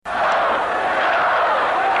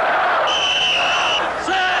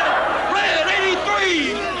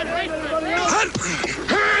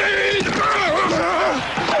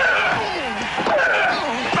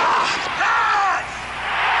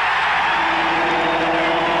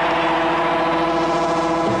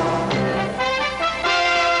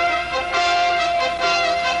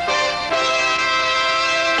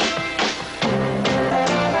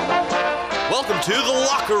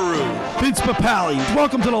Vince Papali,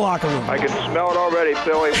 welcome to the locker room. I can smell it already,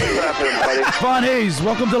 Billy. What's happening, buddy? Von Hayes,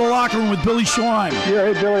 welcome to the locker room with Billy Schwein.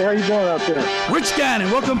 Yeah, hey, Billy, how you doing out there? Rich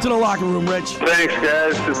Gannon, welcome to the locker room, Rich. Thanks,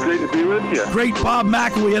 guys. It's great to be with you. Great Bob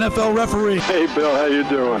McElwee, NFL referee. Hey, Bill, how you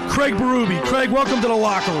doing? Craig Berube. Craig, welcome to the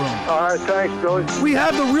locker room. All right, thanks, Billy. We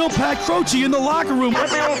have the real Pat Croce in the locker room.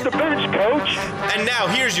 Let me off the bench, Coach. And now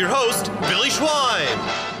here's your host, Billy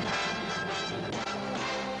Schwein.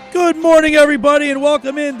 Good morning, everybody, and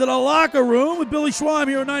welcome into the locker room with Billy Schwein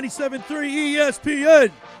here on 97.3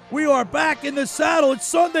 ESPN. We are back in the saddle. It's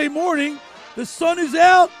Sunday morning. The sun is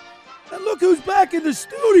out. And look who's back in the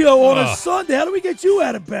studio on a Sunday. How do we get you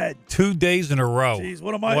out of bed? 2 days in a row. Jeez,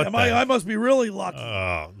 what am I? I must be really lucky.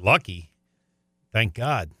 Lucky. Thank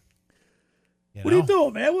God. What are you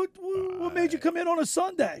doing, man? What made you come in on a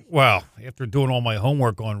Sunday? Well, after doing all my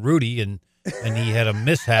homework on Rudy, and he had a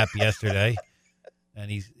mishap yesterday, and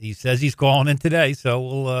he says he's calling in today, so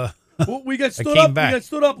we'll we got stood up. back. We got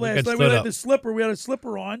stood up last night. We had the slipper. We had a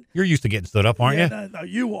slipper on. You're used to getting stood up, aren't you? No,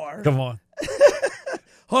 you are. Come on.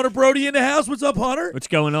 Hunter Brody in the house. What's up, Hunter? What's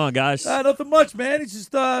going on, guys? Nothing much, man. It's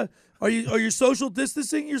just are you social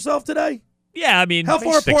distancing yourself today? Yeah, I mean, how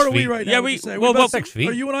far apart are we right now? Yeah, well, 6 feet.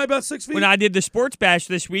 Are you and I about 6 feet? When I did the sports bash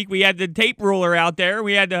this week, we had the tape ruler out there.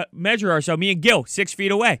 We had to measure ourselves. Me and Gil, 6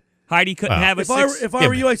 feet away. Heidi couldn't have a six. If I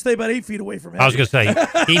were you, I'd stay about 8 feet away from him. I was going to say,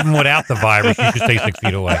 even without the virus, you should stay 6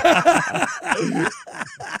 feet away.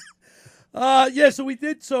 Yeah, so we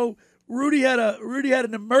did. So Rudy had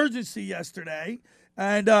an emergency yesterday,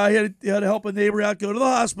 and he had to help a neighbor out, go to the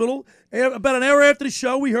hospital. And about an hour after the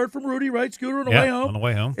show, we heard from Rudy, right, Scooter, on the way home. On the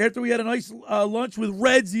way home. After we had a nice lunch with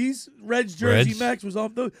Redsies. Red's Jersey Max was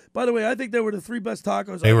on. By the way, I think they were the three best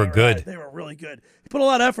tacos They were good. They were really good. He put a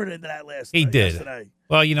lot of effort into that He did. yesterday.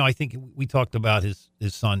 Well, I think we talked about his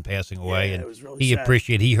son passing away, and it was really he sad.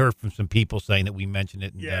 appreciated. He heard from some people saying that we mentioned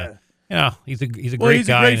it. And, he's a great guy. He's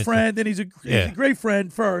a great friend, and he's a great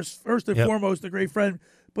friend first and Yep. foremost, a great friend.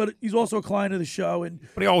 But he's also a client of the show,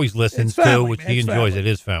 but he always listens family, too, which man. he It's enjoys. family. It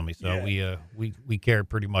is family, so we care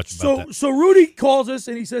pretty much about that. So Rudy calls us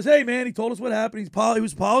and he says, "Hey, man," he told us what happened. He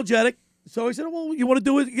was apologetic. So he said, "Well, you want to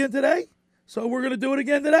do it again today?" So we're going to do it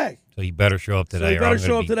again today. So you better show up today. So you or better I'm show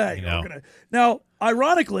gonna up today. be. Now,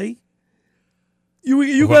 ironically,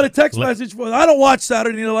 you got a text message for. I don't watch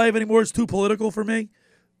Saturday Night Live anymore. It's too political for me.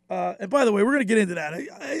 And by the way, we're going to get into that.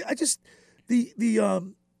 I just the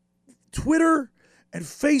Twitter and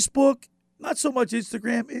Facebook. Not so much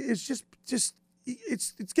Instagram. It's just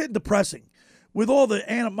it's getting depressing with all the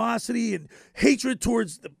animosity and hatred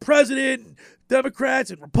towards the president, and Democrats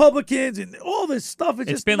and Republicans, and all this stuff.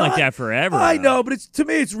 It's been like that forever. I know, but to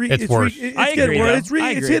me, it's worse. It's getting worse.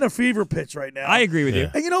 It's hitting a fever pitch right now. I agree with you.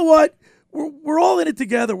 And you know what? We're all in it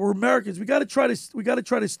together. We're Americans. We got to try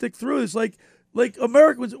to stick through this. Like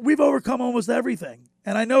Americans, we've overcome almost everything,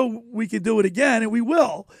 and I know we can do it again, and we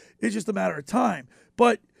will. It's just a matter of time.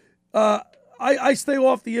 But I stay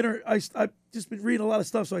off the internet. I've just been reading a lot of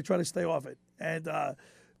stuff, so I try to stay off it. And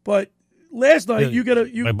but last night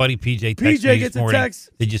my buddy PJ texted PJ me gets this morning. a text.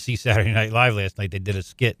 Did you see Saturday Night Live last night? They did a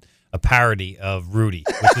skit, a parody of Rudy,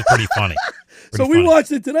 which is pretty funny. So we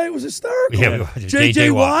watched it today. It was hysterical. Yeah, we watched it.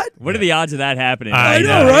 J.J. Watt. What are the odds of that happening? I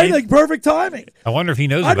know, right? Like perfect timing. I wonder if he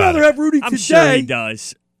knows I'd about rather it. have Rudy I'm today. sure he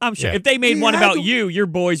does. I'm sure. Yeah. If they made one about you, your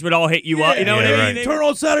boys would all hit you up. You know what I mean? Turn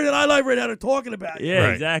on Saturday Night Live right now. They're talking about it. Yeah,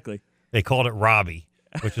 Right. exactly. They called it Robbie,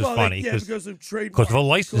 which is funny because of trademark. because of a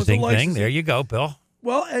licensing thing. There you go, Bill.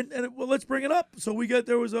 Well, and let's bring it up. So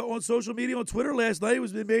there was on social media on Twitter last night. It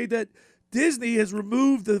was made that Disney has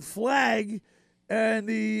removed the flag and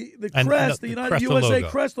the crest, the United crest USA logo.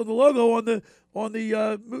 crest on the logo on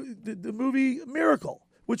the movie Miracle,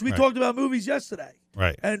 which we talked about movies yesterday.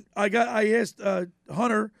 Right. And I asked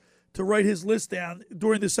Hunter to write his list down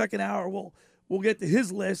during the second hour. We'll get to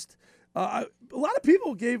his list. A lot of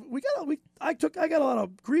people I got a lot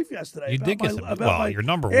of grief yesterday. You about did get my, some. about my, You're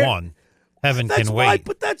number one. Heaven can wait.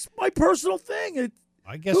 But that's my personal thing.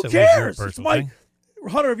 I guess who it cares? was your It's personal thing.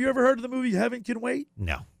 Hunter, have you ever heard of the movie Heaven Can Wait?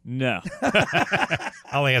 No. No.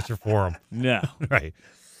 I'll answer for him. No. Right.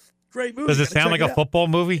 Great movie. Does it Gotta sound check like a out. football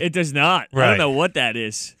movie? It does not. I Right. don't know what that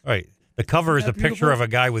is. Right. The cover is Isn't a that picture beautiful? of a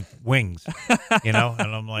guy with wings, and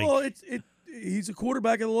I'm like, Well, he's a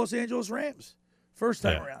quarterback of the Los Angeles Rams first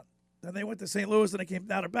time Yeah. around. Then they went to St. Louis, and they came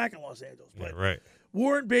down. They're back in Los Angeles. yeah, But right.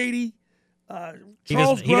 Warren Beatty, He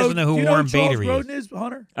Charles doesn't know who Do you Warren know Charles Beatty Grodin is. is,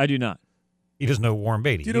 Hunter? I do not. He doesn't know Warren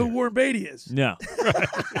Beatty. Do you know who either. Warren Beatty is? No.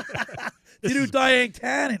 Do you know who Diane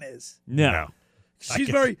Cannon is? No. She's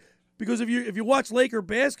very because if you watch Laker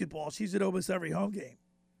basketball, she's at almost every home game.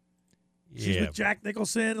 She's Yeah. with Jack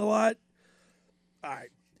Nicholson a lot. All right.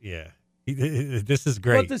 Yeah. This is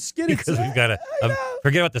great. But the skin because itself, we've got I know.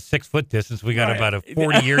 forget about the 6 foot distance. We got Right. about a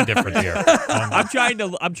 40-year difference here.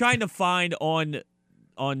 I'm trying to find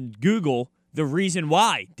on Google the reason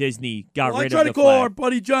why Disney got Well, I rid tried of to the call our flag.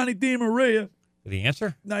 buddy Johnny DeMaria. Did he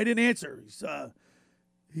answer? No, he didn't answer.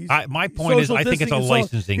 He's My point is, social I think it's a distancing himself.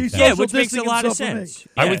 licensing He's thing. Yeah, social which makes a distancing lot of himself from me. sense.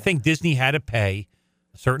 I Yeah. would think Disney had to pay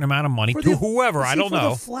a certain amount of money For to the- whoever. I See, don't for know.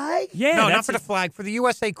 the flag? Yeah, No, not that's for the flag, for the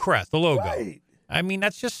USA crest, the logo. Right. I mean,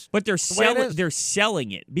 that's just. But they're the way it selling. is. They're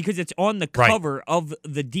selling it because it's on the Right. cover of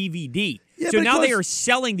the DVD. Yeah, so now they because- are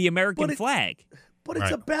selling the American but it- flag. But it's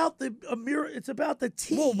Right. about it's about the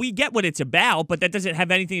team. Well, we get what it's about, but that doesn't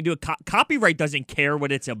have anything to do with copyright. Doesn't care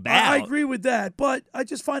what it's about. I agree with that, but I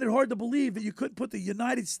just find it hard to believe that you couldn't put the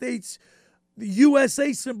United States, the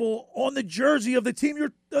USA symbol on the jersey of the team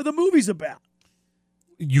the movie's about.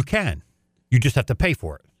 You can. You just have to pay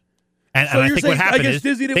for it. And So I you're think saying, what happened I guess is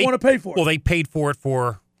Disney didn't want to pay for it. Well, they paid for it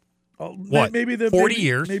for what? Maybe 40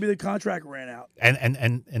 years. Maybe the contract ran out.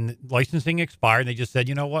 and licensing expired. And they just said,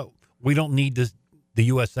 you know what? We don't need the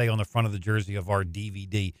USA on the front of the jersey of our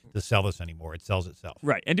DVD to sell this anymore. It sells itself.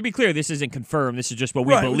 Right, and to be clear, this isn't confirmed. This is just what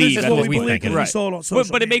we Right, believe. This is That's what we we believe think. because we Right. saw it on social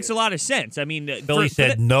But it media. makes a lot of sense. I mean, Billy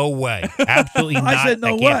said, no way. Absolutely not. I said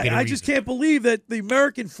no That can't way. be the I just reason. can't believe that the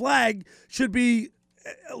American flag should be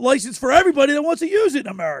licensed for everybody that wants to use it in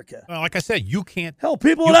America. Well, like I said, you can't. Hell,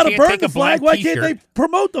 people You are allowed to can't burn take the a black flag. Why can't they t-shirt.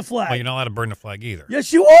 promote the flag? Well, you're not allowed to burn the flag either.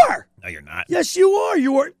 Yes, you are. No, you're not. Yes, you are.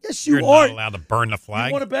 You are. Yes, you You're are. not allowed to burn the flag.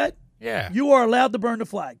 You want to bet? Yeah. You are allowed to burn the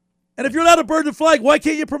flag. And if you're allowed to burn the flag, why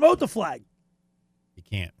can't you promote the flag? You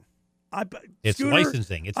can't. It's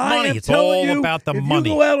licensing. It's I money. am It's telling all you, about the if money.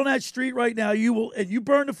 you go out on that street right now, and you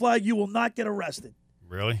burn the flag, you will not get arrested.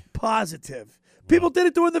 Really? Positive. People did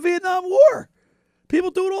it during the Vietnam War. People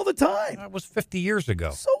do it all the time. That was 50 years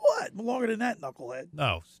ago. So what? Longer than that, knucklehead.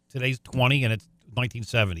 No, today's 20 and it's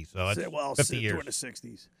 1970, so that's Well, 50 during years. the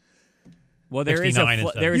 60s. well, there is 69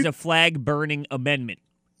 and there is You- a flag burning amendment.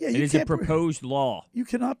 Yeah, It you is a can't burn- proposed law. You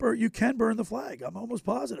cannot burn. You can burn the flag. I'm almost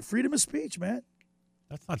positive. Freedom of speech, man.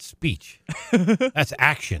 That's not speech. That's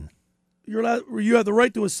action. You're allowed. You have the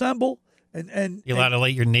right to assemble, and You allowed to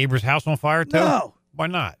light your neighbor's house on fire too? No. Why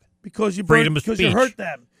not? because you Freedom burn, of because you speech. hurt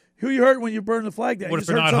them. Who you hurt when you burn the flag down? What You if just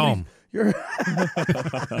they're hurt not somebody's- home? You're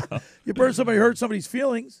you burn somebody, hurt somebody's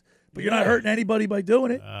feelings, but you're not hurting anybody by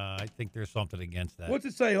doing it. I think there's something against that. What's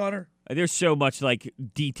it say, Hunter? There's so much like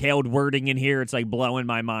detailed wording in here. It's like blowing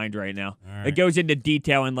my mind right now. All right. It goes into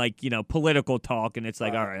detail and like political talk, and it's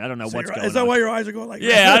like, all right, I don't know So what's you're- going Is that on. why your eyes are going like?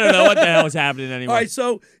 Yeah, I don't know what the hell is happening anymore. All right,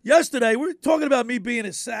 so yesterday we were talking about me being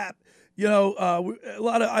a sap.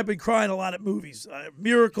 I've been crying a lot at movies.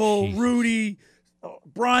 Miracle, Jesus. Rudy,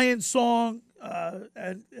 Brian's song,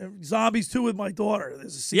 and Zombies 2 with my daughter.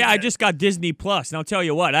 There's a scene Yeah, I there. just got Disney Plus, and I'll tell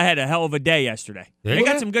you what, I had a hell of a day yesterday. Did They ya?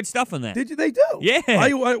 got some good stuff on that. Did you? They do.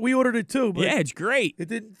 Yeah. We ordered it too, but Yeah, it's great. it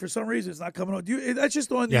didn't. For some reason, it's not coming on. That's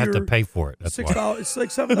just on You your have to pay for it. That's why. $6. It's like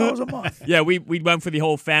 $7 a month. Yeah, we went for the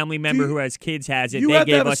whole family member you- who has kids has it. You They have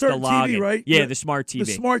to gave have a us the certain login. TV, right? Yeah, the smart TV.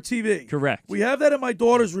 The smart TV. Correct. We have that in my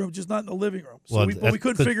daughter's room, just not in the living room. So Well, but we that's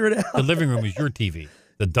couldn't 'cause figure it The out. living room is your TV,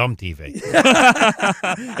 the dumb TV.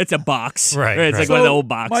 It's a box. Right, It's like right. one of the So old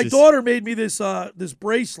boxes. My daughter made me this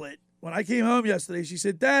bracelet. When I came home yesterday, she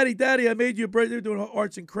said, Daddy, I made you a bracelet. They're doing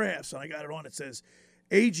arts and crafts. And I got it on. It says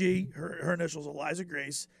AG, her initials, Eliza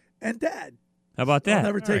Grace, and Dad. How about I'll that?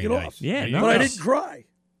 never take Very it nice. off. Yeah, There you no, But go. I didn't cry.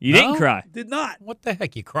 You No? didn't cry. Did not. What the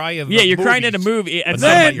heck? You cry of Yeah, you're crying at a movies. movie. But It's not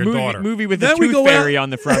then- about your daughter. movie with the Then we tooth go fairy out- on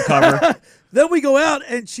the front cover. Then we go out,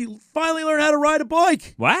 and she finally learned how to ride a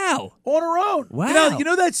bike Wow. on her own. Wow. You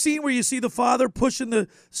know that scene where you see the father pushing the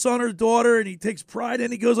son or daughter, and he takes pride,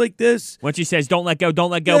 and he goes like this. When she says, don't let go,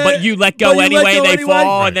 but Yeah, you let go but you anyway, let go they anyway,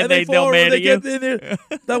 fall, and then they they'll fall, mad and they at you. get in there.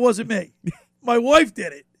 That wasn't me. My wife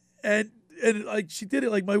did it, and like she did it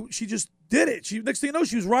like she just did it. She next thing you know,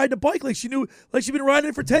 she was riding a bike like she knew, like she'd been riding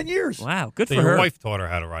it for 10 years. Wow, good So for your her. wife taught her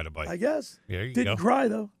how to ride a bike. I guess. There you Didn't go. cry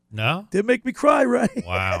though. No? Didn't make me cry, right?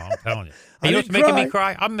 Wow, I'm telling you. I You know what's didn't making me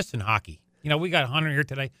cry. cry? I'm missing hockey. We got Hunter here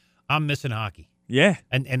today. I'm missing hockey. Yeah.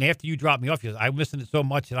 And after you dropped me off, I'm missing it so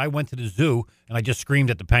much that I went to the zoo and I just screamed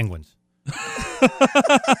at the penguins.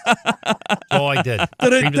 That's all I did.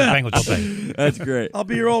 Screamed at the penguins all day. That's great. I'll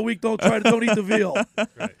be here all week. Don't eat the veal.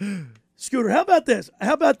 Scooter, how about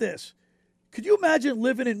this? Could you imagine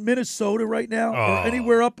living in Minnesota right now, or Oh.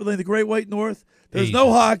 anywhere up in the Great White North? There's no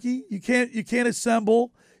Jesus. hockey. You can't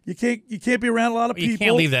assemble. You can't be around a lot of people. You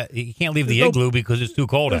can't leave that. You can't leave the There's no- igloo because it's too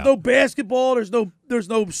cold There's out. no basketball. There's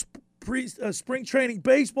no spring training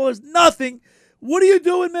baseball. There's nothing. What do you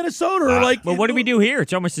do in Minnesota? Or like, Well, what do we do here?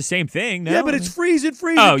 It's almost the same thing. No? Yeah, but it's freezing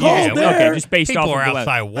Oh, cold yeah. there. Okay, just based People off are of the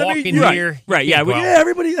outside weather. walking you're here. Right, yeah. Yeah,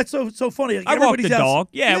 everybody. That's so funny. Like, I walked the everybody's dog.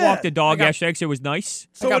 Yeah, I walked the dog got- yesterday 'cause it was nice.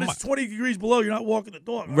 So when it's 20 degrees below, you're not walking the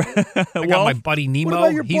dog. Right? I got my buddy What Nemo.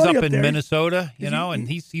 about your He's buddy up up in there? Minnesota, and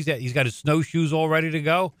he's got his snowshoes all ready to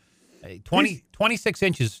go. 26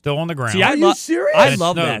 inches still on the ground. See, Are you serious? I And it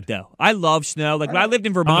love snowed. that, though. I love snow. Like, when I lived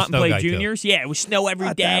in Vermont and snow played guy, too. juniors, yeah, it was snow every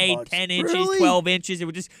Not that day, much. 10 inches, Really? 12 inches. It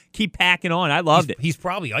would just keep packing on. I loved it. He's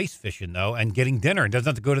probably ice fishing, though, and getting dinner and doesn't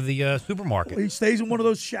have to go to the supermarket. He stays in one of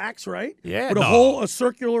those shacks, right? Yeah, With no. a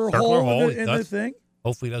circular Circular hole hole, in the thing.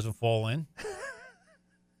 Hopefully he doesn't fall in.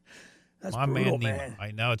 That's My brutal, man, Nemo. man.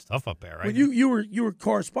 I know it's tough up there, right? When you were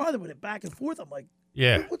corresponding with it back and forth, I'm like,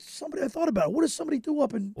 yeah. what's somebody? I thought about it. What does somebody do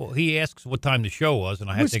up in? Well, he asks what time the show was, and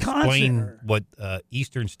I have to Wisconsin explain or- what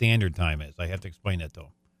Eastern Standard Time is. I have to explain that to him.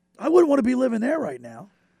 I wouldn't want to be living there right now.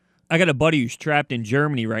 I got a buddy who's trapped in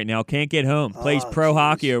Germany right now. Can't get home. Plays pro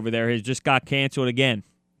hockey over there. Has just got canceled again.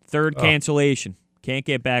 Third cancellation. Can't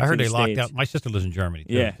get back I heard to they the locked States. down. My sister lives in Germany,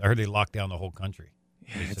 too. Yeah. I heard they locked down the whole country,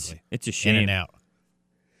 basically. It's a In shame. and out.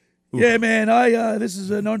 Yeah, man. This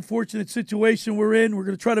is an unfortunate situation we're in. We're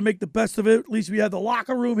going to try to make the best of it. At least we have the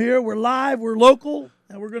locker room here. We're live. We're local,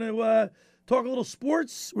 and we're going to talk a little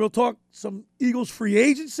sports. We'll talk some Eagles free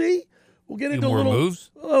agency. We'll get into more a little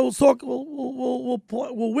moves. We'll talk. We'll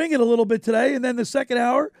wing it a little bit today, and then the second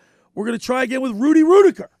hour we're going to try again with Rudy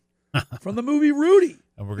Ruettiger from the movie Rudy.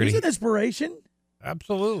 And we're He's gonna an inspiration.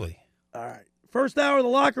 Absolutely. All right. First hour of the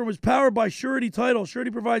locker room is powered by Surety Title.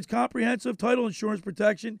 Surety provides comprehensive title insurance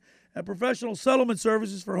protection and professional settlement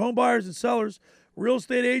services for home buyers and sellers, real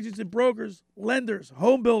estate agents and brokers, lenders,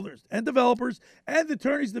 home builders, and developers, and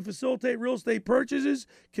attorneys to facilitate real estate purchases,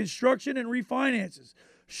 construction, and refinances.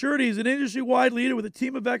 Surety is an industry-wide leader with a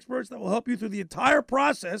team of experts that will help you through the entire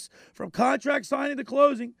process, from contract signing to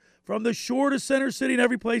closing, from the shore to center city and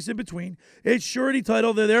every place in between. It's Surety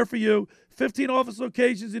Title. They're there for you. 15 office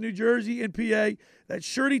locations in New Jersey and PA. That's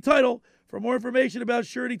Surety Title. For more information about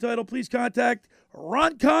Surety Title, please contact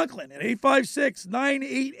Ron Conklin at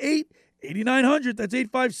 856-988-8900. That's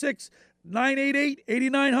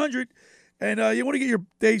 856-988-8900. And you want to get your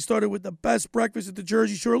day started with the best breakfast at the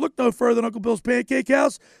Jersey Shore. Look no further than Uncle Bill's Pancake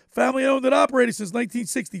House. Family owned and operated since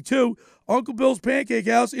 1962. Uncle Bill's Pancake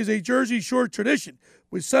House is a Jersey Shore tradition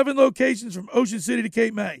with 7 locations from Ocean City to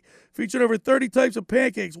Cape May. Featuring over 30 types of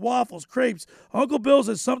pancakes, waffles, crepes. Uncle Bill's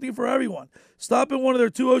has something for everyone. Stop in one of their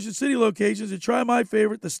 2 Ocean City locations and try my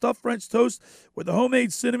favorite, the stuffed French toast with the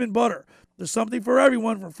homemade cinnamon butter. There's something for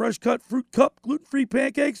everyone, from fresh-cut fruit cup, gluten-free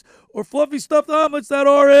pancakes, or fluffy stuffed omelets that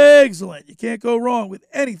are excellent. You can't go wrong with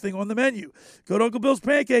anything on the menu. Go to Uncle Bill's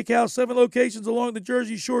Pancake House, 7 locations along the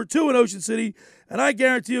Jersey Shore, 2 in Ocean City, and I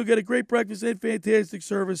guarantee you'll get a great breakfast and fantastic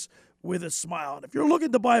service with a smile. And if you're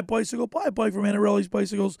looking to buy a bicycle, buy a bike from Anarelli's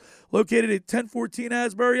Bicycles, located at 1014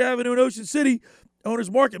 Asbury Avenue in Ocean City. Owner's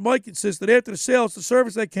Mark and Mike insist that after the sale, it's the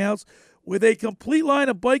service that counts, with a complete line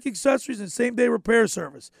of bike accessories and same-day repair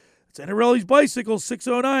service. It's Anarelli's Bicycles,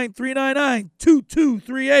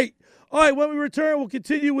 609-399-2238. All right, when we return, we'll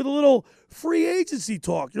continue with a little free agency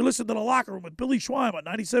talk. You're listening to The Locker Room with Billy Schweim on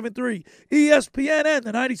 97.3 ESPN and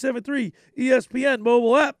the 97.3 ESPN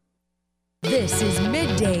mobile app. This is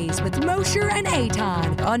Middays with Mosher and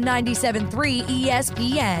Aton on 97.3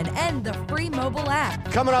 ESPN and the free mobile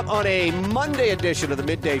app. Coming up on a Monday edition of the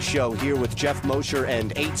Midday Show here with Jeff Mosher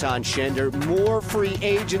and Eitan Schender. More free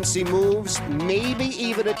agency moves, maybe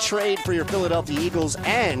even a trade for your Philadelphia Eagles,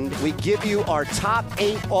 and we give you our top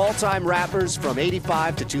 8 all-time rappers from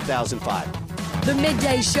 85 to 2005. The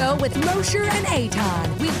Midday Show with Mosher and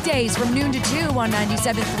Aton. Weekdays from noon to 2 on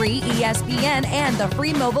 97.3 ESPN and the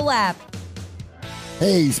free mobile app.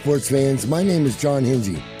 Hey, sports fans. My name is John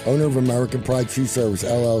Hingy, owner of American Pride Tree Service,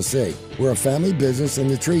 LLC. We're a family business in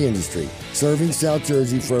the tree industry, serving South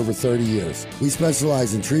Jersey for over 30 years. We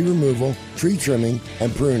specialize in tree removal, tree trimming,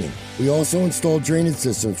 and pruning. We also install drainage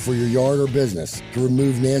systems for your yard or business to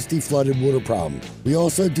remove nasty flooded water problems. We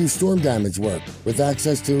also do storm damage work with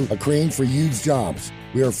access to a crane for huge jobs.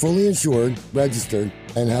 We are fully insured, registered,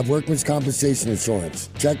 and have workman's compensation insurance.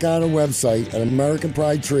 Check out our website at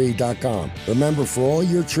AmericanPrideTree.com. Remember, for all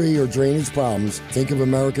your tree or drainage problems, think of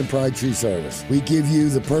American Pride Tree Service. We give you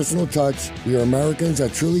the personal touch. We are Americans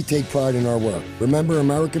that truly take pride in our work. Remember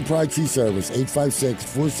American Pride Tree Service,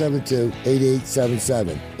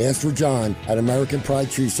 856-472-8877. Ask for John at American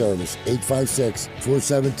Pride Tree Service,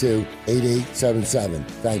 856-472-8877.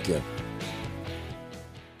 Thank you.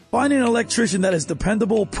 Finding an electrician that is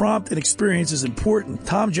dependable, prompt, and experienced is important.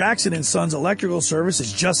 Tom Jackson & Sons Electrical Service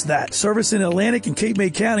is just that. Service in Atlantic and Cape May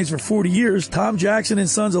counties for 40 years, Tom Jackson &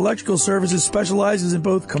 Sons Electrical Services specializes in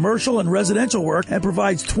both commercial and residential work and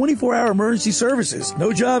provides 24-hour emergency services.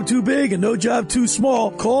 No job too big and no job too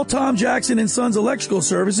small. Call Tom Jackson & Sons Electrical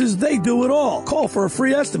Services. They do it all. Call for a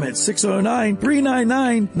free estimate,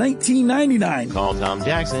 609-399-1999. Call Tom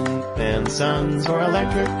Jackson and Sons for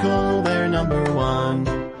electrical. They're number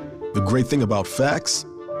one. The great thing about facts,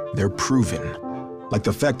 they're proven. Like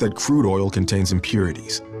the fact that crude oil contains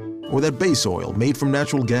impurities, or that base oil made from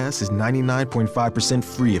natural gas is 99.5%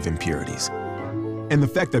 free of impurities. And the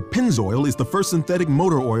fact that Pennzoil is the first synthetic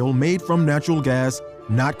motor oil made from natural gas,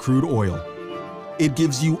 not crude oil. It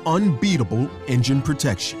gives you unbeatable engine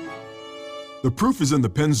protection. The proof is in the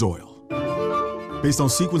Pennzoil. Based on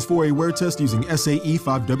Sequence 4A wear test using SAE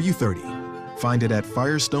 5W30. Find it at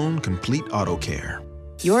Firestone Complete Auto Care.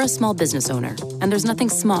 You're a small business owner, and there's nothing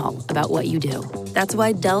small about what you do. That's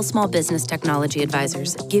why Dell Small Business Technology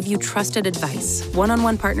Advisors give you trusted advice,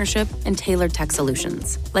 one-on-one partnership, and tailored tech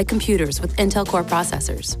solutions, like computers with Intel Core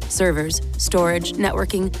processors, servers, storage,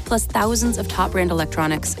 networking, plus thousands of top-brand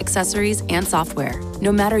electronics, accessories, and software.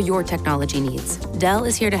 No matter your technology needs, Dell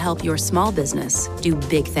is here to help your small business do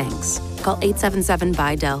big things. Call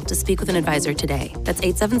 877-BUY-DELL to speak with an advisor today. That's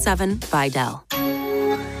 877-BUY-DELL.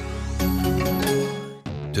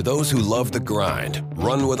 To those who love the grind,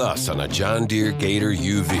 run with us on a John Deere Gator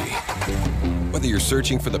UV. Whether you're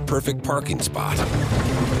searching for the perfect parking spot,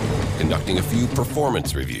 conducting a few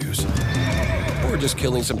performance reviews, or just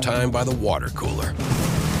killing some time by the water cooler,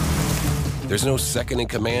 there's no second in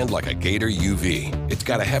command like a Gator UV. It's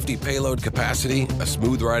got a hefty payload capacity, a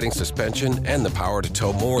smooth riding suspension, and the power to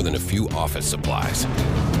tow more than a few office supplies.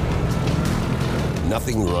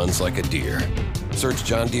 Nothing runs like a Deere. Search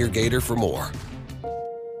John Deere Gator for more.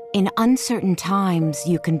 In uncertain times,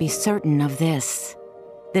 you can be certain of this.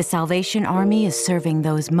 The Salvation Army is serving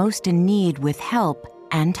those most in need with help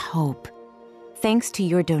and hope. Thanks to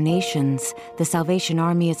your donations, the Salvation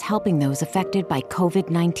Army is helping those affected by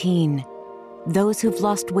COVID-19. Those who've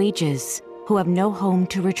lost wages, who have no home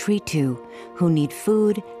to retreat to, who need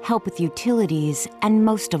food, help with utilities, and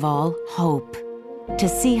most of all, hope. To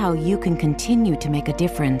see how you can continue to make a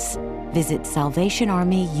difference, visit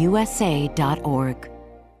salvationarmyusa.org.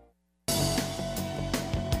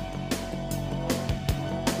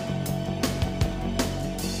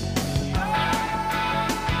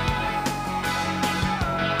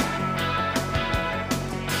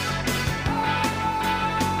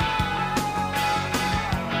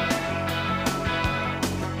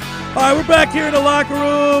 All right, we're back here in the locker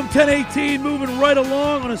room, 10:18, moving right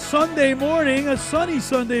along on a Sunday morning, a sunny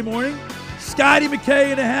Sunday morning. Scotty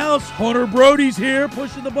McKay in the house. Hunter Brody's here,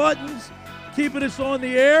 pushing the buttons, keeping us on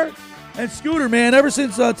the air. And Scooter, man, ever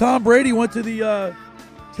since Tom Brady went to the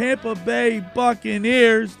Tampa Bay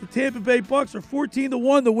Buccaneers, the Tampa Bay Bucs are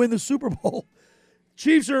 14-1 to win the Super Bowl.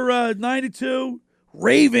 Chiefs are 9-2.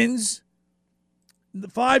 Ravens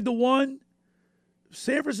 5-1.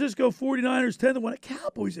 San Francisco 49ers 10-1.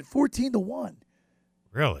 Cowboys at 14-1.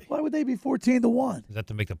 Really? Why would they be 14-1? Is that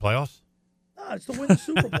to make the playoffs? No, it's to win the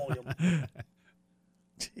Super Bowl.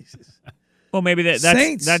 Jesus. Well, maybe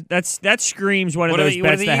that screams one of those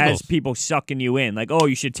bets that has people sucking you in. Like, oh,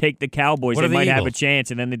 you should take the Cowboys. They might have a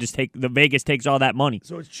chance, and then they just Vegas takes all that money.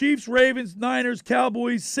 So it's Chiefs, Ravens, Niners,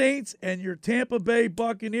 Cowboys, Saints, and your Tampa Bay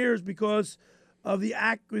Buccaneers because of the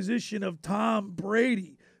acquisition of Tom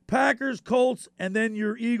Brady. Packers, Colts, and then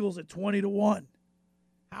your Eagles at 20-1.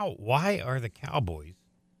 Why are the Cowboys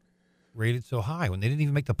rated so high when they didn't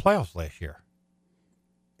even make the playoffs last year?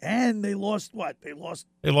 And they lost what? They lost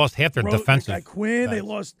half their defensive. Guy Quinn.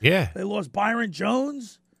 Guys. They lost Byron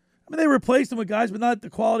Jones. I mean, they replaced them with guys, but not the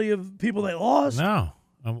quality of people they lost. No,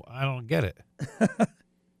 I don't get it.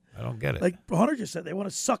 I don't get it. Like Hunter just said, they want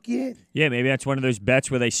to suck you in. Yeah, maybe that's one of those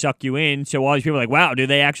bets where they suck you in. So all these people are like, wow, do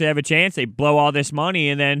they actually have a chance? They blow all this money,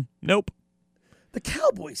 and then nope. The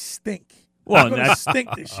Cowboys stink. Well, they're going to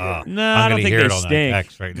stink this year. No, I don't think they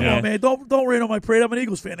stink. Right Come on, man. Don't rain on my parade. I'm an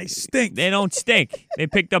Eagles fan. They stink. They don't stink. They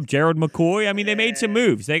picked up Gerald McCoy. I mean, they made some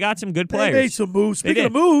moves. They got some good players. They made some moves. Speaking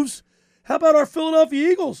of moves, how about our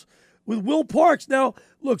Philadelphia Eagles with Will Parks? Now,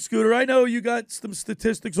 look, Scooter, I know you got some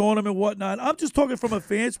statistics on him and whatnot. I'm just talking from a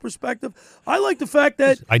fan's perspective. I like the fact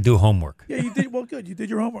that I do homework. Yeah, you did. Well, good. You did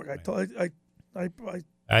your homework.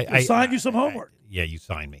 I signed you some homework. Yeah, you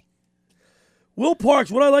signed me. Will Parks,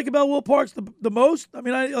 what I like about Will Parks the most, I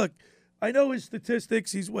mean, I know his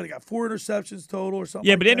statistics. He got 4 interceptions total or something.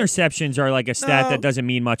 Yeah, but interceptions are like a stat that doesn't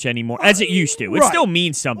mean much anymore, as it used to. It still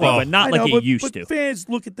means something, but not like it used to. Fans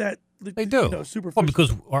look at that They do. Super. Well,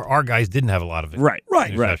 because our guys didn't have a lot of it. Right.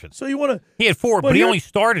 So you want to? He had 4, but he only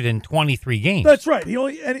started in 23 games. That's right.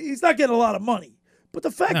 And he's not getting a lot of money. But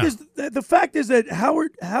the fact is that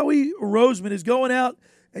Howie Roseman is going out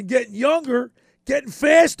and getting younger, getting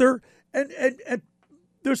faster, and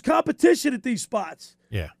there's competition at these spots.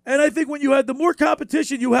 Yeah. And I think when you have the more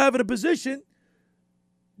competition you have in a position,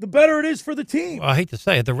 the better it is for the team. Well, I hate to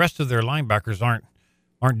say it, the rest of their linebackers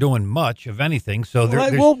aren't doing much of anything. So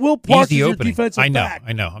Will Parks is your defensive back.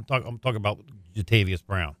 I know. I'm talking about Jatavius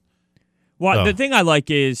Brown. Well, the thing I like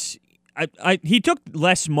is he took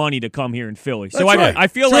less money to come here in Philly. So right. I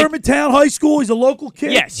feel Germantown High School, he's a local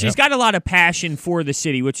kid. Yes, he's got a lot of passion for the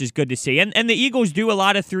city, which is good to see. And the Eagles do a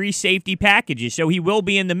lot of 3 safety packages, so he will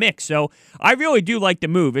be in the mix. So I really do like the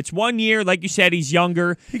move. It's 1 year, like you said, he's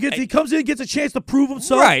younger. He comes in, gets a chance to prove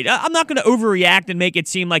himself. Right. I'm not going to overreact and make it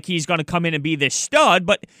seem like he's going to come in and be this stud,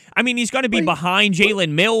 but I mean he's going to be behind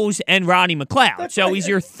Jalen Mills and Rodney McLeod. So he's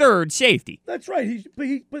your 3rd safety. That's right.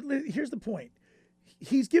 But here's the point.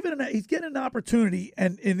 He's getting an opportunity,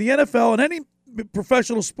 and in the NFL and any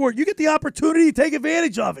professional sport, you get the opportunity to take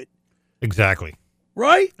advantage of it. Exactly.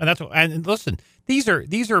 Right? And listen, these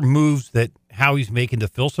are moves that Howie's making to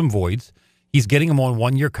fill some voids. He's getting them on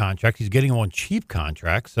 1-year contracts. He's getting them on cheap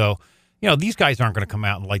contracts. So, these guys aren't going to come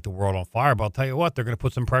out and light the world on fire. But I'll tell you what, they're going to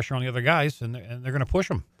put some pressure on the other guys, and they're going to push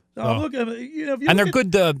them. No, they're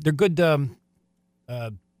good. They're good.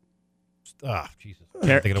 Jesus.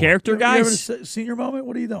 Character guys? You having a senior moment?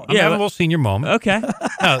 What are you doing? I'm having a little senior moment. Okay.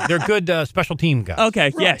 No, they're good special team guys. Okay,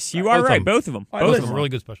 right. Yes, you are right. Both of them. Both of them really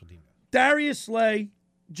good special team guys. Darius Slay,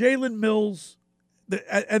 Jalen Mills,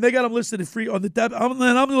 and they got them listed free on the depth. I'm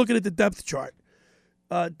looking at the depth chart.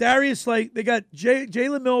 Darius Slay, they got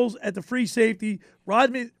Jalen Mills at the free safety,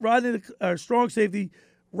 Rodney strong safety,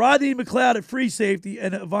 Rodney McLeod at free safety,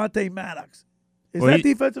 and Avante Maddox. Is that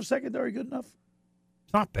defensive secondary good enough?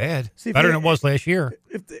 It's not bad. Better than it was last year.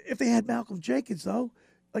 If they had Malcolm Jenkins, though,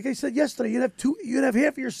 like I said yesterday, you'd have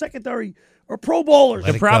half of your secondary or Pro Bowlers.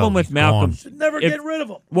 The problem with Malcolm, should never get rid of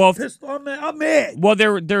him. Well, I'm mad. Well,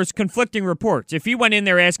 there's conflicting reports. If he went in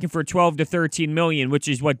there asking for $12 to $13 million, which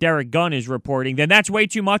is what Derek Gunn is reporting, then that's way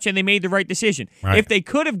too much, and they made the right decision. Right. If they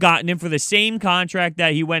could have gotten him for the same contract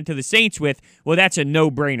that he went to the Saints with, well, that's a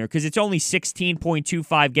no-brainer because it's only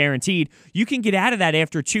 $16.25 guaranteed. You can get out of that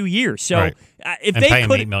after 2 years. So right. If and they pay him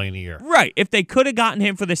could $8 million a year, right? If they could have gotten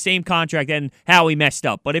him for the same contract, then Howie messed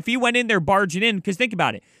up. But if he went in there barging in, because think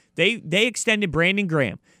about it. They extended Brandon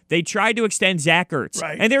Graham. They tried to extend Zach Ertz.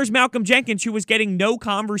 Right. And there's Malcolm Jenkins, who was getting no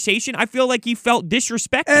conversation. I feel like he felt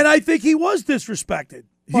disrespected. And I think he was disrespected.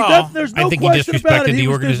 There's no I think he question about it. disrespected the He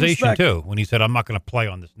was organization, too, when he said, I'm not going to play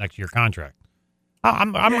on this next year contract.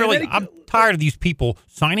 I'm tired of these people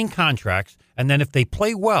signing contracts, and then if they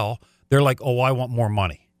play well, they're like, oh, I want more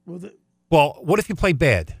money. Well, what if you play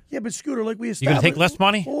bad? Yeah, but Scooter, like we established, you're going to take less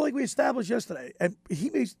money? Well, like we established yesterday, and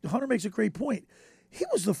Hunter makes a great point. He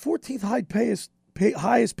was the 14th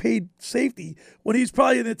highest paid safety when he's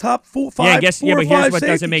probably in the top 4 Yeah, but here's what safeties.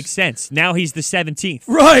 doesn't make sense. Now he's the 17th.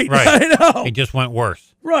 Right. I know. He just went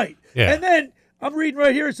worse. Right. Yeah. And then I'm reading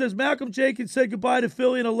right here. It says Malcolm Jenkins said goodbye to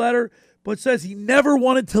Philly in a letter, but says he never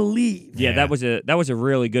wanted to leave. Yeah, that was a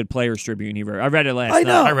really good Players Tribune he wrote. I read it last night.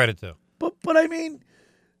 I read it too. But I mean,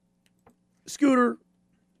 Scooter.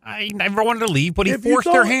 I never wanted to leave, but he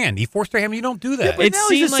forced their hand. He forced their hand. You don't do that. Yeah, but now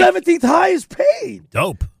he's the 17th highest paid.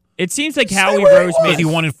 Dope. It seems like Howie Roseman. He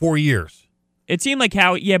won in 4 years. It seemed like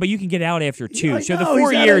Howie, but you can get out after 2. Yeah, so the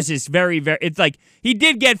 4 years is very, very. It's like he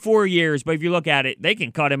did get 4 years, but if you look at it, they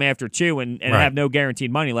can cut him after 2 and have no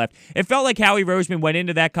guaranteed money left. It felt like Howie Roseman went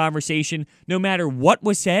into that conversation, no matter what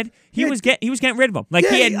was said, he was getting rid of him. Like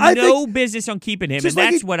he had no business on keeping him, and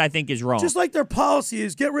that's what I think is wrong. Just like their policy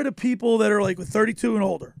is get rid of people that are like with 32 and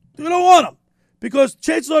older. We don't want them because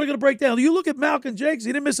chances are they're going to break down. You look at Malcolm Jenkins;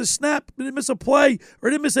 he didn't miss a snap, didn't miss a play, or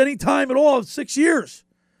didn't miss any time at all in 6 years.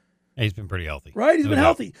 Yeah, he's been pretty healthy. Right? He's been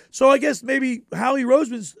healthy. So I guess maybe Howie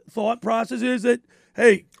Roseman's thought process is that,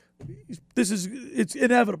 hey, it's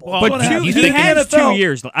inevitable. Well, but he has 2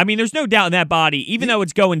 years. I mean, there's no doubt in that body, even though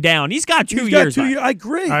it's going down, he's got 2 years. I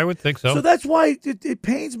agree. I would think so. So that's why it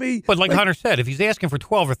pains me. But like Hunter said, if he's asking for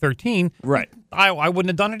 12 or 13, right? I wouldn't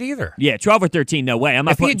have done it either. Yeah, 12 or 13, no way. I'm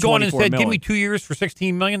not. If he had gone and said, million. "Give me 2 years for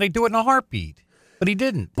 $16 million," they'd do it in a heartbeat. But he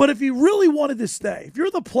didn't. But if you really wanted to stay, if you're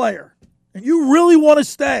the player and you really want to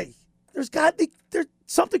stay,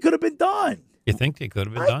 something could have been done. You think it could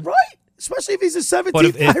have been done? Right. Especially if he's a 17th But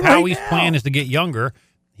if guy Howie's right plan is to get younger,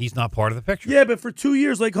 he's not part of the picture. Yeah, but for 2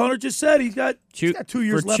 years, like Hunter just said, he's got 2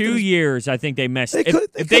 years left. For 2 years, I think they messed up.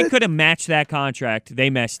 If they could have matched that contract, they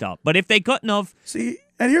messed up. But if they couldn't have. See,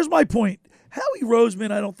 and here's my point. Howie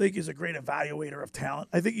Roseman, I don't think is a great evaluator of talent.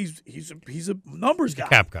 I think he's a numbers guy.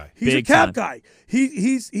 Cap guy. He's a cap guy.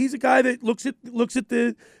 He's a guy that looks at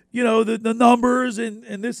the the numbers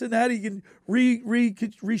and this and that. He can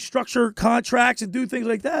restructure contracts and do things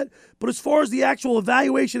like that. But as far as the actual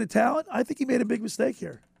evaluation of talent, I think he made a big mistake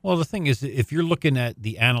here. Well, the thing is, if you're looking at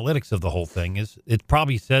the analytics of the whole thing, it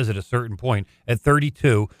probably says at a certain point, at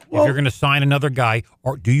 32, if you're going to sign another guy,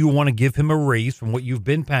 or do you want to give him a raise from what you've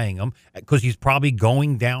been paying him? Because he's probably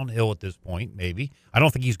going downhill at this point, maybe. I don't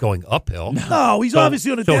think he's going uphill. No, he's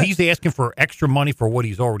obviously on a So he's asking for extra money for what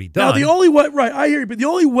he's already done. Now, the only way, right, I hear you, but the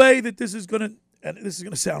only way that this is going to, and this is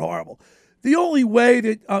going to sound horrible, the only way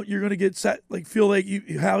that you're going to get set, feel like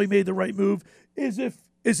Howie made the right move is if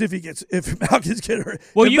Malkins get hurt.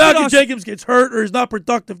 Well, if Malcolm Jacobs gets hurt or is not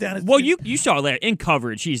productive down his you saw that in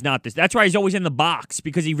coverage. He's not this. That's why he's always in the box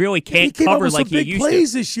because he really can't he came cover up with like some he big used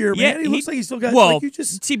plays to. this year, man. He looks like he still got. Well,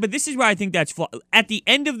 see, but this is where I think that's at the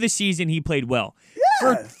end of the season he played well.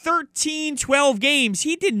 For 13, 12 games,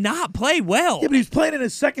 he did not play well. Yeah, but he was playing in a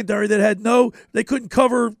secondary that they couldn't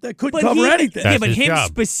cover anything. Yeah, but him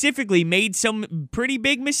specifically made some pretty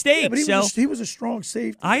big mistakes. Yeah, but he was a strong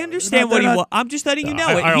safety. I understand what he was. I'm just letting you know.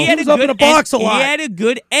 He was up in a box a lot. He had a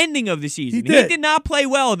good ending of the season. He did not play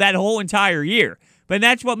well that whole entire year. But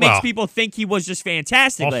that's what makes people think he was just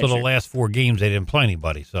fantastic. Also, the last 4 games they didn't play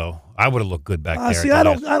anybody, so I would have looked good back there. See, I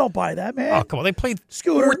don't buy that, man. Oh, come on, they played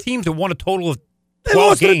 4 teams and won a total of 12 They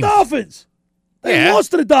lost games. to the Dolphins. They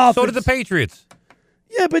lost to the Dolphins. So did the Patriots.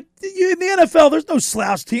 Yeah, but in the NFL, there's no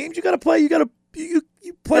slouch teams. You got to play. You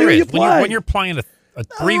play where you play. When you're playing a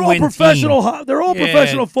 3-win they're all professional. team, They're all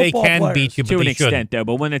professional football They can players. beat you, but to an they extent, shouldn't. though.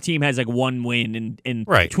 But when a team has 1 win in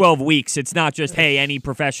 12 weeks, it's not just, hey, any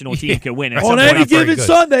professional team can win. On any given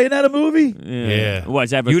Sunday, isn't that a movie? Yeah.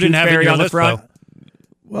 Was that a You Tooth didn't have it Fairy in your on the list, front?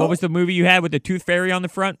 though. What was the movie you had with the Tooth Fairy on the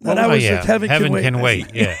front? That was Heaven Can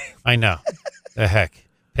Wait. Yeah, I know. The heck.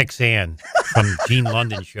 Pixan from Gene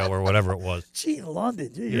London show or whatever it was. Gene London,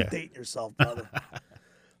 you're dating yourself, brother.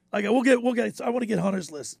 Okay, we'll get. I want to get Hunter's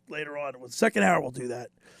list later on. With the second hour, we'll do that.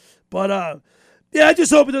 But I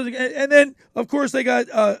just hope it doesn't. And then, of course, they got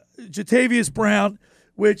Jatavius Brown,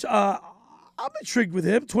 which I'm intrigued with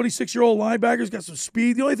him. 26-year-old linebacker's got some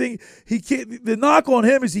speed. The only thing he can't. The knock on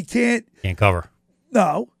him is he can't cover.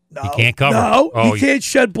 No, he can't cover. No, he can't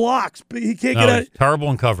shed blocks. But he can't get out. He's terrible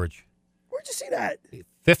in coverage. Where'd you see that?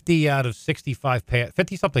 50 out of 65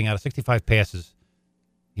 50-something out of 65 passes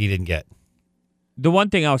he didn't get. The one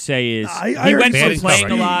thing I'll say is he went from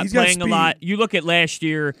playing a lot. You look at last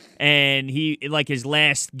year, and his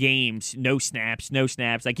last games, no snaps.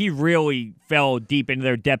 Like, he really fell deep into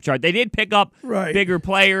their depth chart. They did pick up bigger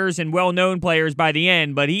players and well-known players by the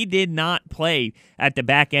end, but he did not play at the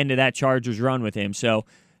back end of that Chargers run with him. So,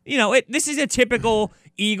 this is a typical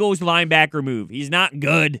Eagles linebacker move. He's not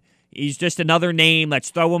good. He's just another name.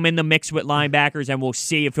 Let's throw him in the mix with linebackers, and we'll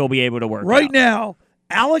see if he'll be able to work right out. Now,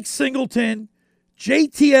 Alex Singleton,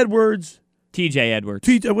 J.T. Edwards. T.J. Edwards.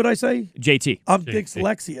 What did I say? J.T. I'm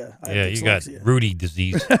dyslexia. Yeah, you got Rudy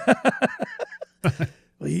disease.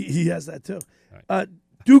 Well, he has that, too.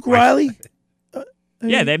 Duke Riley.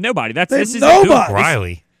 Yeah, they have nobody. This is Duke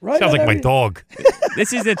Riley. Right? Sounds like my dog.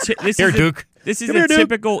 This is a Duke. This is a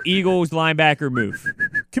typical Eagles linebacker move.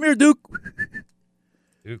 Come here, Duke.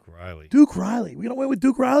 Duke Riley. We don't win with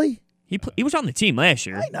Duke Riley? He was on the team last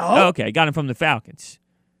year. I know. Oh, okay, got him from the Falcons.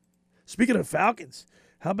 Speaking of Falcons,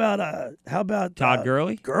 how about Todd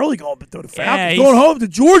Gurley? Gurley going to the Falcons, going home to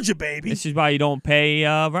Georgia, baby. This is why you don't pay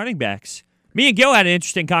running backs. Me and Gil had an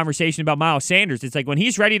interesting conversation about Miles Sanders. It's like when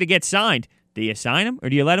he's ready to get signed, do you sign him or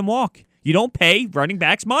do you let him walk? You don't pay running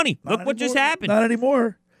backs money. Look what just happened. Not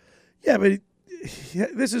anymore. Yeah, but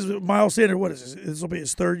this is Miles Sanders. What is this? This will be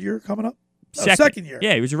his 3rd year coming up. Second year.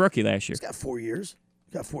 Yeah, he was a rookie last year. He's got 4 years.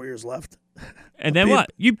 He's got 4 years left. And then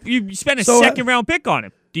what? You spend a second-round pick on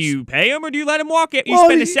him. Do you pay him or do you let him walk it? You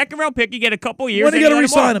spend a second-round pick, you get a couple years. When are you going to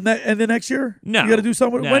re-sign him? And the next year? No. You got to do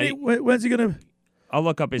something? No, when's he going to? I'll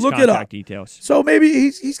look up his contract details. So maybe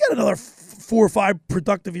he's got another 4 or 5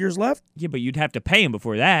 productive years left. Yeah, but you'd have to pay him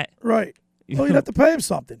before that. Right. Well, you'd have to pay him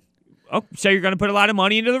something. Oh, so you're going to put a lot of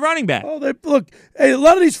money into the running back. Oh, look, hey, a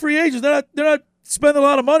lot of these free agents, they're not spending a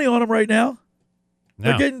lot of money on him right now.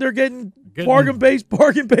 No. They're getting bargain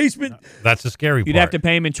basement. That's the scary part. You'd have to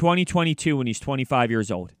pay him in 2022 when he's 25 years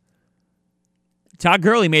old. Todd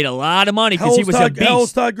Gurley made a lot of money because he was a beast. How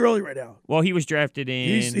old's Todd Gurley right now? Well, he was drafted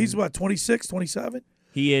in... He's what, 26, 27?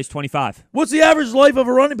 He is 25. What's the average life of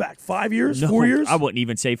a running back? 5 years? 4 years? I wouldn't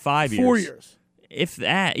even say 5 years. 4 years. If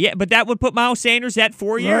that. Yeah, but that would put Miles Sanders at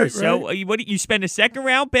 4 years. Right. So you spend a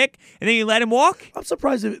second-round pick and then you let him walk? I'm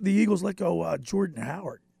surprised that the Eagles let go Jordan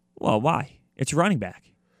Howard. Well, why? It's running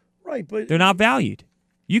back. Right, but they're not valued.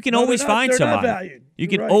 You can always find somebody. Not valued. You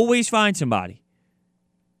can always find somebody.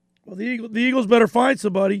 Well, the Eagles better find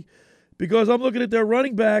somebody because I'm looking at their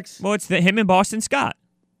running backs. Well, it's him and Boston Scott.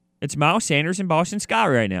 It's Miles Sanders and Boston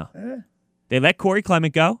Scott right now. They let Corey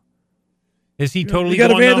Clement go. Is he totally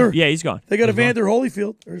gone now? Yeah, he's gone. They got Evander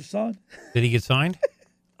Holyfield, their son. Did he get signed?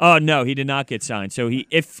 Oh, no, he did not get signed. So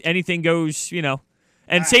if anything goes,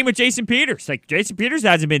 and same with Jason Peters. Like, Jason Peters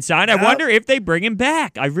hasn't been signed. I wonder if they bring him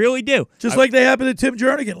back. I really do. Just like they happened to Tim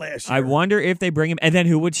Jernigan last year. I wonder if they bring him. And then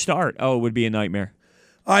who would start? Oh, it would be a nightmare.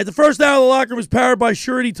 All right, the first hour of the locker room is powered by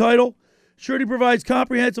Surety Title. Surety provides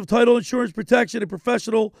comprehensive title insurance protection and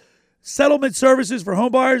professional settlement services for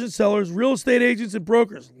home buyers and sellers, real estate agents and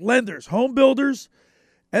brokers, lenders, home builders,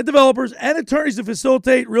 and developers, and attorneys to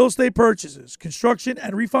facilitate real estate purchases, construction,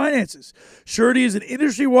 and refinances. Surety is an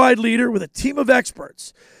industry-wide leader with a team of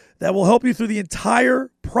experts that will help you through the entire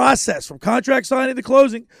process, from contract signing to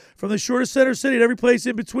closing, from the shortest center city to every place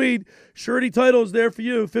in between. Surety Title is there for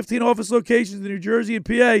you. 15 office locations in New Jersey and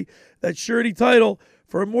PA. That's Surety Title.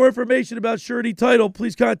 For more information about Surety Title,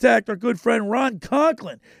 please contact our good friend Ron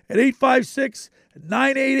Conklin at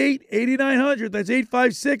 856-988-8900. That's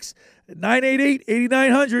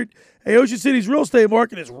 856-988-8900. Hey, Ocean City's real estate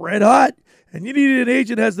market is red hot, and you need an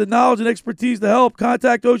agent that has the knowledge and expertise to help.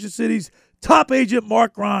 Contact Ocean City's top agent,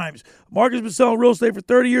 Mark Grimes. Mark has been selling real estate for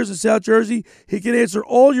 30 years in South Jersey. He can answer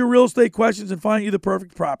all your real estate questions and find you the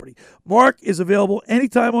perfect property. Mark is available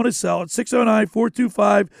anytime on his cell at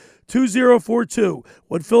 609-425-2042.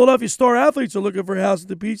 When Philadelphia star athletes are looking for a house at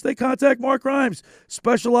the beach, they contact Mark Grimes,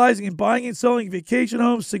 specializing in buying and selling vacation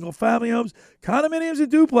homes, single-family homes, condominiums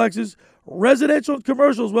and duplexes, residential and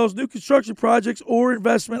commercial, as well as new construction projects or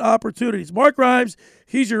investment opportunities. Mark Grimes,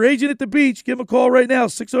 he's your agent at the beach. Give him a call right now,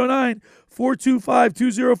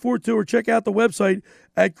 609-425-2042, or check out the website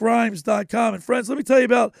at grimes.com. And friends, let me tell you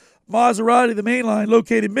about Maserati, the main line,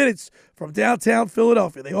 located minutes from downtown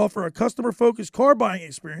Philadelphia. They offer a customer-focused car buying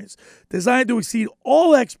experience designed to exceed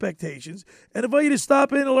all expectations and invite you to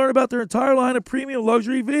stop in and learn about their entire line of premium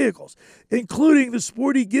luxury vehicles, including the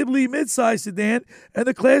sporty Ghibli midsize sedan and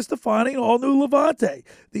the class-defining all-new Levante,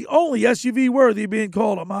 the only SUV worthy of being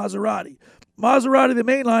called a Maserati. Maserati, the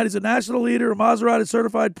main line, is a national leader in Maserati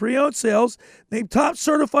certified pre-owned sales, named top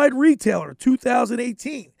certified retailer in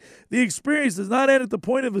 2018. The experience does not end at the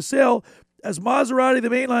point of a sale, as Maserati,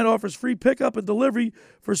 the main line, offers free pickup and delivery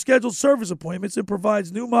for scheduled service appointments and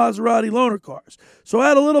provides new Maserati loaner cars. So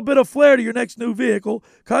add a little bit of flair to your next new vehicle.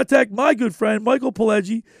 Contact my good friend Michael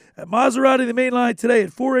Pileggi at Maserati, the main line, today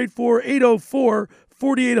at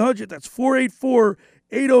 484-804-4800. That's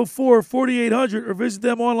 484-804-4800, or visit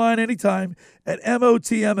them online anytime at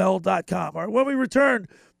motml.com. All right, when we return,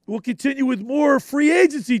 we'll continue with more free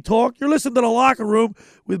agency talk. You're listening to The Locker Room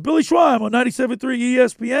with Billy Schweim on 97.3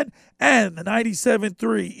 ESPN and the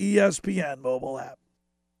 97.3 ESPN mobile app.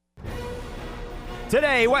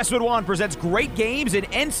 Today, Westwood One presents great games in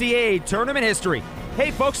NCAA tournament history.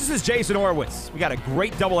 Hey folks, this is Jason Horwitz. We got a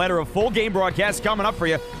great doubleheader of full game broadcasts coming up for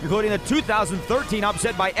you, including the 2013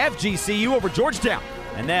 upset by FGCU over Georgetown.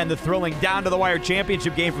 And then the thrilling down-to-the-wire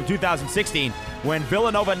championship game from 2016 when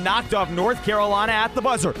Villanova knocked off North Carolina at the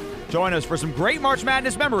buzzer. Join us for some great March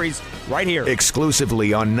Madness memories right here.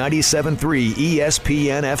 Exclusively on 97.3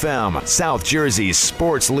 ESPN FM, South Jersey's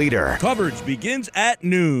sports leader. Coverage begins at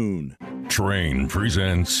noon. Train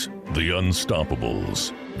presents The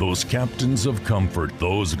Unstoppables. Those captains of comfort,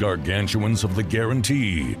 those gargantuans of the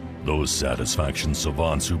guarantee, those satisfaction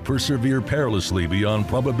savants who persevere perilously beyond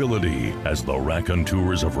probability as the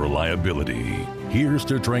raconteurs of reliability. Here's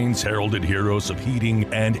to Train's heralded heroes of heating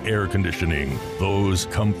and air conditioning, those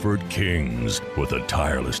comfort kings with a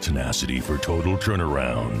tireless tenacity for total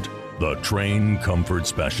turnaround. The Train Comfort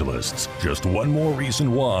Specialists. Just one more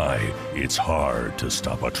reason why it's hard to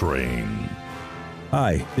stop a train.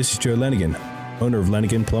 Hi, this is Joe Lenigan, owner of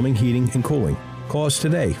Lenigan Plumbing, Heating, and Cooling. Call us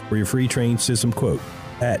today for your free Train system quote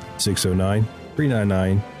at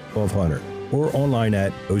 609-399-1200 or online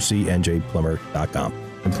at ocnjplumber.com.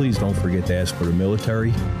 And please don't forget to ask for the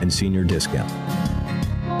military and senior discount.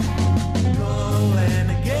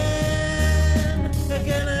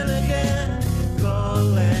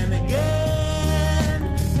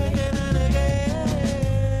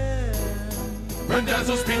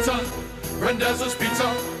 Rendezvous Pizza, Rendezvous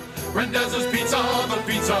Pizza, Rendezvous Pizza, the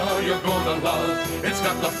pizza you're gonna love. It's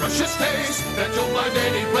got the freshest taste that you'll find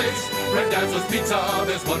any place. Rendezvous Pizza,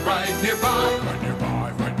 there's one right nearby. Right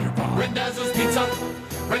nearby, right nearby. Rendezvous Pizza,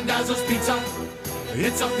 Rendezvous Pizza.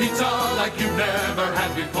 It's a pizza like you've never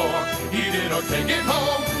had before. Eat it or take it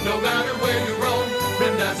home, no matter where you roam.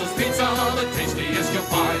 Rendezvous Pizza, the tastiest you'll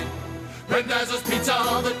find. Rendezvous Pizza,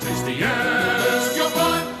 the tastiest you'll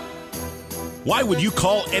find. Why would you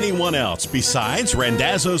call anyone else besides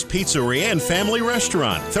Randazzo's Pizzeria and Family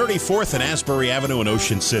Restaurant, 34th and Asbury Avenue in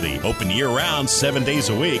Ocean City. Open year-round, 7 days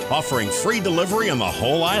a week, offering free delivery on the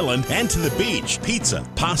whole island and to the beach. Pizza,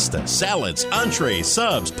 pasta, salads, entrees,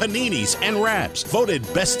 subs, paninis, and wraps. Voted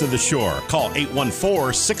best of the shore. Call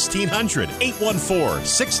 814-1600.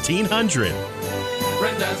 814-1600.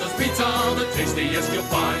 Rendezvous Pizza, the tastiest you'll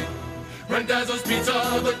find. Rendezvous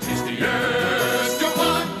Pizza, the tastiest you'll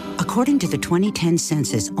find. According to the 2010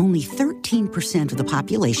 census, only 13% of the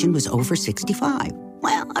population was over 65.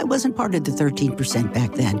 Well, I wasn't part of the 13%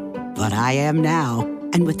 back then, but I am now.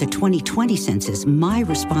 And with the 2020 census, my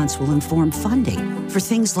response will inform funding for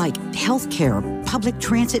things like healthcare, public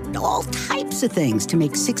transit, all types of things to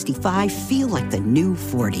make 65 feel like the new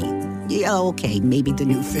 40. Yeah, okay, maybe the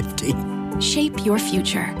new 50. Shape your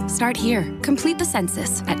future. Start here. Complete the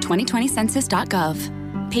census at 2020census.gov.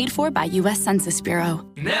 Paid for by U.S. Census Bureau.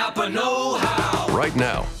 Napa know-how. Right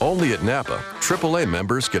now, only at Napa, AAA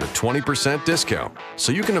members get a 20% discount.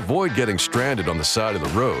 So you can avoid getting stranded on the side of the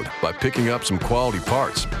road by picking up some quality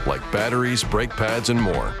parts like batteries, brake pads, and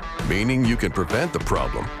more. Meaning you can prevent the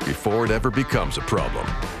problem before it ever becomes a problem.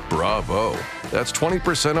 Bravo. That's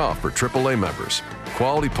 20% off for AAA members.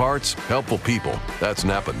 Quality parts, helpful people. That's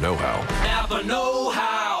Napa know-how. Napa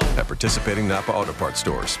know-how. At participating Napa Auto Parts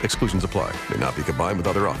stores. Exclusions apply. May not be combined with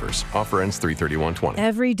other offers. Offer ends 3/31/20.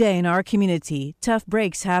 Every day in our community, tough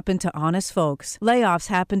breaks happen to honest folks. Layoffs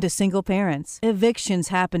happen to single parents. Evictions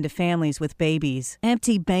happen to families with babies.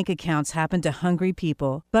 Empty bank accounts happen to hungry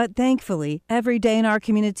people. But thankfully, every day in our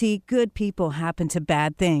community, good people happen to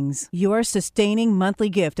bad things. Your sustaining monthly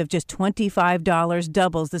gift of just $25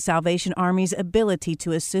 doubles the Salvation Army's ability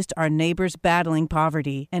to assist our neighbors battling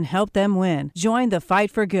poverty and help them win. Join the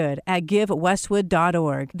fight for good at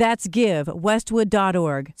GiveWestwood.org. That's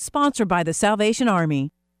GiveWestwood.org. Sponsored by the Salvation Army.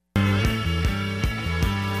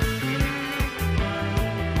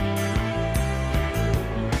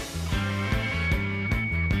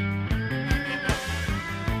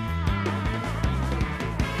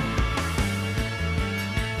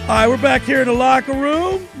 All right, we're back here in the locker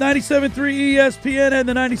room. 97.3 ESPN and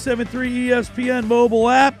the 97.3 ESPN mobile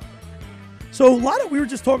app. So we were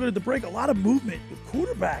just talking at the break, a lot of movement with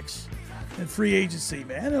quarterbacks and free agency,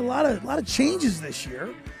 man. A lot of changes this year.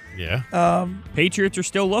 Yeah. Patriots are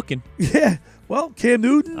still looking. Yeah. Well, Cam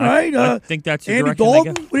Newton, right? I think that's the Andy direction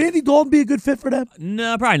Dalton. they go. Would Andy Dalton be a good fit for them?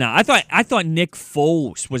 No, probably not. I thought Nick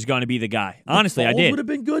Foles was going to be the guy. Honestly, I did. Would have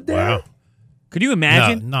been good there. Wow. Could you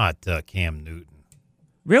imagine? No, not Cam Newton.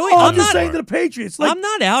 Really? I'm just saying to the Patriots. I'm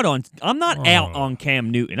not out on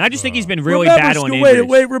Cam Newton. I just think he's been really bad on injuries.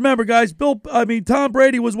 Wait, remember, guys. Tom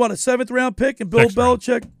Brady was a 7th round pick, and Bill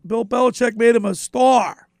Belichick made him a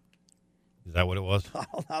star. Is that what it was? I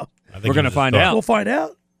don't know. We're going to find out. We'll find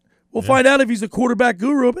out. We'll find out if he's a quarterback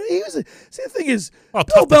guru. But see, the thing is,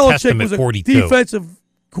 Bill Belichick was a 42. defensive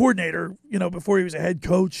coordinator, before he was a head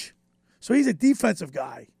coach. So he's a defensive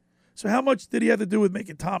guy. So how much did he have to do with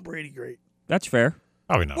making Tom Brady great? That's fair.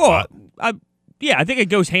 Probably not. Well, I think it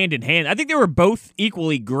goes hand in hand. I think they were both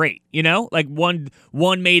equally great. Like one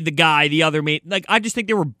made the guy, the other made. I just think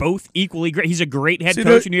they were both equally great. He's a great head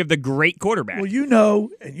coach, and you have the great quarterback. Well,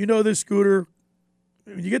 this, Scooter.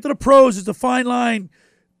 When you get to the pros, it's a fine line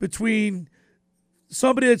between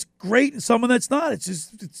somebody that's great and someone that's not.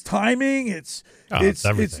 It's timing. It's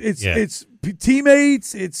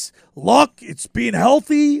teammates. It's luck. It's being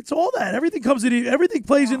healthy. It's all that. Everything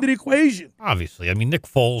plays into the equation. Obviously, Nick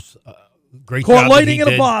Foles, great caught job lightning that he in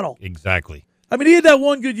a did. bottle. Exactly. He had that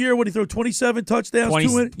one good year when he threw 27 touchdowns,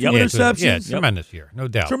 2 interceptions. Yeah, tremendous year, no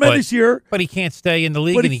doubt. Tremendous year. But he can't stay in the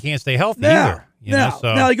league, and he can't stay healthy either.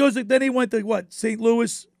 So. Now he goes. Then he went to St.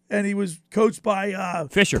 Louis, and he was coached by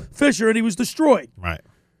Fisher, and he was destroyed. Right.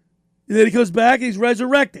 And then he comes back, and he's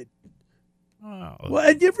resurrected. Oh. Well,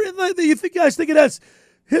 and you guys think that's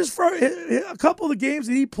a couple of the games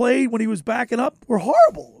that he played when he was backing up were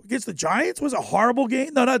horrible. Against the Giants was a horrible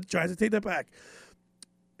game. No, not the Giants. I take that back.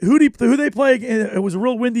 Who they play? It was a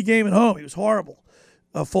real windy game at home. He was horrible.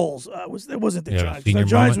 Foles it wasn't the Giants. The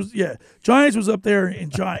Giants Giants was up there in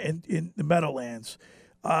the Meadowlands.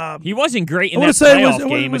 He wasn't great in that playoff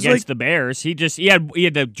game against the Bears. He had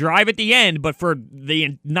the drive at the end, but for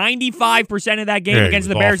the 95% of that game against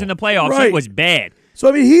the Bears in the playoffs, he was bad.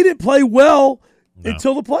 So he didn't play well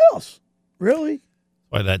until the playoffs. Really?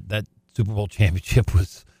 Well, that Super Bowl championship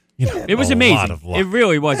was. It was amazing. It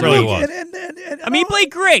really was. He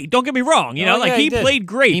played great. Don't get me wrong. He played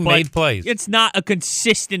great. He made plays. It's not a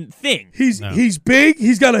consistent thing. He's big.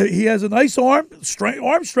 He has a nice arm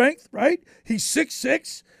strength. Right. He's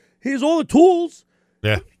 6'6". He has all the tools.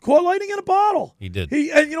 Yeah. Caught lightning in a bottle. He did.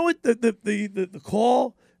 And you know what? The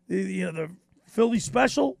call, the Philly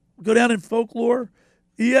special, go down in folklore.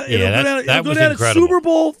 It'll go down in Super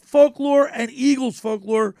Bowl folklore and Eagles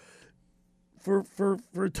folklore for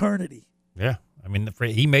eternity. Yeah. I mean,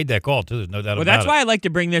 he made that call, too. There's no doubt about it. Well, that's why I like to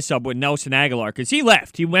bring this up with Nelson Aguilar, because he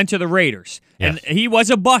left. He went to the Raiders. Yes. And he was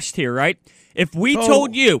a bust here, right? If we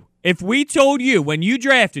told you when you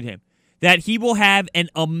drafted him that he will have an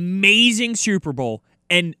amazing Super Bowl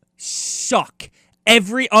and suck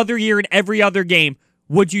every other year in every other game,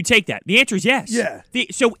 would you take that? The answer is yes. Yeah.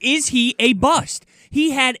 So is he a bust?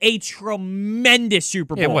 He had a tremendous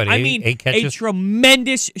Super Bowl. Yeah, a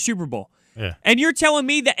tremendous Super Bowl. Yeah. And you're telling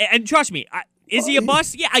me that, and trust me, is he a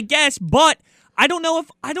bust? Yeah, I guess, but I don't know.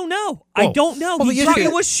 I don't know. It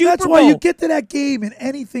was Super Bowl. That's why you get to that game and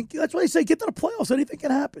anything. That's why they say get to the playoffs. Anything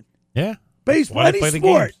can happen. Yeah. Baseball, any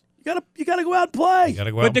sport. You gotta go out and play.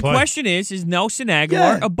 But the question is Nelson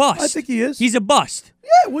Aguilar a bust? I think he is. He's a bust.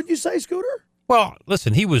 Yeah, wouldn't you say, Scooter? Well,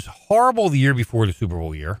 listen, he was horrible the year before the Super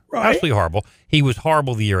Bowl year. Right. Absolutely horrible. He was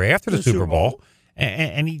horrible the year after the Super Bowl.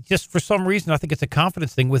 And he just, for some reason, I think it's a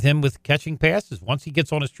confidence thing with him with catching passes. Once he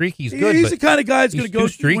gets on a streak, he's good. He's the kind of guy that's going to go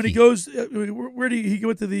streaky. when he goes. Where did he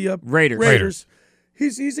go to the Raiders?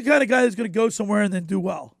 He's the kind of guy that's going to go somewhere and then do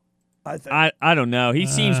well. I think. I don't know. He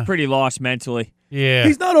seems pretty lost mentally. Yeah.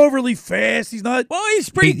 He's not overly fast. He's not. Well, he's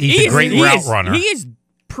pretty. He's a great route runner. He is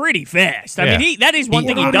pretty fast. I mean, that is one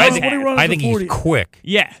thing he does have. I think he's quick.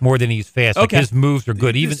 Yeah. More than he's fast. Like his moves are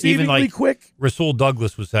good. Even like quick. Rasul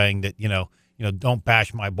Douglas was saying that, don't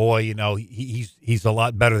bash my boy. He's a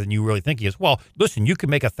lot better than you really think he is. Well, listen, you can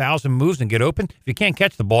make 1,000 moves and get open. If you can't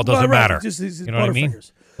catch the ball, it doesn't matter. He's you know what I mean?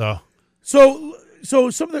 So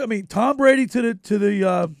some of the, Tom Brady to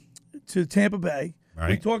Tampa Bay.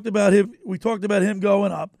 Right. We talked about him. We talked about him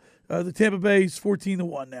going up. The Tampa Bay is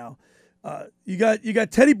 14-1 now. You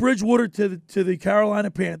got Teddy Bridgewater to the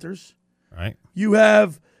Carolina Panthers. Right. You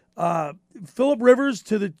have Phillip Rivers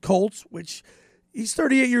to the Colts, which he's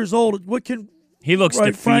 38 years old. What can he looks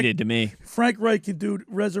defeated to me? Frank Reich can do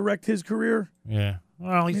resurrect his career. Yeah.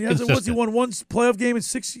 Well, he's consistent. He won one playoff game in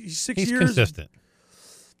six years. He's consistent.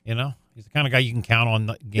 He's the kind of guy you can count on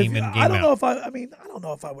game in, game out. I don't know if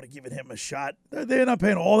I would have given him a shot. They're not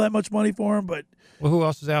paying all that much money for him, but who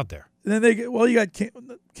else is out there? And then you got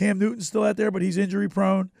Cam Newton still out there, but he's injury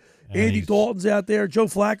prone. Andy Dalton's out there. Joe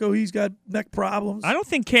Flacco, he's got neck problems. I don't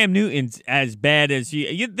think Cam Newton's as bad as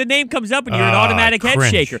the name comes up and you're an automatic head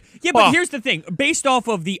shaker. Yeah, but here's the thing. Based off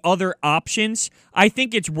of the other options, I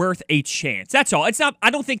think it's worth a chance. That's all. It's not.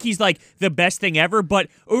 I don't think he's like the best thing ever, but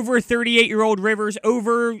over a 38-year-old Rivers,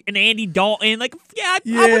 over an Andy Dalton, I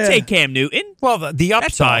would take Cam Newton. Well, the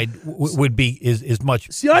upside would be is much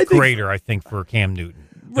greater, I think, for Cam Newton.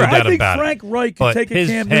 No doubt I think about Frank it. Reich could take a Cam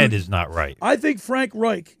Newton. His head is not right. I think Frank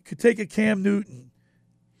Reich could take a Cam Newton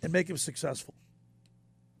and make him successful.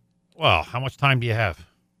 Well, how much time do you have?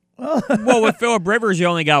 Well, with Phillip Rivers, you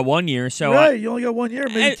only got 1 year. So you only got 1 year.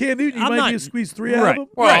 Maybe Cam Newton, you might be able to squeeze 3 out of him.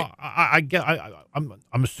 Well,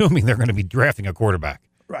 I'm assuming they're going to be drafting a quarterback.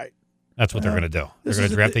 Right. That's what they're going to do. They're going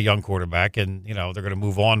to draft a young quarterback, and they're going to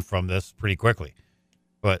move on from this pretty quickly.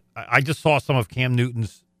 But I just saw some of Cam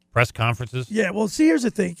Newton's press conferences. Yeah, well, see, here's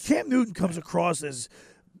the thing. Cam Newton comes across as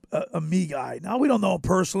a me guy. Now, we don't know him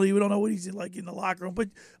personally. We don't know what he's like in the locker room. But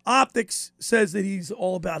optics says that he's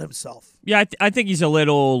all about himself. Yeah, I think he's a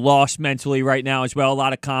little lost mentally right now as well. A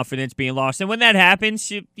lot of confidence being lost. And when that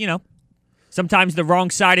happens, sometimes the wrong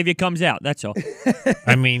side of you comes out. That's all.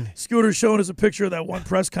 I mean, Scooter's showing us a picture of that one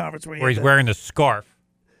press conference where he's wearing a scarf.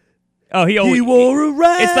 Oh, he wore a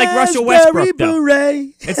raspberry it's like Russell Westbrook, though.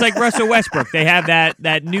 beret. It's like Russell Westbrook. They have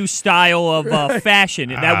that new style of fashion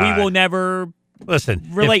that we will never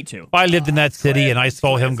relate to. If I lived in that city and I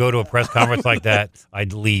saw him go to a press conference like that,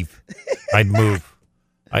 I'd leave. I'd move.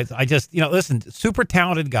 I just, listen, super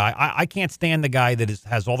talented guy. I can't stand the guy that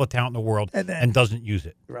has all the talent in the world and doesn't use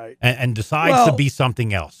it. Right. And decides to be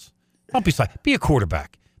something else. Don't be a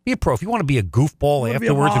quarterback. Be a pro. If you want to be a goofball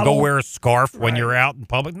afterwards and go wear a scarf when you're out in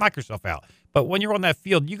public, knock yourself out. But when you're on that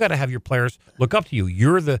field, you got to have your players look up to you.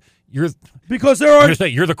 You're the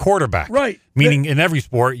quarterback, right? Meaning in every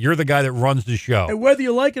sport, you're the guy that runs the show. And whether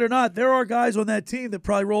you like it or not, there are guys on that team that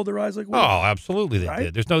probably rolled their eyes like, "Oh, absolutely, they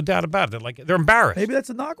did." There's no doubt about it. They're embarrassed. Maybe that's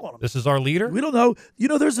a knock on them. This is our leader. We don't know.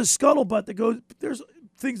 There's a scuttlebutt that goes. There's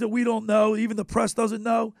things that we don't know. Even the press doesn't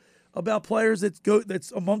know about players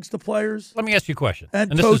that's amongst the players. Let me ask you a question. And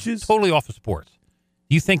coaches. This is totally off of sports.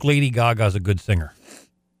 Do you think Lady Gaga's a good singer?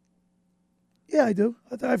 Yeah, I do.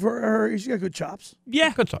 I've heard her. She's got good chops.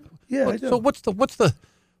 Yeah, good chops. Yeah, I do. So what's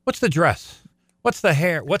the dress? What's the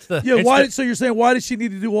hair? What's the Yeah, so you're saying why does she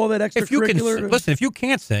need to do all that extracurricular? Listen, if you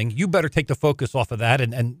can't sing, you better take the focus off of that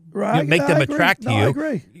and Right, make them attract to you. I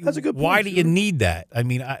agree. That's a good point. Why do you need that? I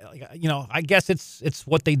mean, I guess it's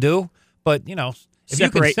what they do, but if you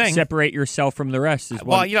can sing, separate yourself from the rest. Is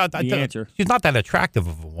the answer. She's not that attractive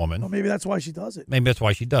of a woman. Well, maybe that's why she does it. Maybe that's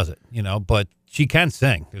why she does it. But she can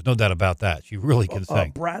sing. There's no doubt about that. She really can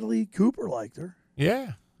sing. Bradley Cooper liked her.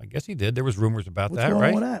 Yeah, I guess he did. There was rumors about What's that, going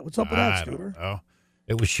right? on with that? What's up with that, Scooter? I don't know.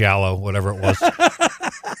 It was shallow, whatever it was.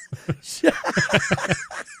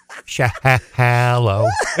 Shallow.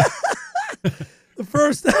 The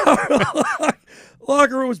first hour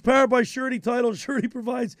locker room was powered by Surety Title. Surety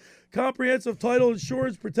provides comprehensive title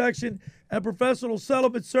insurance protection and professional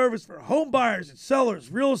settlement service for home buyers and sellers,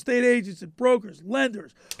 real estate agents and brokers,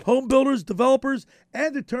 lenders, home builders, developers,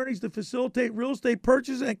 and attorneys to facilitate real estate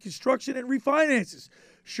purchases and construction and refinances.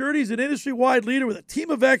 Surety is an industry-wide leader with a team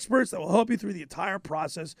of experts that will help you through the entire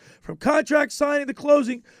process, from contract signing to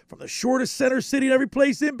closing, from the shortest center city and every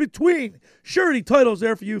place in between. Surety Title is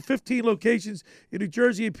there for you. 15 locations in New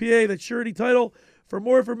Jersey and PA. That's Surety Title. For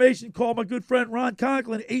more information, call my good friend Ron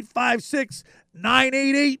Conklin,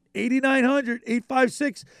 856-988-8900,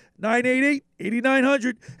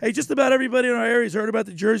 856-988-8900. Hey, just about everybody in our area has heard about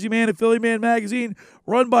the Jersey Man and Philly Man magazine,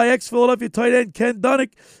 run by ex-Philadelphia tight end Ken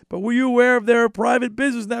Dunnick. But were you aware of their private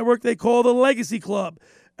business network they call the Legacy Club?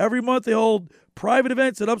 Every month they hold private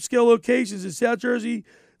events at upscale locations in South Jersey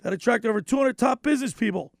that attract over 200 top business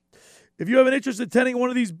people. If you have an interest in attending one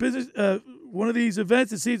of these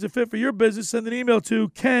events and see it's a fit for your business, send an email to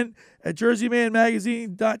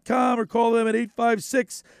ken@jerseymanmagazine.com or call them at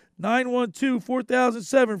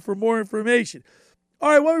 856-912-4007 for more information.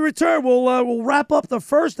 All right, when we return, we'll wrap up the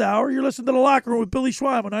first hour. You're listening to The Locker Room with Billy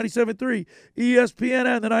Schweim on 97.3 ESPN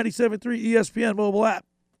and the 97.3 ESPN mobile app.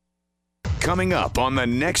 Coming up on the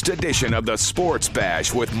next edition of the Sports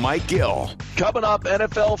Bash with Mike Gill. Coming up,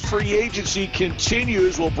 NFL free agency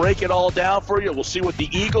continues. We'll break it all down for you. We'll see what the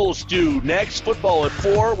Eagles do next. Football at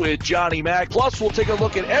 4 with Johnny Mack. Plus, we'll take a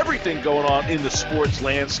look at everything going on in the sports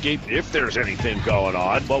landscape, if there's anything going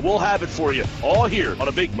on. But we'll have it for you all here on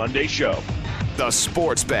a big Monday show. The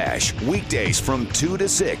Sports Bash, weekdays from 2 to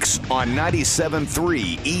 6 on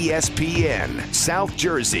 97.3 ESPN, South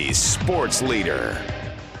Jersey's sports leader.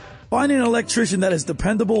 Finding an electrician that is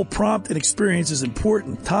dependable, prompt, and experienced is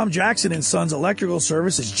important. Tom Jackson & Sons Electrical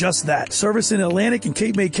Service is just that. Service in Atlantic and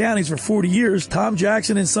Cape May counties for 40 years, Tom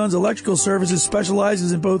Jackson & Sons Electrical Services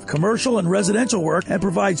specializes in both commercial and residential work and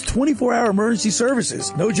provides 24-hour emergency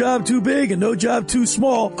services. No job too big and no job too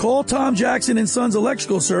small. Call Tom Jackson & Sons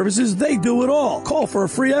Electrical Services. They do it all. Call for a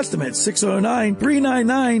free estimate,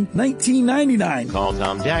 609-399-1999. Call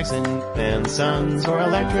Tom Jackson and Sons for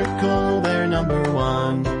electrical, they're number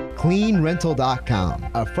one.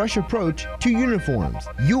 CleanRental.com, a fresh approach to uniforms,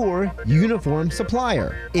 your uniform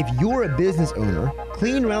supplier. If you're a business owner,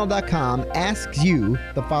 CleanRental.com asks you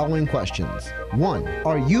the following questions. 1.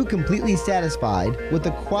 Are you completely satisfied with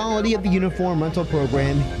the quality of the uniform rental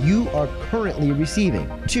program you are currently receiving?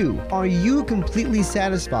 2. Are you completely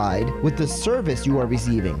satisfied with the service you are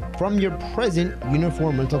receiving from your present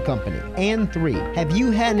uniform rental company? And 3. Have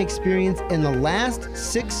you had an experience in the last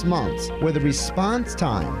 6 months where the response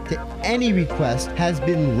time to any request has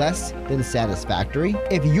been less than satisfactory?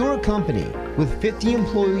 If you're a company with 50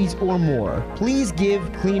 employees or more, please give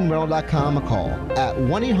CleanRental.com a call at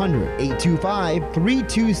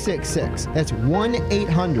 1-800-825-3266. That's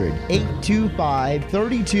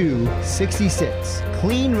 1-800-825-3266.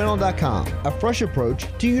 CleanRental.com, a fresh approach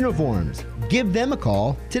to uniforms. Give them a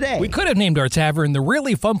call today. We could have named our tavern the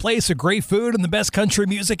really fun place with great food and the best country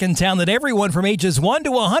music in town that everyone from ages 1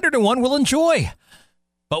 to 101 will enjoy.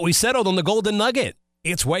 But we settled on the Golden Nugget.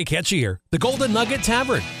 It's way catchier. The Golden Nugget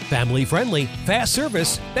Tavern. Family friendly, fast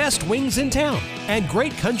service, best wings in town, and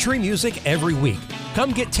great country music every week.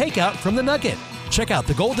 Come get takeout from the Nugget. Check out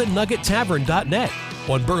thegoldennuggettavern.net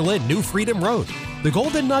on Berlin New Freedom Road. The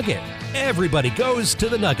Golden Nugget. Everybody goes to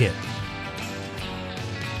the Nugget.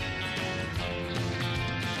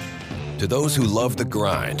 To those who love the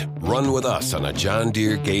grind, run with us on a John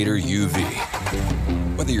Deere Gator UV.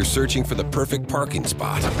 Whether you're searching for the perfect parking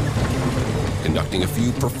spot, conducting a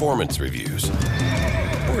few performance reviews,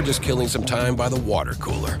 or just killing some time by the water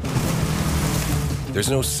cooler,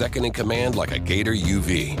 there's no second in command like a Gator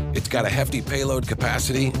UV. It's got a hefty payload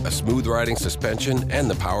capacity, a smooth riding suspension, and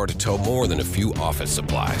the power to tow more than a few office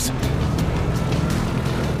supplies.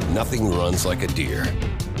 Nothing runs like a Deere.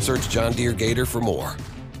 Search John Deere Gator for more.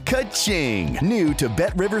 Ka-ching! New to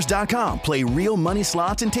BetRivers.com. Play real money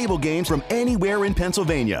slots and table games from anywhere in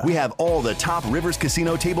Pennsylvania. We have all the top Rivers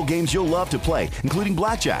Casino table games you'll love to play, including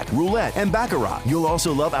blackjack, roulette, and baccarat. You'll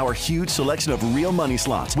also love our huge selection of real money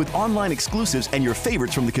slots with online exclusives and your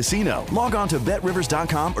favorites from the casino. Log on to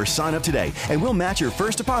BetRivers.com or sign up today, and we'll match your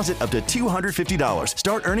first deposit up to $250.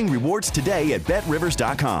 Start earning rewards today at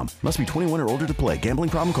BetRivers.com. Must be 21 or older to play. Gambling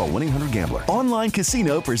problem? Call 1-800-GAMBLER. Online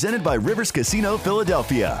casino presented by Rivers Casino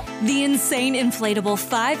Philadelphia. The Insane Inflatable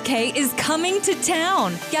 5K is coming to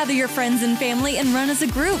town. Gather your friends and family and run as a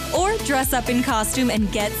group, or dress up in costume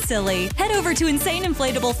and get silly. Head over to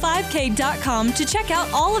InsaneInflatable5K.com to check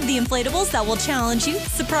out all of the inflatables that will challenge you,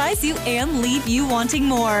 surprise you, and leave you wanting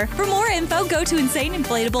more. For more info, go to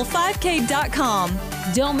InsaneInflatable5K.com.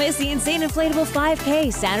 Don't miss the Insane Inflatable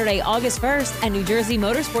 5K Saturday, August 1st at New Jersey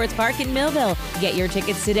Motorsports Park in Millville. Get your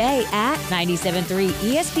tickets today at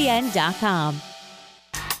 973ESPN.com.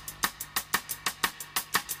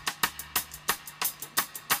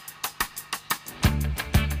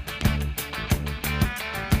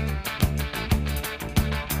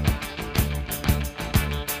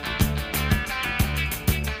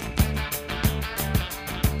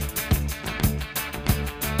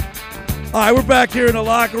 All right, we're back here in the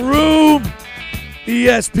locker room.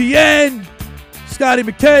 ESPN, Scotty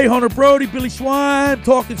McKay, Hunter Brody, Billy Schwein,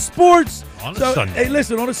 talking sports. On a Sunday. Hey,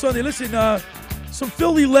 listen, on a Sunday, some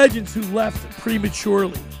Philly legends who left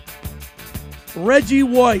prematurely. Reggie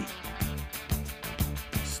White,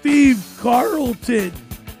 Steve Carlton,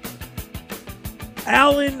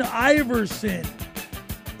 Allen Iverson,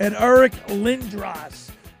 and Eric Lindros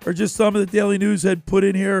are just some of the Daily News had put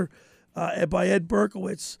in here by Ed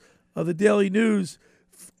Berkowitz of the Daily News.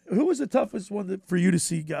 Who was the toughest one for you to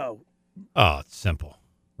see go? Oh, it's simple.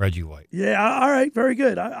 Reggie White. Yeah, all right, very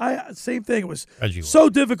good. I same thing. It was Reggie so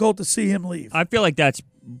difficult to see him leave. I feel like that's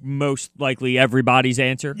most likely everybody's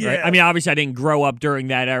answer. Yeah. Right? I mean, obviously, I didn't grow up during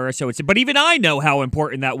that era, but even I know how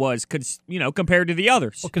important that was, compared to the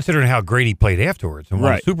others. Well, considering how great he played afterwards and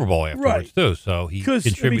won a Super Bowl afterwards too, so he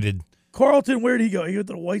contributed. Carlton, where did he go? He went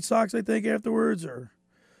to the White Sox, I think, afterwards, or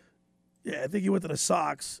I think he went to the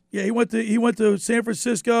Sox. Yeah, he went to San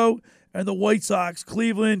Francisco and the White Sox,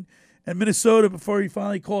 Cleveland, and Minnesota before he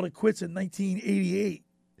finally called it quits in 1988.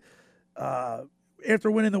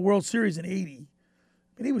 After winning the World Series in '80,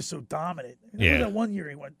 and he was so dominant. That one year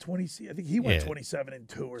he went 20. I think he went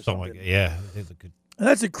 27-2 or something. Yeah, it was a good. And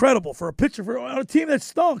that's incredible for a pitcher on a team that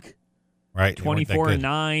stunk. Right,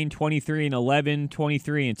 24-9, 23-11,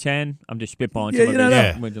 23-10. I'm just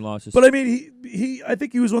spitballing wins and losses. But I mean, I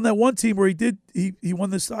think he was on that one team where he won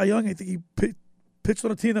the Cy Young. I think he pitched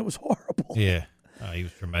on a team that was horrible. Yeah, he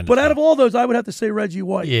was tremendous. But out of all those, I would have to say Reggie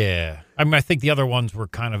White. Yeah, I mean, I think the other ones were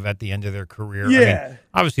kind of at the end of their career. Yeah, I mean,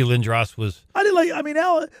 obviously Lindros was.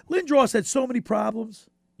 Lindros had so many problems.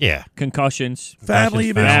 Yeah, concussions,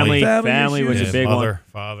 family was a big one.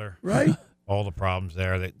 Father, right. All the problems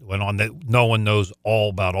there that went on that no one knows all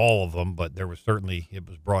about all of them, but there was certainly it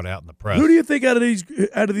was brought out in the press. Who do you think out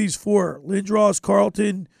of these four? Lindros,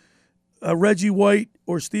 Carlton, Reggie White,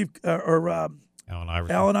 or Allen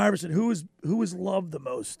Iverson? Allen Iverson. Who was loved the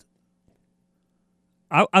most?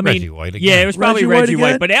 I mean, Reggie White again. Yeah, it was probably Reggie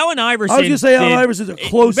White. But Allen Iverson. I was going to say Allen Iverson's a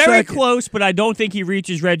close very second. close, but I don't think he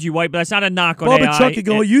reaches Reggie White. But that's not a knock on Bubba AI.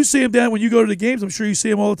 Chuck, you see him down when you go to the games. I'm sure you see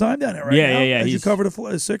him all the time down there, right? Yeah. As you cover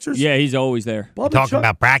the Sixers. Yeah, he's always there. Talking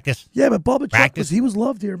about practice. Yeah, but Bubba Chuck he was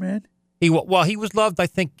loved here, man. He was loved. I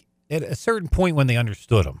think at a certain point when they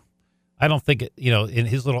understood him. I don't think in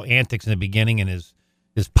his little antics in the beginning and his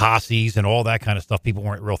posses and all that kind of stuff, people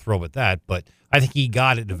weren't real thrilled with that. But I think he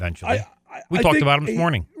got it eventually. We talked about him this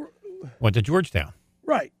morning. Went to Georgetown.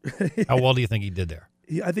 Right. How well do you think he did there?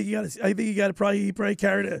 I think he probably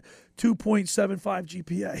carried a 2.75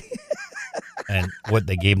 GPA. And what,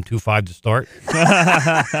 they gave him 2.5 to start?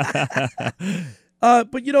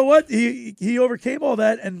 But you know what? He overcame all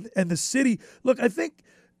that, and the city. Look, I think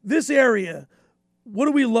this area. What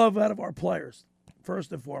do we love out of our players?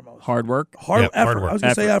 First and foremost, hard work, effort. Hard work. I was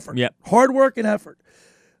going to say effort. Yep. Hard work and effort.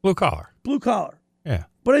 Blue collar. Yeah.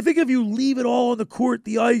 But I think if you leave it all on the court,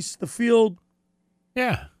 the ice, the field,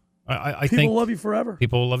 I people think will love you forever.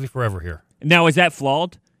 People will love you forever here. Now, is that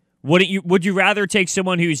flawed? Would you rather take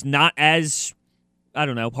someone who's not as, I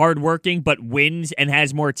don't know, hardworking, but wins and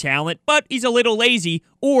has more talent, but he's a little lazy,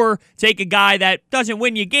 or take a guy that doesn't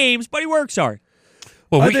win you games, but he works hard?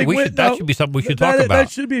 Well, that should be something we should talk about.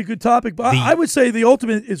 That should be a good topic. But I would say the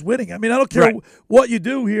ultimate is winning. I mean, I don't care what you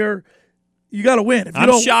do here. You got to win.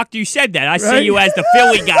 I'm shocked you said that. I see you as the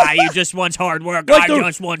Philly guy who just wants hard work.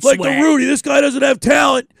 Just wants like sweat. the Rudy. This guy doesn't have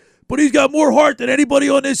talent, but he's got more heart than anybody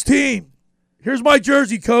on this team. Here's my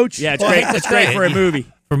jersey, coach. Yeah, it's great. It's great for a movie.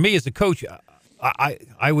 For me as a coach,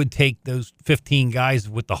 I would take those 15 guys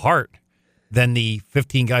with the heart than the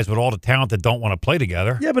 15 guys with all the talent that don't want to play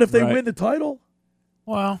together. Yeah, but if they win the title,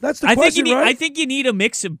 well, that's the question, right? I think you need a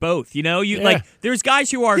mix of both. You know, like there's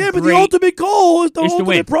guys who are but great the ultimate goal is the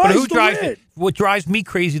ultimate prize but to win. What drives me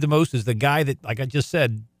crazy the most is the guy that, like I just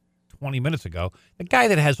said 20 minutes ago, the guy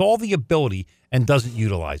that has all the ability and doesn't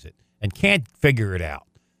utilize it and can't figure it out.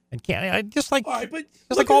 And can't just like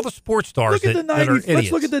all the sports stars that are idiots.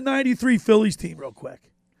 Let's look at the '93 Phillies team real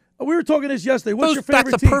quick. We were talking this yesterday. What's your favorite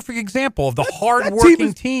team? That's a perfect example of the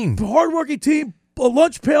hard-working team. Hard-working team, a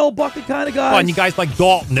lunch pail bucket kind of guys. Oh, and you guys like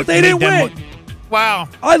Dalton. But they didn't win. Wow.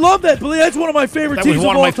 I love that. That's one of my favorite teams of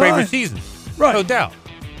all time. That was one of my favorite seasons. Right. No doubt.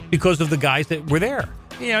 Because of the guys that were there.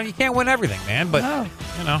 You know, you can't win everything, man, but,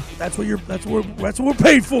 you know. That's what we're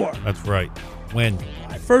paid for. That's right. Win.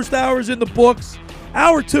 First hour's in the books.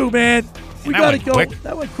 Hour 2, man. We got to go. Quick.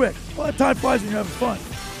 That went quick. Well, time flies when you're having fun.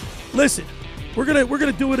 Listen, we're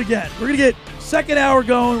gonna do it again. We're gonna get second hour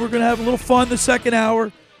going. We're gonna have a little fun the second hour.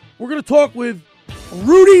 We're gonna talk with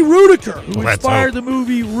Rudy Ruettiger, who inspired the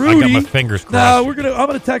movie Rudy. I got my fingers crossed. I'm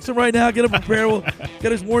gonna text him right now. Get him prepared. We'll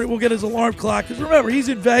get his alarm clock. Because remember, he's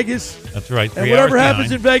in Vegas. That's right. And whatever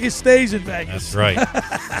happens in Vegas stays in Vegas. That's right.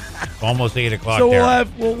 It's almost 8 o'clock. So there.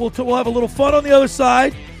 we'll have a little fun on the other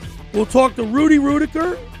side. We'll talk to Rudy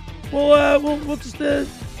Ruettiger. We'll just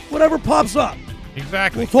whatever pops up.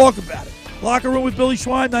 Exactly. We'll talk about it. Locker Room with Billy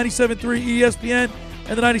Schwein, 97.3 ESPN,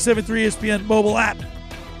 and the 97.3 ESPN mobile app.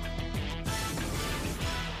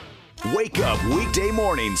 Wake up weekday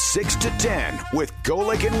mornings 6 to 10 with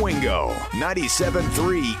Golick and Wingo.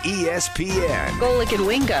 97.3 ESPN. Golick and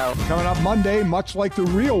Wingo. Coming up Monday, much like the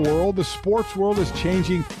real world, the sports world is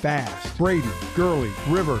changing fast. Brady, Gurley,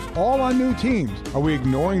 Rivers, all on new teams. Are we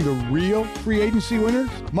ignoring the real free agency winners?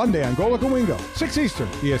 Monday on Golick and Wingo, 6 Eastern,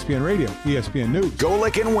 ESPN Radio, ESPN News.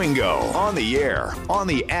 Golick and Wingo on the air, on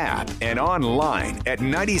the app, and online at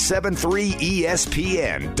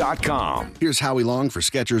 97.3ESPN.com. Here's Howie Long for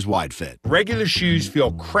Skechers Wide Fit. Regular shoes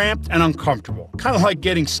feel cramped and uncomfortable, kind of like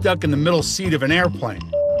getting stuck in the middle seat of an airplane.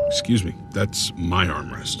 Excuse me, that's my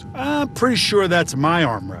armrest. I'm pretty sure that's my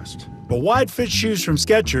armrest. But wide fit shoes from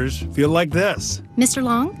Skechers feel like this. Mr.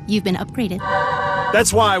 Long, you've been upgraded.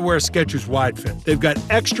 That's why I wear Skechers Wide Fit. They've got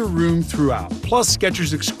extra room throughout, plus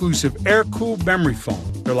Skechers exclusive air-cooled memory foam.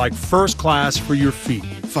 They're like first class for your feet.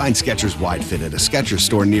 Find Skechers Wide Fit at a Skechers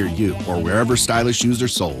store near you or wherever stylish shoes are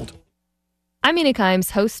sold. I'm Mina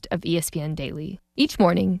Kimes, host of ESPN Daily. Each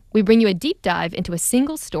morning, we bring you a deep dive into a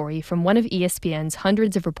single story from one of ESPN's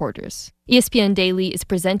hundreds of reporters. ESPN Daily is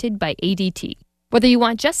presented by ADT. Whether you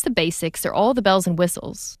want just the basics or all the bells and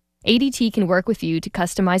whistles, ADT can work with you to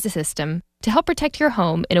customize a system to help protect your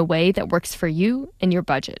home in a way that works for you and your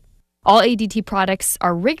budget. All ADT products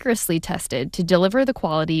are rigorously tested to deliver the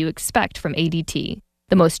quality you expect from ADT,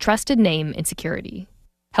 the most trusted name in security.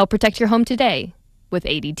 Help protect your home today with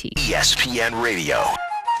ADT. ESPN Radio.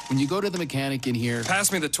 When you go to the mechanic in here... Pass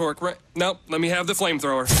me the torque. Nope, let me have the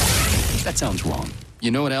flamethrower. That sounds wrong. You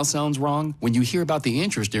know what else sounds wrong? When you hear about the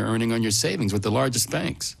interest you're earning on your savings with the largest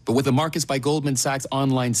banks. But with the Marcus by Goldman Sachs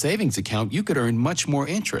online savings account, you could earn much more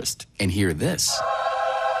interest. And hear this.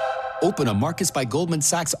 Open a Marcus by Goldman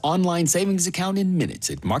Sachs online savings account in minutes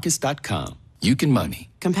at Marcus.com. You can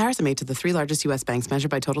money. Comparison made to the 3 largest U.S. banks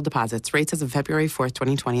measured by total deposits. Rates as of February 4th,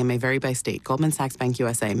 2020 and may vary by state. Goldman Sachs Bank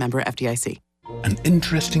USA, member FDIC. An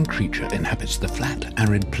interesting creature inhabits the flat,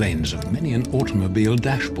 arid plains of many an automobile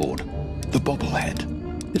dashboard. The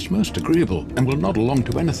bobblehead. It's most agreeable and will nod along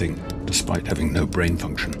to anything, despite having no brain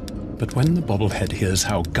function. But when the bobblehead hears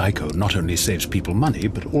how Geico not only saves people money,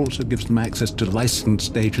 but also gives them access to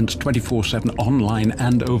licensed agents 24/7 online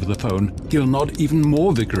and over the phone, he'll nod even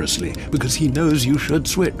more vigorously because he knows you should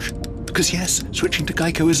switch. Because yes, switching to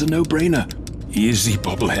Geico is a no-brainer. Easy,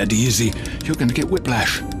 bobblehead, easy. You're going to get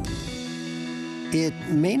whiplash. It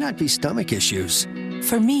may not be stomach issues.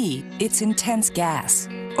 For me, it's intense gas,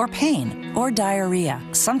 or pain, or diarrhea,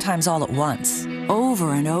 sometimes all at once,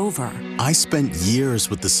 over and over. I spent years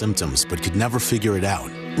with the symptoms, but could never figure it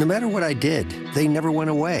out. No matter what I did, they never went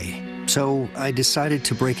away. So I decided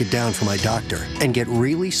to break it down for my doctor and get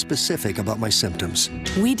really specific about my symptoms.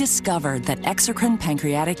 We discovered that exocrine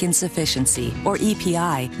pancreatic insufficiency, or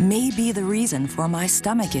EPI, may be the reason for my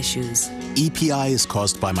stomach issues. EPI is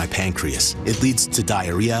caused by my pancreas. It leads to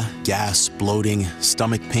diarrhea, gas, bloating,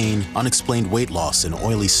 stomach pain, unexplained weight loss, and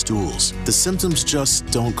oily stools. The symptoms just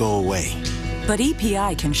don't go away. But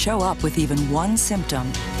EPI can show up with even one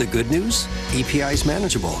symptom. The good news? EPI is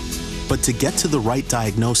manageable. But to get to the right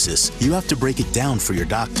diagnosis, you have to break it down for your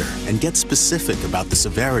doctor and get specific about the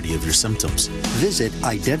severity of your symptoms. Visit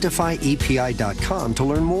identifyepi.com to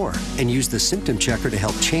learn more and use the symptom checker to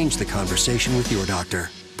help change the conversation with your doctor.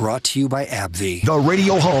 Brought to you by AbbVie. The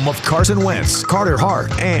radio home of Carson Wentz, Carter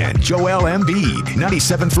Hart, and Joel Embiid.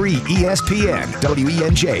 97.3 ESPN,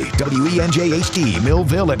 WENJ, WENJ HD,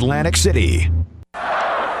 Millville, Atlantic City.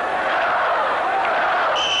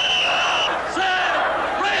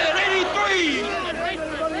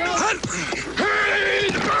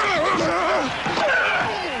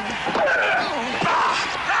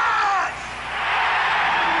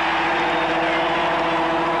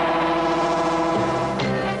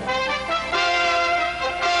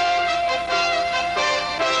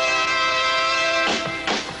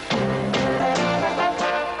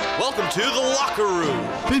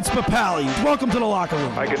 Vince Papali, welcome to the locker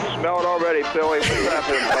room. I can smell it already, Billy. What's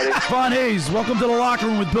happening, buddy? Von Hayes, welcome to the locker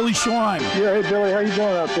room with Billy Schwein. Yeah, hey, Billy, how you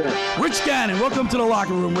doing out there? Rich Gannon, welcome to the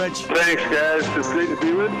locker room, Rich. Thanks, guys. It's great to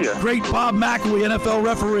be with you. Great Bob McElwee, NFL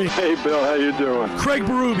referee. Hey, Bill, how you doing? Craig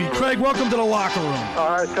Berube. Craig, welcome to the locker room.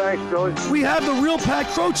 All right, thanks, Billy. We have the real Pat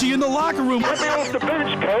Croce in the locker room. Get me off the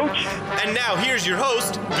bench, Coach. And now here's your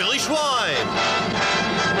host, Billy Schwein.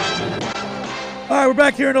 All right, we're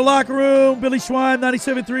back here in the locker room. Billy Schwein,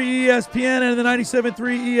 97.3 ESPN and the 97.3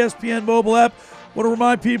 ESPN mobile app. Want to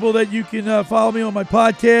remind people that you can follow me on my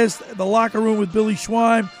podcast, The Locker Room with Billy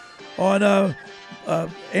Schwein, on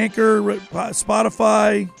Anchor,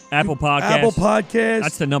 Spotify, Apple Podcasts. Apple Podcasts.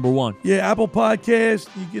 That's the number one. Yeah, Apple Podcasts.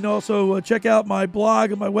 You can also check out my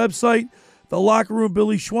blog and my website, The Locker Room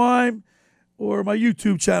Billy Schwein, or my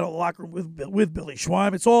YouTube channel, The Locker Room with Billy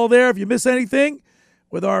Schwein. It's all there. If you miss anything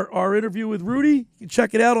with our interview with Rudy, you can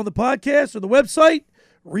check it out on the podcast or the website.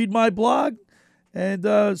 Read my blog. And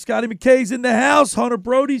Scotty McKay's in the house. Hunter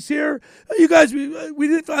Brody's here. You guys, we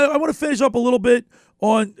didn't. I want to finish up a little bit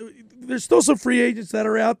on. There's still some free agents that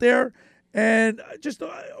are out there, and just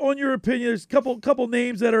on your opinion, there's a couple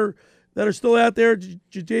names that are still out there.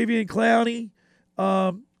 Jadeveon Clowney,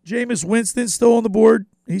 Jameis Winston's still on the board.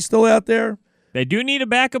 He's still out there. They do need a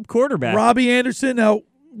backup quarterback. Robbie Anderson. Now,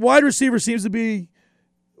 wide receiver seems to be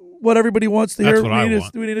what everybody wants to hear. That's what I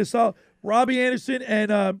want. We need a solid Robbie Anderson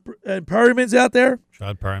and Perriman's out there.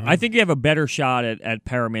 Shad Perriman. I think you have a better shot at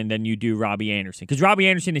Perriman than you do Robbie Anderson, because Robbie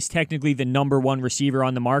Anderson is technically the number one receiver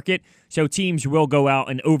on the market, so teams will go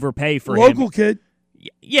out and overpay for him. Local kid.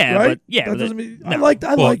 Yeah, right? but yeah. That doesn't mean, no. I like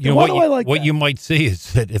that. Why do I like what that? you might see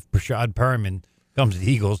is that if Rashad Perriman comes to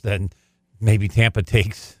the Eagles, then maybe Tampa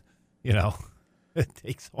takes,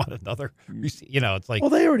 takes on another. It's like.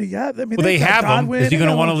 Well, they already have. I mean, they have him. Godwin, Is he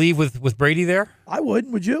going to want to leave with Brady there? I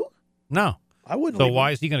wouldn't. Would you? No. I wouldn't. So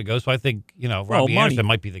why is he going to go? So I think Robbie Anderson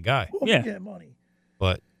might be the guy. Well, yeah, money.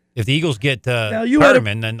 But if the Eagles get you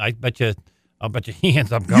Perriman, then I bet you he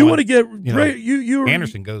ends up going. You want to get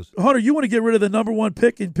Anderson goes. Hunter, you want to get rid of the number one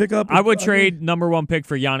pick and pick up. I would trade number one pick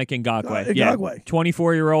for Yannick Ngakoue. Yeah,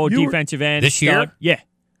 24-year-old defensive end this year. Yeah.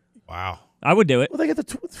 Wow. I would do it. Well, they get the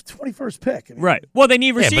 21st pick. I mean, right. Well, they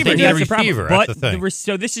need receivers. But they need that's a receiver. The That's problem. the thing.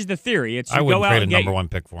 So this is the theory. It's I wouldn't go out trade a and number one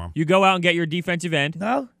pick for him. You go out and get your defensive end.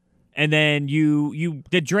 No. And then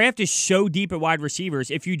the draft is so deep at wide receivers.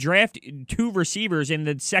 If you draft two receivers in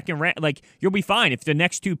the second round, you'll be fine. If the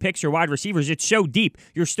next two picks are wide receivers, it's so deep.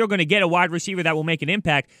 You're still going to get a wide receiver that will make an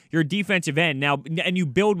impact. Your defensive end now, and you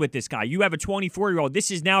build with this guy. You have a 24-year-old. This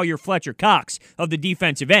is now your Fletcher Cox of the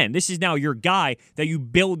defensive end. This is now your guy that you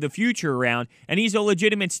build the future around, and he's a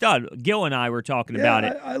legitimate stud. Gil and I were talking about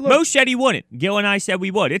it. Most said he wouldn't. Gil and I said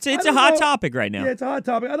we would. It's a hot topic right now. Yeah, it's a hot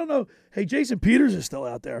topic. I don't know. Hey, Jason Peters is still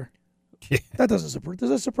out there. Yeah. That does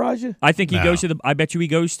that surprise you? I think he goes to I bet you he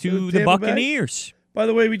goes to the Buccaneers. By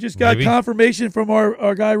the way, we just got confirmation from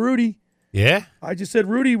our guy Rudy. Yeah? I just said,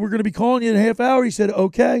 Rudy, we're going to be calling you in a half hour. He said,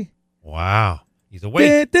 okay. Wow. He's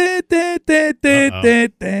awake. Give me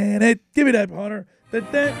that, Hunter.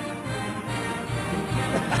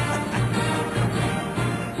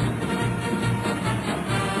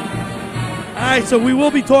 All right, so we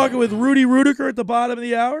will be talking with Rudy Ruettiger at the bottom of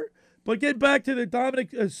the hour. But get back to the Dominic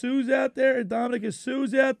Sue's out there. Dominic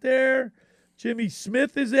Sue's out there. Jimmy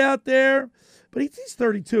Smith is out there. But he's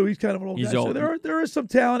 32. He's kind of an old guy. Old. So there is some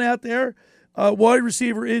talent out there. Wide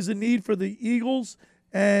receiver is a need for the Eagles.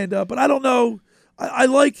 And but I don't know. I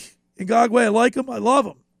like Ngakoue. I like him. I love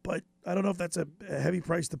him. But I don't know if that's a heavy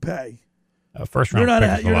price to pay. First round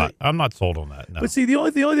pick is a lot. I'm not sold on that. No. But see, the only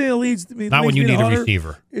thing that leads me not when you need a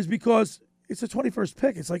receiver is because it's a 21st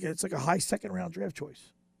pick. It's like a high second round draft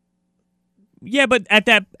choice. Yeah, but at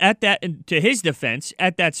that, to his defense,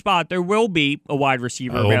 at that spot, there will be a wide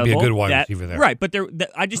receiver available. There will be a good wide receiver there. Right, but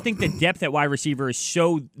I just think the depth at wide receiver is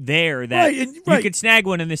so there that you could snag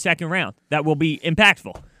one in the second round that will be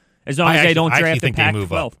impactful, as long as they don't draft the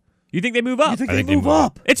Pac-12. You think they move up? You think they move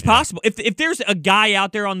up? It's possible. If there's a guy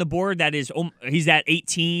out there on the board that is he's at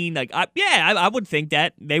 18, I would think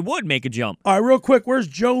that they would make a jump. All right, real quick, where's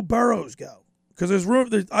Joe Burrows go? Because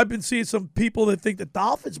I've been seeing some people that think the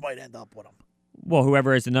Dolphins might end up with him. Well,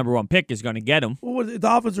 whoever has the number 1 pick is going to get him. Well, the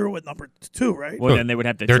Dolphins are what, number 2, right? Well, then they would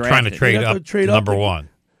have to. They're draft trying to it. trade up to number up 1.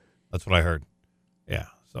 That's what I heard. Yeah,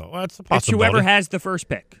 so that's a It's possibility. whoever has the first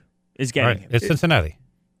pick is getting him. It's Cincinnati.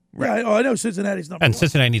 Right. I know Cincinnati's number 1. And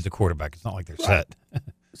Cincinnati needs a quarterback. It's not like they're set.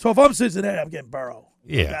 So if I'm Cincinnati, I'm getting Burrow.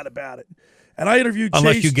 Yeah. No doubt about it. And I interviewed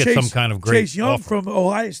Unless you get some kind of great Chase Young offer. from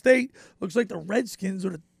Ohio State. Looks like the Redskins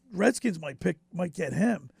might get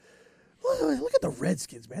him. Look at the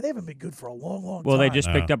Redskins, man. They haven't been good for a long, long time. Well, they just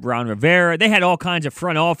picked up Ron Rivera. They had all kinds of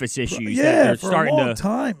front office issues that Yeah, they're for starting a long to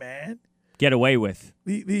time, man. get away with.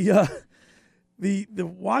 The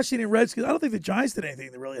Washington Redskins, I don't think the Giants did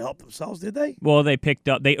anything to really help themselves, did they? Well,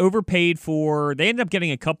 they overpaid for, they ended up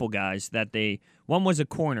getting a couple guys that one was a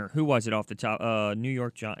corner. Who was it off the top? New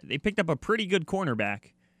York Giants. They picked up a pretty good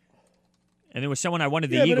cornerback. And there was someone I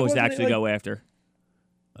wanted the Eagles to actually go after.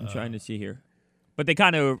 I'm trying to see here. But they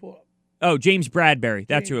kind of, James Bradbury.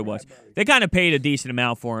 That's who it was. They kind of paid a decent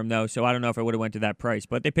amount for him, though, so I don't know if it would have went to that price.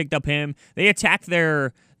 But they picked up him. They attacked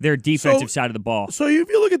their defensive side of the ball. So if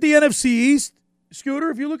you look at the NFC East, Scooter,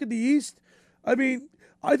 if you look at the East, I mean,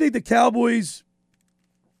 I think the Cowboys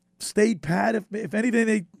stayed pat. If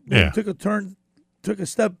anything, they took a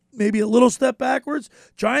step, maybe a little step backwards.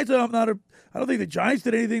 Giants, I don't think the Giants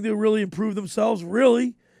did anything to really improve themselves,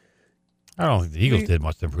 really. I don't think the Eagles did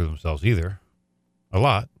much to improve themselves either. A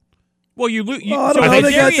lot. Well, I don't know.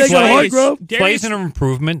 They got Hargrove. Slay's an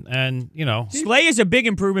improvement, and Slay is a big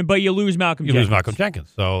improvement, but you lose Malcolm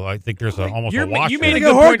Jenkins. So I think there's almost a wash. You made there.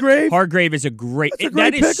 a good point. Hargrave is a great. That's a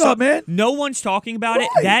great pickup, man. No one's talking about it.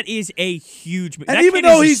 That is a huge. And that even kid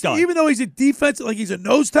though is a even though he's a defensive, like he's a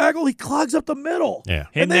nose tackle, he clogs up the middle. Yeah,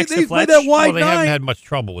 and they play that wide they haven't had much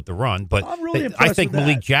trouble with the run, but I'm really I think with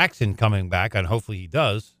Malik that. Jackson coming back, and hopefully he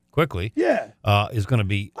does quickly. Yeah, is going to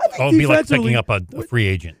be. think It'll be like defensively, picking up a free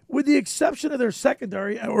agent. with the exception of their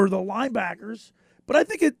secondary or the linebackers. But I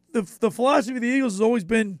think the philosophy of the Eagles has always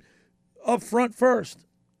been up front first,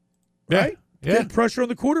 right? Yeah. Get pressure on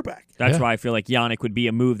the quarterback. That's why I feel like Yannick would be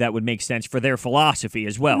a move that would make sense for their philosophy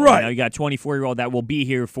as well. Right. You got a 24-year-old that will be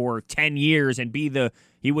here for 10 years and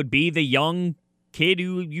he would be the young kid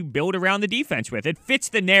who you build around the defense with. It fits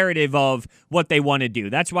the narrative of what they want to do.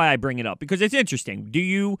 That's why I bring it up, because it's interesting. Do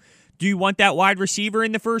you want that wide receiver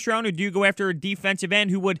in the first round, or do you go after a defensive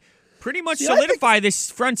end who would pretty much solidify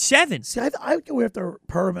this front seven? See, I'd go after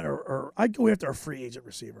permanent or I'd go after a free agent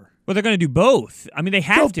receiver. Well, they're going to do both. I mean, they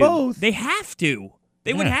have to. Both. They have to.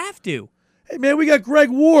 They would have to. Hey, man, we got Greg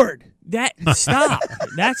Ward. Stop.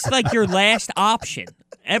 That's like your last option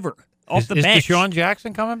ever off the bench. Is Deshaun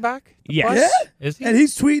Jackson coming back? Yes. Yeah. Is he? And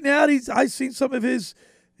he's tweeting out. I've seen some of his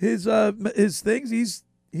things.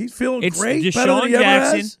 He's feeling It's great. Deshaun better than he ever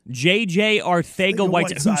Jackson, has. J.J.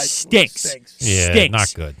 Arcega-Whiteside, who stinks. Yeah, Stinks.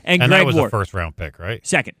 not good. And that Greg was Ward. a first-round pick, right?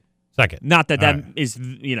 Second. All Not that right. is,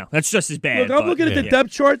 that's just as bad. Look, I'm looking at the yeah. depth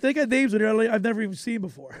chart. They got names in there I've never even seen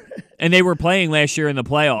before. And they were playing last year in the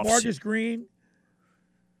playoffs. Marcus Green,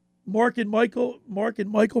 Mark and Michael,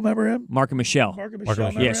 remember him? Mark and Michelle. Mark and Michelle,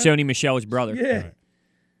 remember Yeah, him? Sony Michelle's brother. Yeah.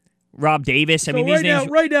 Rob Davis. I So mean, these names.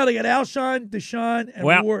 right now they got Alshon, Deshaun, and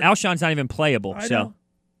Well, Ward. Alshon's not even playable. I so. know.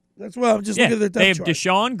 That's why I'm just looking at the depth they have chart.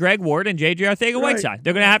 Deshaun, Greg Ward, and J.J. Arcega-Whiteside. Right.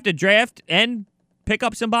 They're going to have to draft and pick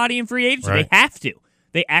up somebody in free agency. Right. They have to.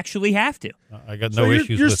 They actually have to. I got So no you're-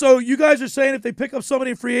 issues you're with. So you guys are saying if they pick up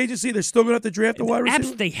somebody in free agency, they're still going to have to draft a wide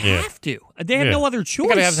receiver? They have to. They have no other choice.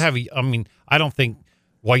 You gotta have. I mean, I don't think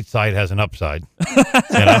Whiteside has an upside. You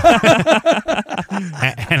know?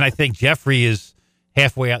 And I think Jeffrey is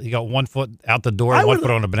halfway out. You got 1 foot out the door, and 1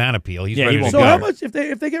 foot on a banana peel. He's ready to So go. how much if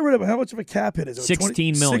they get rid of him? How much of a cap hit is it?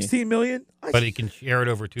 16 million. 16 million. But he can share it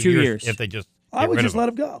over 2 2 years, years. if they just. I get would rid just of let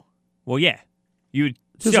him go. Well, yeah. You would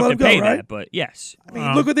Just still let have to him go, pay right? that, but yes. I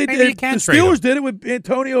mean, look what they maybe did. you can The trade him. Steelers did it with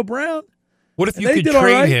Antonio Brown. What if And you they could did all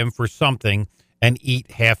trade right. him for something and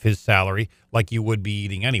eat half his salary, like you would be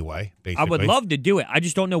eating anyway? Basically, I would love to do it. I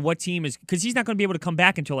just don't know what team is, because he's not going to be able to come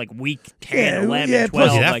back until like week 10, 11, 12.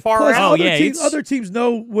 Plus, that far plus out? other teams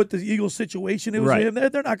know what the Eagles' situation is Right. with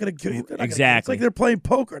him. They're not going to kill you. Exactly. It's like they're playing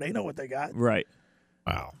poker. They know what they got. Right.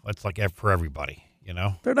 Wow, that's like for everybody, you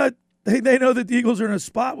know. They're not. They know that the Eagles are in a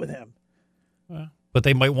spot with him. But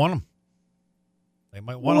they might want him. They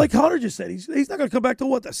might Well, want like Hunter just said, he's not going to come back till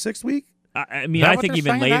what, the 6th week? I mean, I think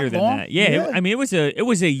even later than that. Yeah, I mean, it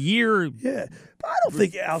was a year. Yeah, but I don't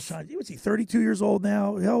think Alshon. Was he 32 years old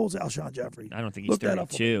now? How old is Alshon Jeffrey? I don't think he's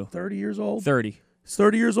 32. 30 years old. 30. He's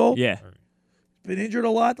 30 years old. Yeah. Been injured a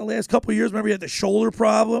lot the last couple of years. Remember, he had the shoulder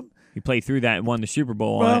problem. He played through that and won the Super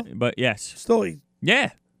Bowl on it. But yes, still he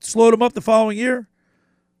slowed him up the following year,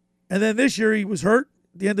 and then this year he was hurt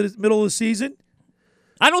at the end of the middle of the season.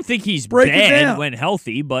 I don't think he's bad when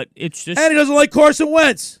healthy, but it's just... And he doesn't like Carson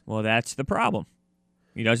Wentz. Well, that's the problem.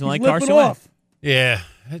 He doesn't like limping Carson off. Wentz. Yeah,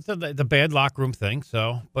 it's a bad locker room thing.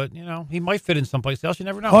 So, but he might fit in someplace else. You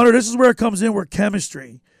never know. Hunter, this is where it comes in, where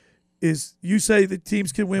chemistry is. You say that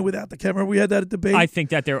teams can win without the chemistry. We had that debate. I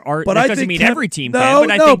think that there are. But that I doesn't think mean every team can.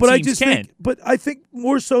 But I think teams can. But I think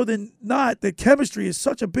more so than not, that chemistry is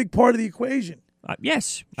such a big part of the equation.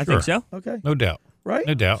 Yes, I think so. Okay, no doubt. Right?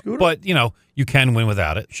 No doubt. Scooter? But, you can win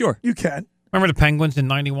without it. Sure. You can. Remember the Penguins in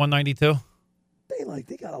 91, 92? They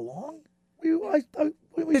got along.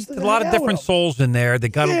 There's a lot of different souls in there. They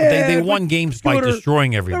got they won games by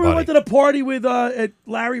destroying everybody. Remember we went to the party with at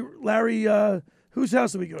Larry whose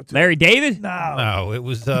house did we go to? Larry David? No, it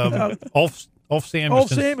was Ulf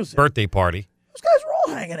Samuelson's birthday party. Those guys were all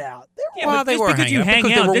hanging out. They were because you hang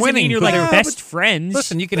out doesn't mean you're like best friends.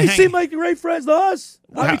 Listen, you can They seem like great friends to us.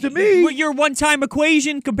 I mean, to me. Well, your one-time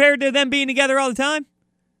equation compared to them being together all the time?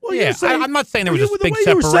 Well, yeah, saying, I'm not saying there was a big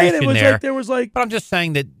separation there. Like there was like, but I'm just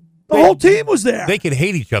saying that the whole team was there. They could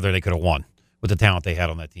hate each other. They could have won with the talent they had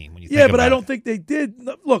on that team. When you think but about I don't think they did.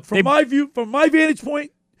 Look, from my vantage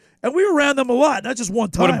point, and we were around them a lot, not just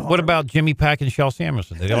one time. What about Jimmy Pack and Shel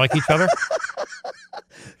Samuelson? Did they like each other?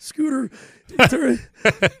 Scooter,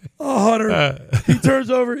 Hunter, he turns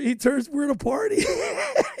over. We're at a party.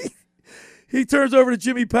 He turns over to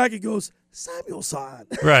Jimmy Pack and goes, Samuelson.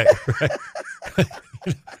 Right.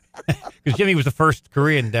 Because Jimmy was the first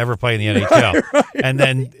Korean to ever play in the NHL. Right. And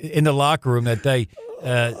then in the locker room that day,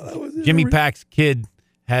 Jimmy Pack's kid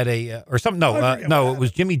had it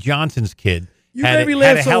was Jimmy Johnson's kid. You made me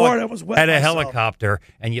laugh so hard I was wet had a myself. helicopter,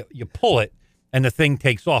 and you pull it, and the thing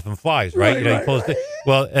takes off and flies, right? Right, he pulls it.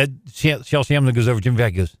 Well, Shel Samuelson goes over to Jimmy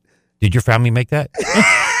Pack and goes, "Did your family make that?"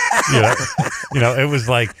 It was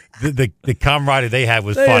like the camaraderie they had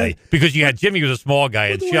was funny because you had Jimmy was a small guy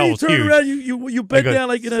and Shel was huge. Around, you bent down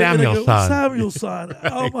like Samuelson.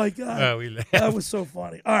 Oh my God, that was so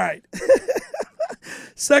funny. All right.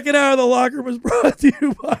 Second hour of the locker room is brought to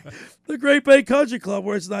you by the Great Bay Country Club,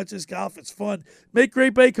 where it's not just golf, it's fun. Make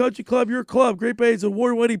Great Bay Country Club your club. Great Bay is an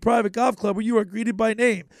award-winning private golf club where you are greeted by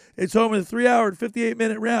name. It's home of a 3-hour and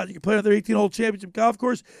 58-minute round. You can play on their 18-hole championship golf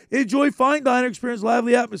course, enjoy fine dining, experience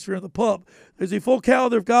lively atmosphere in the pub. There's a full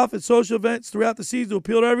calendar of golf and social events throughout the season to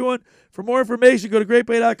appeal to everyone. For more information, go to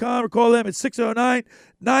greatbay.com or call them at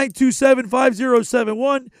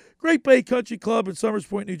 609-927-5071. Great Bay Country Club in Summers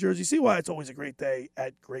Point, New Jersey. See why it's always a great day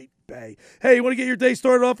at Great Bay. Hey, you want to get your day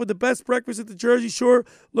started off with the best breakfast at the Jersey Shore?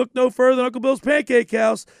 Look no further than Uncle Bill's Pancake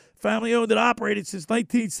House. Family owned and operated since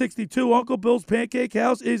 1962, Uncle Bill's Pancake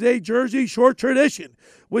House is a Jersey Shore tradition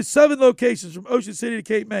with 7 locations from Ocean City to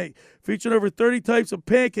Cape May, featuring over 30 types of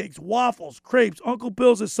pancakes, waffles, crepes. Uncle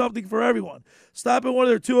Bill's has something for everyone. Stop at one of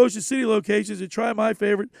their 2 Ocean City locations and try my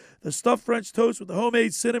favorite, the stuffed French toast with the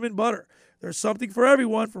homemade cinnamon butter. There's something for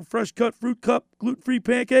everyone, from fresh-cut fruit cup, gluten-free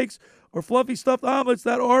pancakes, or fluffy stuffed omelets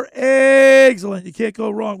that are excellent. You can't go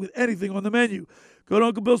wrong with anything on the menu. Go to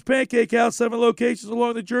Uncle Bill's Pancake House, 7 locations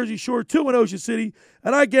along the Jersey Shore, 2 in Ocean City,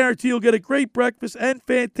 and I guarantee you'll get a great breakfast and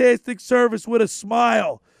fantastic service with a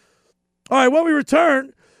smile. All right, when we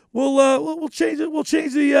return, we'll change it. We'll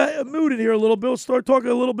change the mood in here a little bit. We'll start talking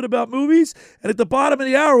a little bit about movies, and at the bottom of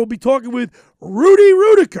the hour, we'll be talking with Rudy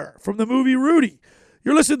Ruettiger from the movie Rudy.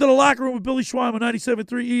 You're listening to The Locker Room with Billy Schwein on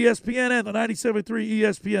 97.3 ESPN and the 97.3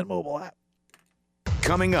 ESPN mobile app.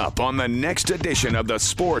 Coming up on the next edition of the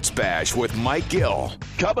Sports Bash with Mike Gill.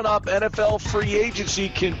 Coming up, NFL free agency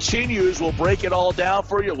continues. We'll break it all down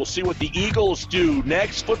for you. We'll see what the Eagles do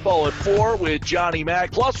next. Football at 4 with Johnny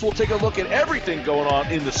Mack. Plus, we'll take a look at everything going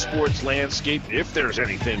on in the sports landscape, if there's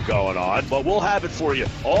anything going on. But we'll have it for you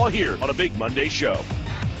all here on a big Monday show.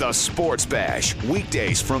 The Sports Bash,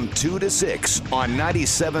 weekdays from 2 to 6 on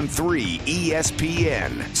 97.3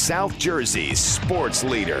 ESPN, South Jersey's sports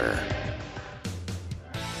leader.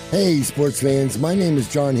 Hey, sports fans. My name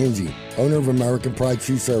is John Hingy, owner of American Pride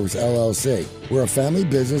Tree Service, LLC. We're a family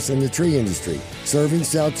business in the tree industry, serving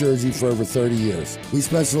South Jersey for over 30 years. We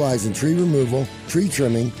specialize in tree removal, tree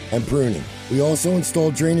trimming, and pruning. We also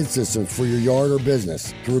install drainage systems for your yard or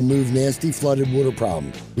business to remove nasty flooded water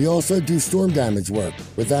problems. We also do storm damage work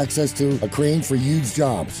with access to a crane for huge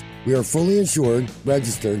jobs. We are fully insured,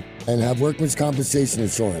 registered, and have workman's compensation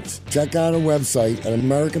insurance. Check out our website at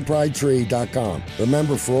AmericanPrideTree.com.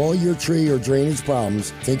 Remember, for all your tree or drainage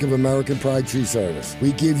problems, think of American Pride Tree Service.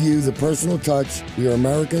 We give you the personal touch. We are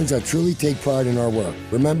Americans that truly take pride in our work.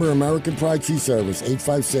 Remember American Pride Tree Service,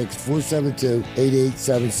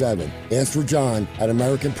 856-472-8877. Ask for John at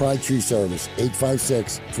American Pride Tree Service,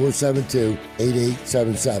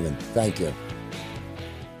 856-472-8877. Thank you.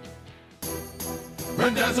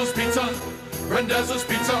 Randazzo's Pizza, Randazzo's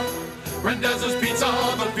Pizza, Randazzo's Pizza,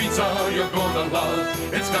 the pizza you're gonna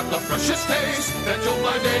love. It's got the freshest taste that you'll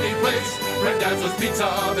find any place. Randazzo's Pizza,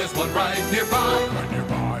 there's one right nearby. Right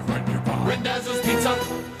nearby. Randazzo's Pizza,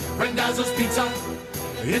 Randazzo's Pizza.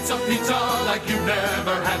 It's a pizza like you've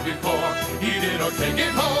never had before. Eat it or take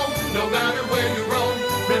it home, no matter where you roam.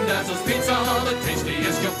 Randazzo's Pizza, the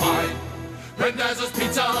tastiest you'll find. Randazzo's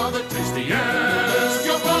Pizza, the tastiest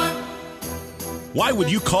you'll find. Why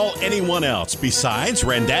would you call anyone else besides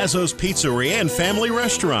Randazzo's Pizzeria and Family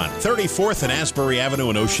Restaurant, 34th and Asbury Avenue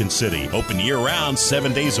in Ocean City. Open year-round,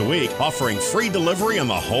 7 days a week, offering free delivery on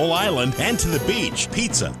the whole island and to the beach.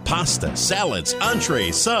 Pizza, pasta, salads,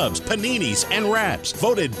 entrees, subs, paninis, and wraps.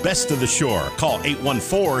 Voted best of the shore. Call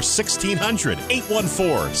 814-1600.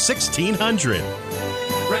 814-1600.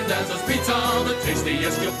 Randazzo's Pizza, the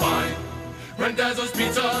tastiest you'll find. Randazzo's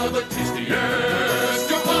Pizza, the tastiest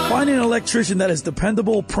you'll find. Finding an electrician that is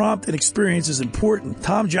dependable, prompt, and experienced is important.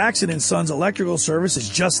 Tom Jackson & Sons Electrical Service is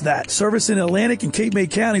just that. Service in Atlantic and Cape May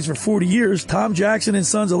counties for 40 years, Tom Jackson &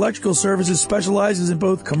 Sons Electrical Services specializes in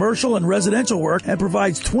both commercial and residential work and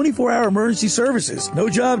provides 24-hour emergency services. No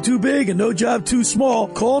job too big and no job too small.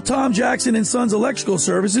 Call Tom Jackson & Sons Electrical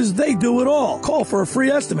Services. They do it all. Call for a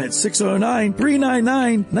free estimate,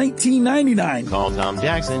 609-399-1999. Call Tom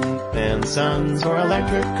Jackson & Sons for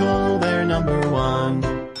electrical. They're number one.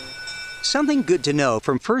 Something good to know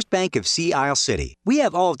from First Bank of Sea Isle City. We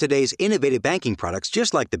have all of today's innovative banking products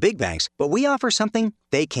just like the big banks, but we offer something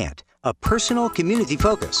they can't. A personal community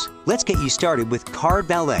focus. Let's get you started with Card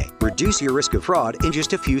Ballet. Reduce your risk of fraud in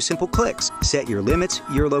just a few simple clicks. Set your limits,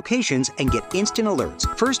 your locations, and get instant alerts.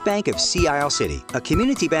 First Bank of Sea Isle City. A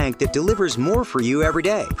community bank that delivers more for you every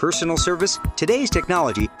day. Personal service, today's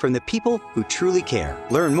technology from the people who truly care.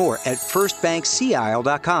 Learn more at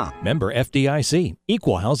firstbankseaisle.com. Member FDIC.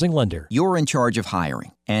 Equal housing lender. You're in charge of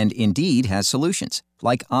hiring, and Indeed has solutions,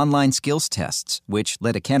 like online skills tests, which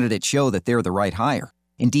let a candidate show that they're the right hire.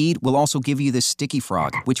 Indeed will also give you this sticky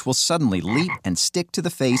frog, which will suddenly leap and stick to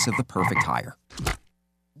the face of the perfect hire.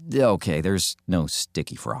 Okay, there's no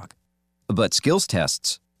sticky frog. But skills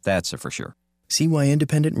tests, that's a for sure. See why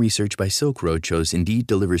independent research by Silk Road shows Indeed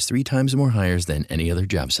delivers 3 times more hires than any other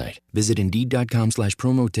job site. Visit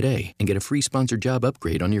Indeed.com/promo today and get a free sponsored job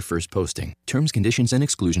upgrade on your first posting. Terms, conditions, and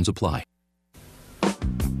exclusions apply.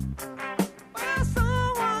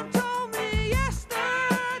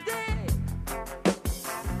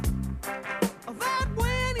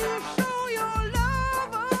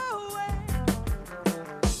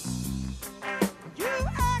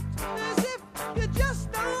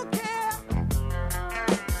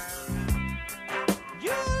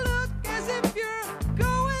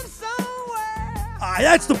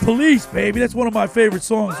 That's The Police, baby. That's one of my favorite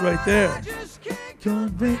songs right there.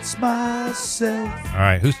 Convince myself. All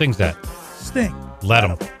right, who sings that? Sting. Let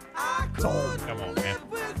him. Come on, man.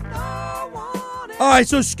 All right,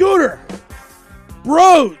 so Scooter.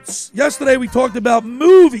 Broads. Yesterday we talked about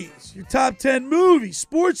movies. Your top 10 movies.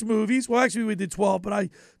 Sports movies. Well, actually we did 12, but I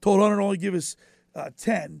told Hunter to only give us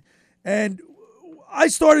 10. And I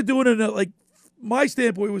started doing it like my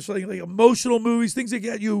standpoint was like emotional movies, things that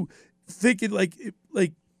get you thinking like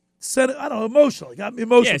I don't know, emotional. Got me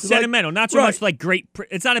emotional. Yeah, sentimental. Not so right. much like great.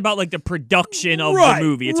 It's not about like the production of right, the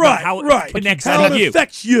movie. It's right, about how it right. connects how to it you.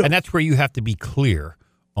 affects you. And that's where you have to be clear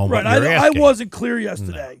on right. what you're I asking. wasn't clear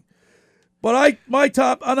yesterday. But my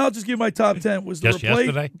top, and I'll just give my top 10 was Just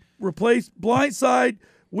yesterday? Replace Blindside,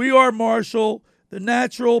 We Are Marshall, The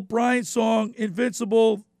Natural, Brian Song,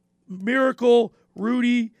 Invincible, Miracle,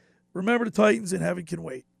 Rudy, Remember the Titans, and Heaven Can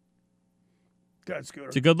Wait. God, Scooter.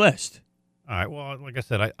 It's a good list. All right. Well, like I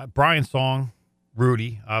said, Brian Song,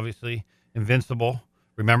 Rudy, obviously, Invincible,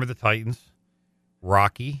 Remember the Titans,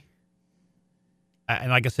 Rocky, and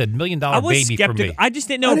like I said, $1 Million Baby for me. I just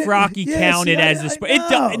didn't know if Rocky counted as a sport.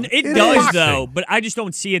 It does though, but I just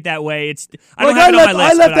don't see it that way. I don't have it on my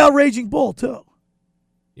list. I left out Raging Bull too.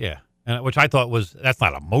 Yeah, and which I thought that's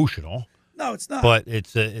not emotional. No, it's not. But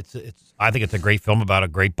it's I think it's a great film about a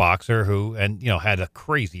great boxer who had a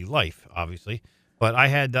crazy life, obviously. But I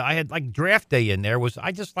had like Draft Day in there.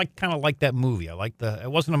 I just kind of like that movie.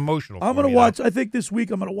 It wasn't emotional. I'm gonna watch. I think this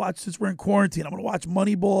week I'm gonna watch, since we're in quarantine. I'm gonna watch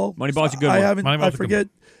Moneyball. Moneyball's a good one. I haven't. I forget.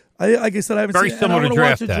 Like I said, I haven't Very seen it. similar And to I'm gonna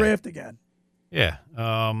watch Draft the Day. Draft again. Yeah.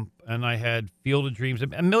 And I had Field of Dreams.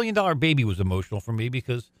 $1 Million Baby was emotional for me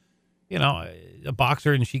because, a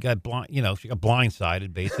boxer, and she got she got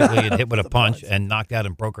blindsided basically and hit with a punch and knocked out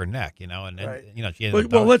and broke her neck. And then she ended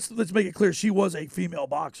up. Well, let's make it clear. She was a female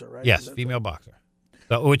boxer, right? Yes, female boxer.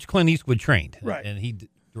 So, which Clint Eastwood trained, right? And he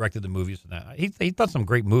directed the movies. And that he's done some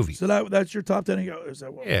great movies. So that's your top 10. Is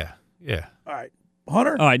that what? Yeah. All right,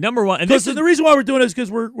 Hunter. All right, number one. And the reason why we're doing this is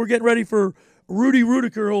because we're getting ready for Rudy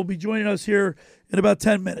Ruettiger, who will be joining us here in about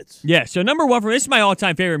 10 minutes. Yeah. So number one this is my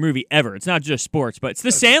all-time favorite movie ever. It's not just sports, but it's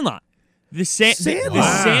The Sandlot. The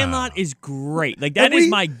Sandlot is great. Like that is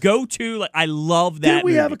my go-to. Like I love that. Did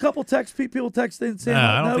we movie. have a couple people text in Sandlot? No,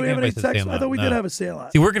 I don't think we have any anybody said text. Sandlot. I thought we No. did have a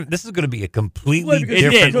Sandlot. See, this is going to be a completely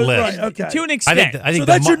different list. Right, okay. To an extent. I think so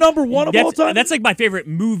that's your number one of all time? That's like my favorite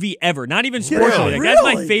movie ever. Not even sports. Really? Like, that's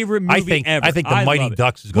my favorite movie ever. I think the Mighty love it.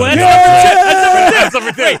 Ducks is going to be That's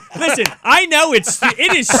number two. Wait, listen, I know it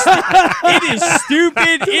is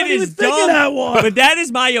stupid. It is dumb. That one. But that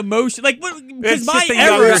is my emotion. Like, because It's my just a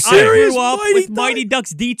era, younger I series. grew up with Mighty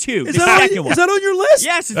Ducks D2, Is the that second on, one. Is that on your list?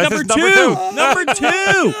 Yes, it's That's number his two. number two.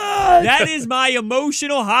 Number 2. That is my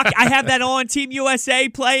emotional hockey. I have that on Team USA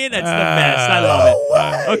playing. That's the best. I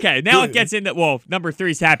love it. Okay, now it gets into, number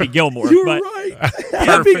 3 is Happy Gilmore. You're but right.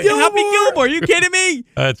 Happy Gilmore. Happy Gilmore. Are you kidding me?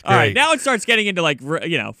 That's great. All right, now it starts getting into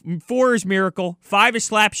 4 is Miracle, 5 is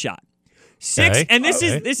Slapshot. 6, Okay. and this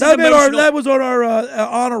is That emotional. was on our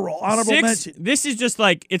honorable 6, mention. this is just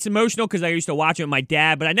it's emotional because I used to watch it with my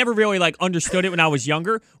dad, but I never really understood it when I was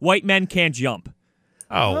younger. White Men Can't Jump.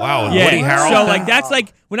 Oh, wow. Yeah, Woody Harrelson. so that's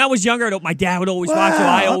when I was younger, my dad would always watch it.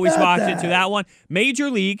 I always watched it to that one. Major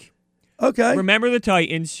League. Okay. Remember the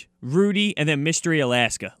Titans, Rudy, and then Mystery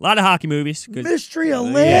Alaska. A lot of hockey movies. Mystery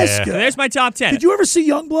Alaska. So there's my top 10. Did you ever see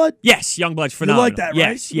Youngblood? Yes, Youngblood's You phenomenal. like that,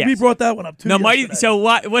 right? Yes. We brought that one up too. No, Mighty. yesterday. So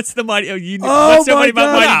what's the Mighty? Oh what's so my funny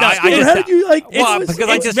about God. Mighty Ducks? How did you because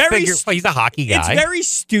I just figured he's a hockey guy. It's very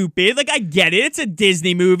stupid. I get it. It's a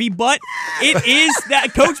Disney movie, but it is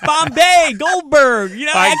that Coach Bombay, Goldberg. Cody.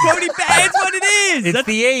 That's what it is. It's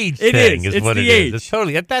the age it thing is. is what the it age. is. It's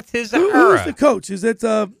totally. That's his Who's era. the coach? Is it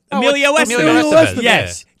Emilio Estevez. Emilio Estevez.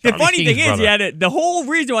 Yes. The Charlie funny Sheen's thing is, brother. the whole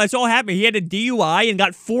reason why this all happened, he had a DUI and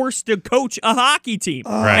got forced to coach a hockey team.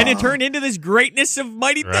 And it turned into this greatness of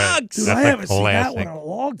Mighty Ducks. Dude, I haven't seen that one in a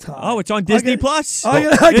long time. Oh, it's on Disney Plus.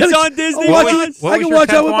 It's on Disney Plus. I can watch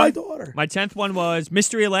that with my daughter. My 10th one was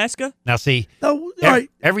Mystery Alaska. Now, see,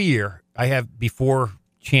 every year I have, before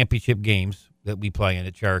championship games that we play in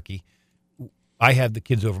at Cherokee, I have the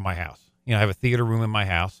kids over my house. I have a theater room in my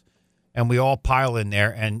house. And we all pile in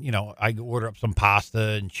there, and, I order up some pasta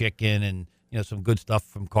and chicken and, some good stuff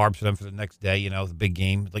from carbs for them for the next day, the big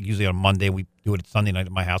game. Like usually on Monday, we do it Sunday night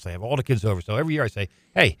at my house. I have all the kids over. So every year I say,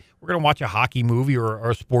 hey, we're going to watch a hockey movie or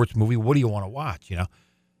a sports movie. What do you want to watch,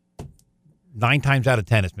 9 times out of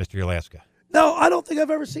 10, it's Mystery Alaska. No, I don't think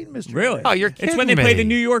I've ever seen Mystery Really? Alaska. Oh, you're kidding It's when they me. play the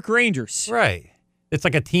New York Rangers. Right. It's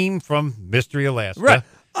like a team from Mystery Alaska. Right.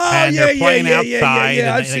 Oh, and they're playing outside. And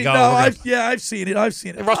I've they seen. go, No, we're gonna- I've seen it. I've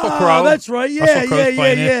seen it. Russell Crowe. That's right. Russell Crowe's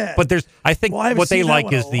playing it. Yeah. But I think Well, I haven't what they seen that like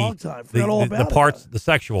one in is a long time. Forgot all the about it, parts, the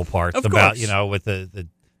sexual parts Of about course. with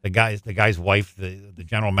the guy's wife, the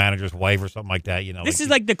general manager's wife, or something like that. This is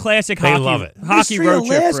like the classic they hockey, love it. hockey Mystery road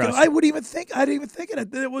trip Alaska. for us. I didn't even think of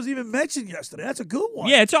it. It wasn't even mentioned yesterday. That's a good one.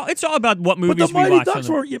 Yeah, it's all about what But movies the we Mighty watch. Ducks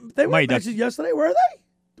on weren't. They Mighty weren't Ducks. mentioned yesterday, were they?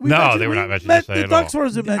 They were not mentioned yesterday The at all. Ducks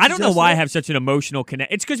wasn't mentioned. I don't know why I yesterday. have such an emotional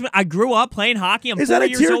connection. It's because I grew up playing hockey. I'm Is 4 that a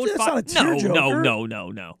years tear- old. that's not a tearjerker?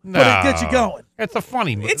 No. But it gets you going. It's a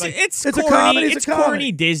funny movie. It's a corny. comedy, it's a It's comedy.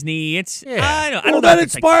 corny Disney. It's Yeah. I don't Well, know. that if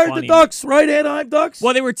it's, inspired the funny. Ducks, right? Anaheim Ducks.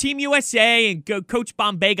 Well, they were Team USA, and Coach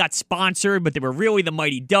Bombay got sponsored, but they were really the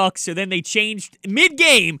Mighty Ducks. So then they changed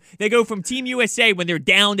mid-game. They go from Team USA when they're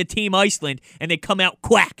down to Team Iceland, and they come out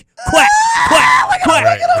quack, quack, quack,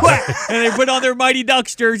 quack, quack, and they put on their Mighty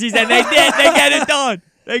Ducks jerseys, and they get it done.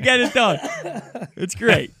 They get it done. It's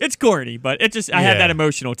great. It's corny, but it just I had that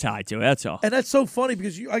emotional tie to it. That's all. And that's so funny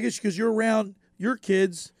because because you're around your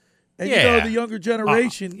kids and you Yeah. know the younger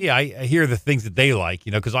generation. I hear the things that they like,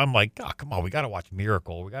 because I'm like, oh, come on, we got to watch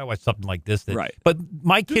Miracle. We got to watch something like this. Right. But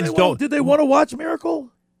my kids don't. Did they want to watch Miracle?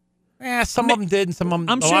 Yeah, some of them did, and some of them.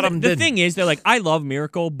 I'm a sure lot of them the didn't. thing is, they're like, I love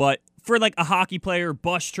Miracle, but for like a hockey player,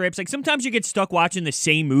 bus trips, like sometimes you get stuck watching the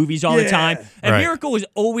same movies all the time. And Right. Miracle was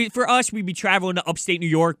always, for us, we'd be traveling to upstate New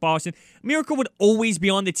York, Boston. Miracle would always be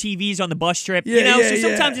on the TVs on the bus trip. So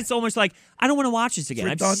sometimes it's almost like, I don't want to watch this again.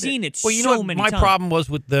 I've seen it Well, you so know what many my times. problem was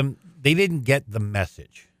with them they didn't get the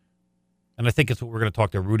message. And I think it's what we're going to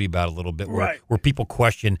talk to Rudy about a little bit, where people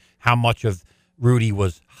question how much of Rudy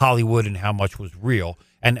was Hollywood and how much was real.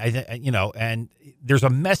 And and there's a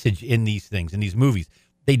message in these things, in these movies.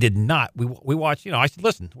 They did not. We watched, I said,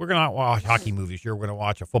 listen, we're going to watch hockey movies. We're going to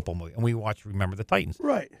watch a football movie. And we watched Remember the Titans.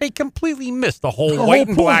 Right. They completely missed the whole white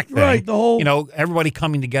and black thing. Right. The whole, everybody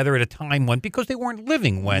coming together at a time when, because they weren't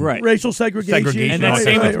living when. Right. Racial segregation. And then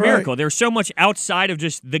same with Miracle. There's so much outside of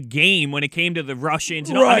just the game when it came to the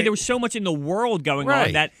Russians. And I mean, there was so much in the world going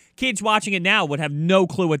on that kids watching it now would have no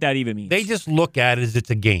clue what that even means. They just look at it as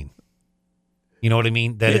it's a game. You know what I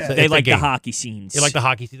mean? That they like the hockey scenes. They like the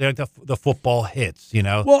hockey scenes. They like the football hits,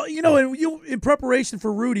 Well, in preparation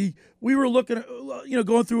for Rudy, we were looking at,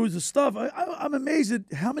 going through the stuff. I'm amazed at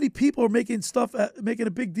how many people are making a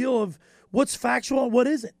big deal of what's factual and what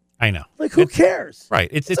isn't. I know. Like, who cares? Right.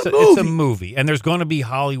 It's a movie. And there's going to be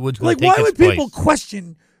Hollywood's going to take its place. Why would people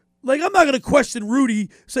question? Like, I'm not going to question Rudy,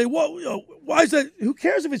 say, well, why is that? Who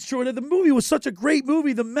cares if it's true? And the movie was such a great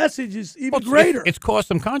movie. The message is even greater. It's caused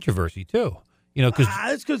some controversy, too.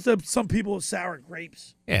 It's because some people have sour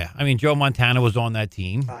grapes. Yeah, I mean, Joe Montana was on that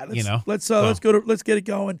team. Let's get it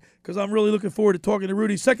going, because I'm really looking forward to talking to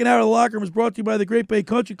Rudy. Second hour of the Locker Room is brought to you by the Great Bay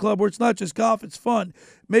Country Club, where it's not just golf, it's fun.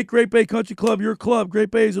 Make Great Bay Country Club your club. Great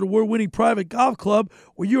Bay is an award-winning private golf club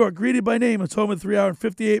where you are greeted by name. It's home of a 3-hour and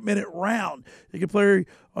 58-minute round. You can play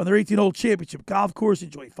on their 18-hole championship golf course,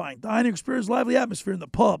 enjoy fine dining, experience lively atmosphere in the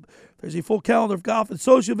pub. There's a full calendar of golf and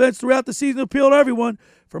social events throughout the season to appeal to everyone.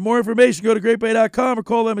 For more information, go to greatbay.com or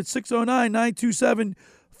call them at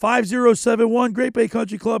 609-927-5071. Great Bay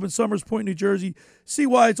Country Club in Summers Point, New Jersey. See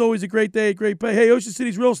why it's always a great day at Great Bay. Hey, Ocean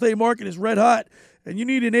City's real estate market is red hot, and you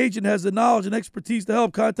need an agent that has the knowledge and expertise to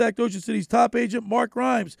help. Contact Ocean City's top agent, Mark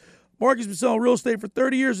Grimes. Mark has been selling real estate for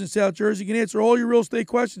 30 years in South Jersey. He can answer all your real estate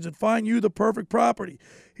questions and find you the perfect property.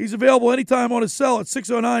 He's available anytime on his cell at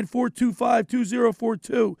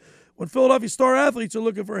 609-425-2042. When Philadelphia star athletes are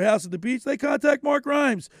looking for a house at the beach, they contact Mark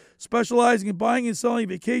Grimes, specializing in buying and selling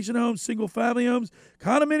vacation homes, single-family homes,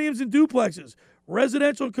 condominiums, and duplexes,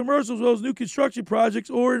 residential and commercial, as well as new construction projects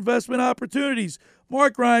or investment opportunities.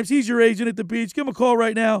 Mark Grimes, he's your agent at the beach. Give him a call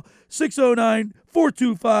right now,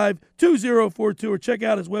 609-425-2042, or check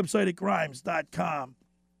out his website at grimes.com.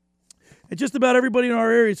 And just about everybody in our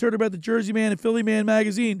area has heard about the Jersey Man and Philly Man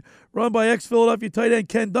magazine, run by ex-Philadelphia tight end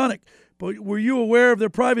Ken Dunnick. But were you aware of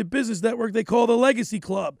their private business network they call the Legacy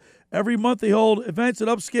Club? Every month they hold events at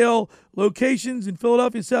upscale locations in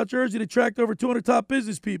Philadelphia and South Jersey to attract over 200 top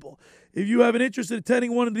business people. If you have an interest in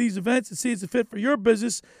attending one of these events and see it's a fit for your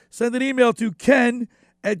business, send an email to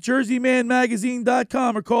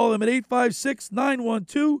ken@jerseymanmagazine.com or call them at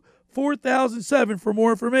 856-912-4007 for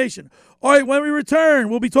more information. All right, when we return,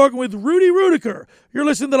 we'll be talking with Rudy Ruettiger. You're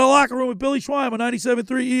listening to The Locker Room with Billy Schweim on 97.3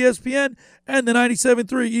 ESPN and the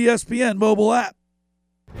 97.3 ESPN mobile app.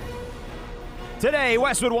 Today,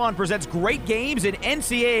 Westwood One presents great games in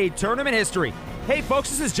NCAA tournament history. Hey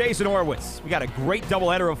folks, this is Jason Horwitz. We got a great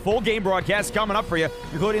doubleheader of full game broadcasts coming up for you,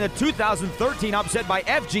 including the 2013 upset by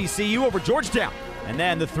FGCU over Georgetown. And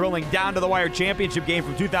then the thrilling down-to-the-wire championship game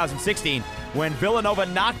from 2016 when Villanova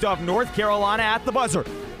knocked off North Carolina at the buzzer.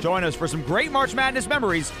 Join us for some great March Madness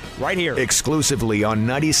memories right here. Exclusively on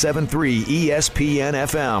 97.3 ESPN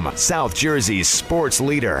FM, South Jersey's sports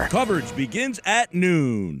leader. Coverage begins at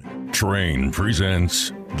noon. Train presents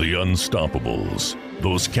The Unstoppables.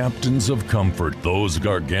 Those captains of comfort, those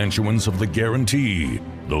gargantuans of the guarantee,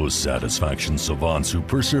 those satisfaction savants who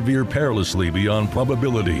persevere perilously beyond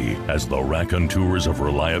probability as the raconteurs of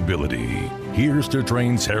reliability. Here's to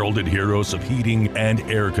Train's heralded heroes of heating and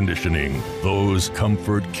air conditioning, those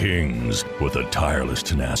comfort kings with a tireless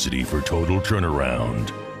tenacity for total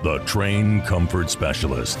turnaround. The Train Comfort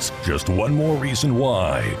Specialists. Just one more reason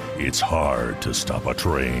why it's hard to stop a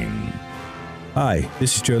train. Hi,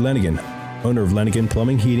 this is Joe Lenigan, owner of Lenigan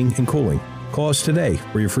Plumbing, Heating, and Cooling. Call us today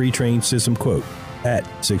for your free Train system quote at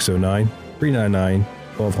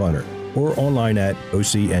 609-399-1200 or online at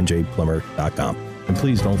ocnjplumber.com. And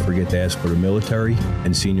please don't forget to ask for the military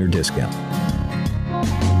and senior discount.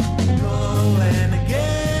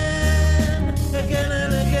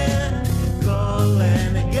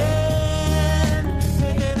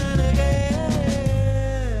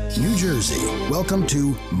 New Jersey, welcome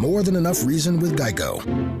to More Than Enough Reason with Geico.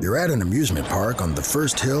 You're at an amusement park on the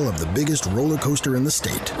first hill of the biggest roller coaster in the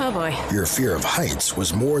state. Oh boy. Your fear of heights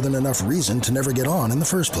was more than enough reason to never get on in the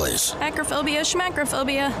first place. Acrophobia,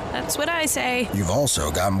 schmacrophobia. That's what I say. You've also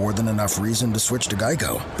got more than enough reason to switch to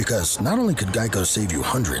Geico, because not only could Geico save you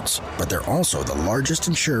hundreds, but they're also the largest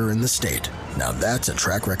insurer in the state. Now that's a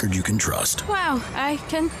track record you can trust. Wow, I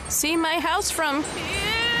can see my house from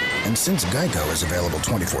here. And since Geico is available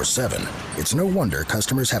 24/7, it's no wonder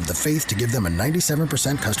customers have the faith to give them a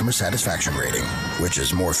 97% customer satisfaction rating, which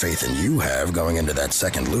is more faith than you have going into that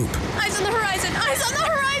second loop. Eyes on the horizon! Eyes on the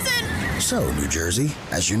horizon! So, New Jersey,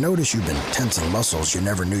 as you notice you've been tensing muscles you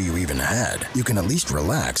never knew you even had, you can at least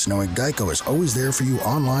relax knowing Geico is always there for you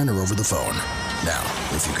online or over the phone. Now,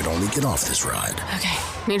 if you could only get off this ride. Okay,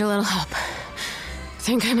 need a little help.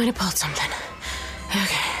 Think I might have pulled something.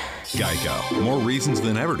 Okay. Geico. More reasons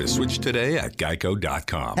than ever to switch today at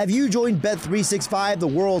geico.com. Have you joined Bet365, the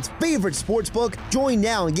world's favorite sportsbook? Join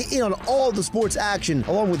now and get in on all the sports action,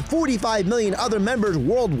 along with 45 million other members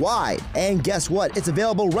worldwide. And guess what? It's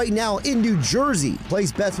available right now in New Jersey.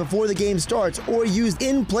 Place bets before the game starts or use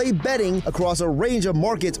in-play betting across a range of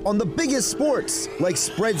markets on the biggest sports, like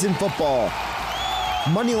spreads in football,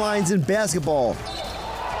 money lines in basketball,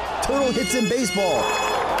 total hits in baseball,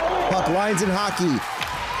 puck lines in hockey,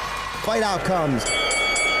 fight outcomes,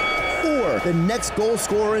 or the next goal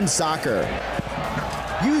scorer in soccer.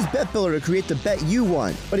 Use BetBuilder to create the bet you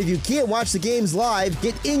want. But if you can't watch the games live,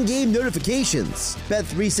 get in-game notifications.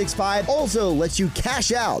 Bet365 also lets you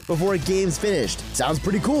cash out before a game's finished. Sounds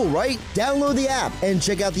pretty cool, right? Download the app and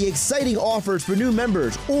check out the exciting offers for new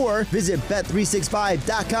members, or visit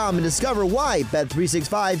bet365.com and discover why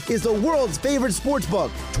Bet365 is the world's favorite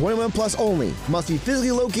sportsbook. 21 plus only. Must be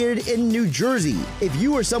physically located in New Jersey. If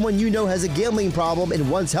you or someone you know has a gambling problem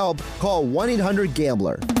and wants help, call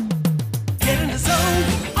 1-800-GAMBLER.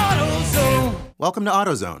 Welcome to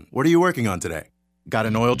AutoZone. What are you working on today? Got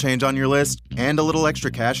an oil change on your list and a little extra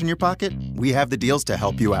cash in your pocket? We have the deals to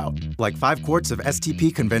help you out. Like 5 quarts of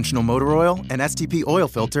STP conventional motor oil, an STP oil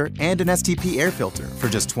filter, and an STP air filter for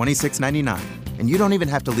just $26.99. And you don't even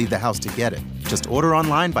have to leave the house to get it. Just order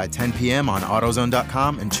online by 10 p.m. on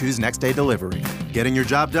AutoZone.com and choose next day delivery. Getting your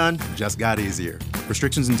job done just got easier.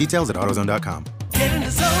 Restrictions and details at AutoZone.com. Get in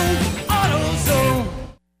the zone, AutoZone.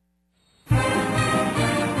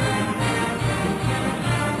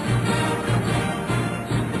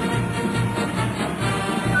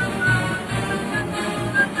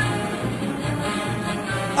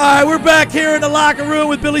 All right, we're back here in the locker room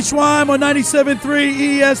with Billy Schweim on 97.3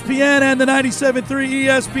 ESPN and the 97.3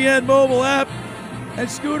 ESPN mobile app. And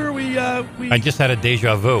Scooter, we I just had a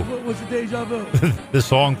deja vu. What was the deja vu? The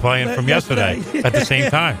song playing from yesterday at the same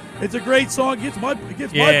time. It's a great song. It gets my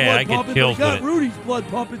blood I get pumping. chills But it got with it. Rudy's blood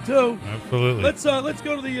pumping too. Absolutely. Let's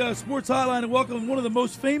go to the sports hotline and welcome one of the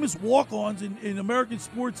most famous walk-ons in American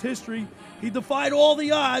sports history. He defied all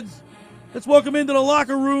the odds. Let's welcome into the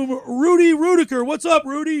locker room, Rudy Ruettiger. What's up,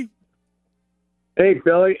 Rudy? Hey,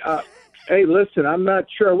 Billy. Hey, listen, I'm not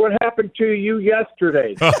sure. What happened to you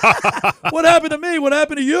yesterday? What happened to me? What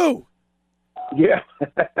happened to you? Yeah.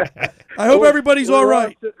 I hope everybody's all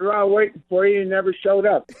right. Sitting around waiting for you. You never showed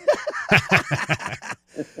up.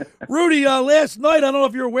 Rudy, last night, I don't know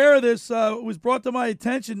if you're aware of this, it was brought to my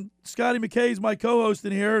attention. Scotty McKay is my co-host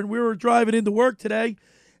in here, and we were driving into work today,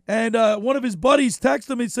 and one of his buddies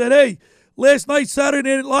texted him and said, hey, last night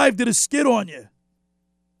Saturday Night Live did a skit on you.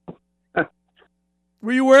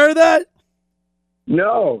 Were you aware of that?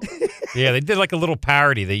 No. Yeah, they did like a little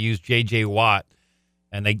parody. They used J.J. Watt,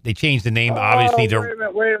 and they changed the name, obviously. Wait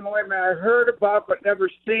a minute. I heard about it, but never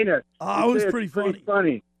seen it. Oh, it was pretty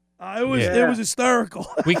funny. It was hysterical.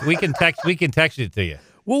 we can text it to you.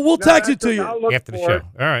 Well, we'll text it to you after the show.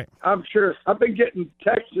 All right. I'm sure. I've been getting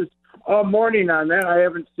texts all morning on that. I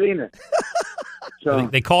haven't seen it. So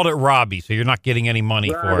They called it Robbie, so you're not getting any money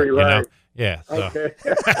for it. You know? Yeah. So. Okay.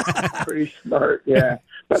 Pretty smart. Yeah.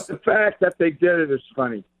 But the fact that they did it is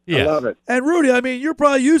funny. Yes. I love it. And Rudy, I mean, you're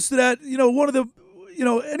probably used to that. You know, one of the,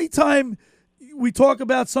 anytime we talk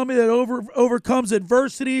about somebody that overcomes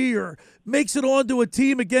adversity or makes it onto a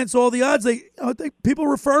team against all the odds, I think people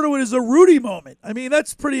refer to it as a Rudy moment. I mean,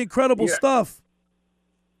 that's pretty incredible stuff.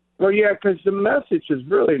 Well, yeah, because the message is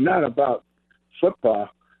really not about football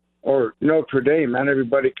or Notre Dame. Not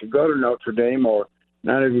everybody can go to Notre Dame, or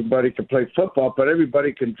not everybody can play football, but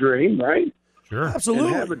everybody can dream, right? Sure. Absolutely.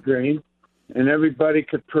 And have a dream, and everybody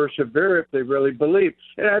could persevere if they really believe.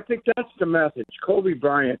 And I think that's the message. Kobe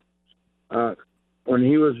Bryant, when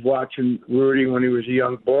he was watching Rudy when he was a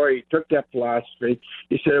young boy, he took that philosophy.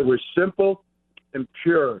 He said it was simple and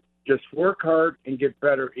pure. Just work hard and get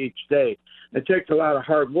better each day. It takes a lot of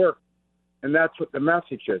hard work, and that's what the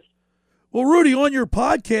message is. Well, Rudy, on your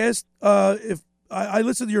podcast, if I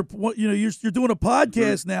listen to you're doing a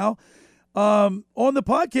podcast now. On the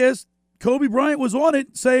podcast, Kobe Bryant was on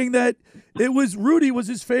it saying that Rudy was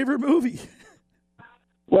his favorite movie.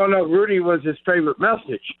 Well, no, Rudy was his favorite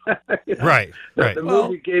message. Right. The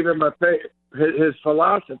movie gave him his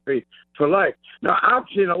philosophy for life. Now, I've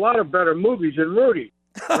seen a lot of better movies than Rudy.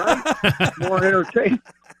 right? More entertaining.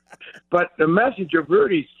 But the message of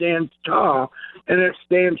Rudy stands tall, and it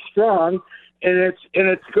stands strong, and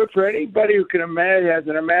it's good for anybody who can imagine, has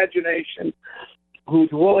an imagination, who's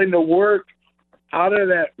willing to work out of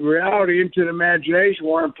that reality into the imagination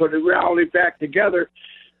war and put the reality back together.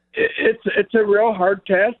 It's a real hard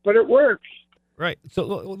task, but it works. Right. So,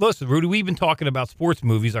 listen, Rudy, we've been talking about sports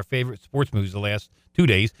movies, our favorite sports movies the last 2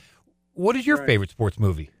 days. What is your favorite sports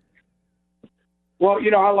movie? Well,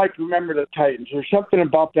 I like to Remember the Titans. There's something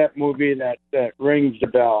about that movie that rings the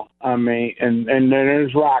bell on me. And then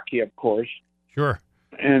there's Rocky, of course. Sure.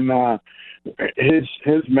 And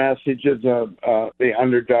his message is the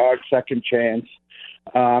underdog, second chance.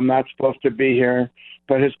 I'm not supposed to be here.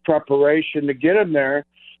 But his preparation to get him there,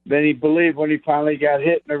 then he believed when he finally got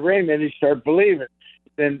hit in the ring, then he started believing.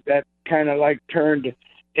 Then that kind of like turned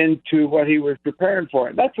into what he was preparing for.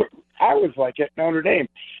 And that's what I was like at Notre Dame.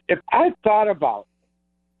 If I thought about,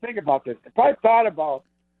 think about this, if I thought about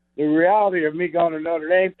the reality of me going to Notre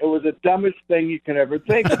Dame, it was the dumbest thing you can ever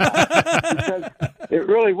think about. Because it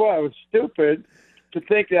really was. It was stupid to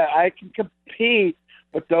think that I can compete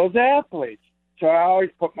with those athletes. So I always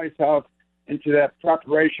put myself into that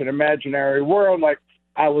preparation imaginary world like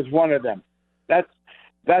I was one of them. That's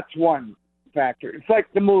one factor. It's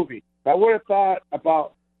like the movie. If I would have thought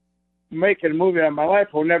about making a movie on my life,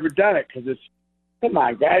 I would have never done it because come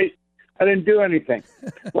on, guys, I didn't do anything.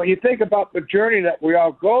 When you think about the journey that we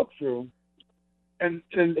all go through, and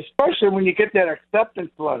especially when you get that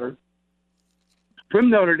acceptance letter from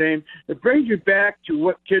Notre Dame, it brings you back to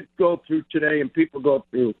what kids go through today and people go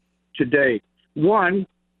through today. One,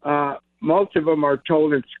 most of them are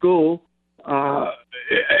told in school,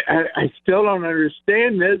 I still don't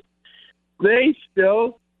understand this. They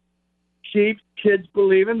still keep kids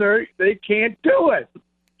believing they can't do it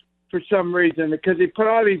for some reason because they put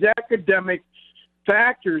all these academic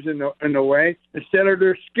factors in the way instead of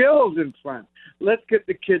their skills in front. Let's get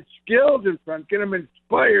the kids' skills in front, get them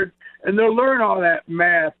inspired, and they'll learn all that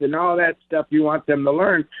math and all that stuff you want them to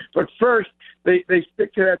learn. But first, they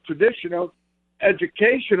stick to that traditional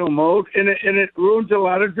educational mode, and it ruins a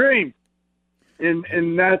lot of dreams.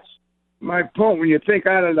 And that's my point. When you think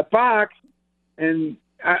out of the box, and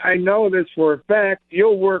I know this for a fact,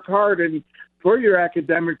 you'll work hard for your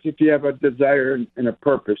academics if you have a desire and a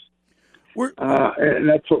purpose. And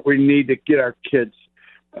that's what we need to get our kids.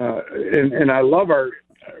 And I love our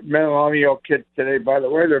Millennial kids today, by the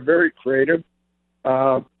way. They're very creative.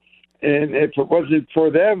 And if it wasn't for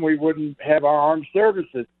them, we wouldn't have our armed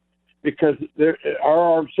services because our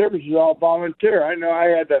armed services is all volunteer. I know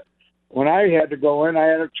when I had to go in, I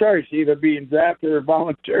had a choice, either being drafted or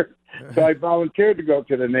volunteer. So I volunteered to go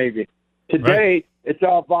to the Navy. Today, It's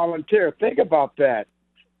all volunteer. Think about that.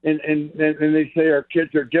 And they say our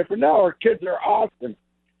kids are different. No, our kids are awesome.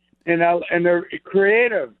 And they're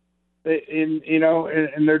creative. And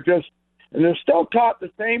they're still taught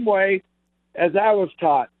the same way as I was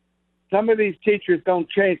taught. Some of these teachers don't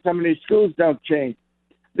change. Some of these schools don't change.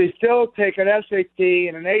 They still take an SAT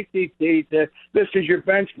and an ACT. This is your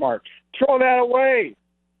benchmark. Throw that away.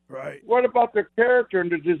 Right. What about the character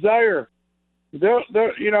and the desire? That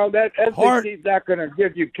SAT is not going to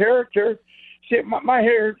give you character. See, my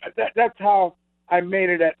hair. That's how I made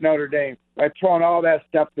it at Notre Dame by throwing all that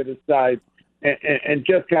stuff to the side, and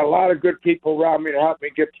just got a lot of good people around me to help me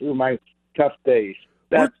get through my tough days.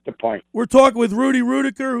 That's the point. We're talking with Rudy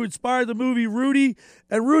Ruettiger, who inspired the movie Rudy.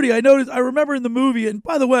 And Rudy, I remember in the movie, and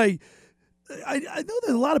by the way, I know that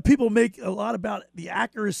a lot of people make a lot about the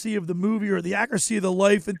accuracy of the movie or the accuracy of the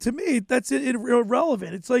life, and to me, that's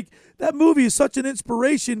irrelevant. It's like that movie is such an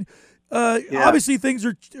inspiration. Obviously, things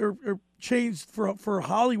are changed for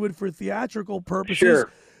Hollywood for theatrical purposes.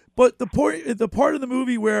 Sure. But the part of the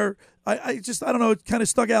movie where I don't know, it kind of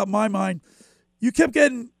stuck out in my mind. You kept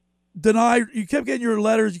getting denied. You kept getting your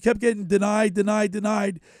letters. You kept getting denied.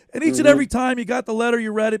 And each and every time you got the letter,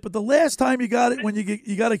 you read it. But the last time you got it, when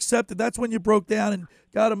you got accepted, that's when you broke down and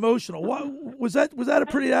got emotional. Was that a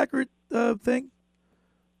pretty accurate thing?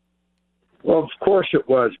 Well, of course it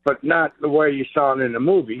was, but not the way you saw it in the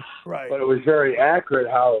movie. Right. But it was very accurate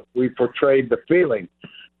how we portrayed the feeling.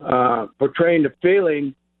 Portraying the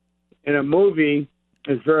feeling in a movie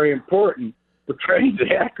is very important. Portraying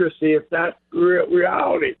the accuracy, if not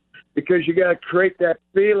reality, because you got to create that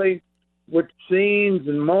feeling with scenes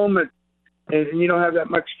and moments, and you don't have that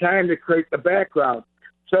much time to create the background.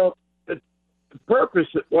 So the purpose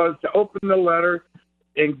was to open the letter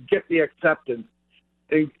and get the acceptance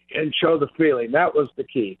and show the feeling. That was the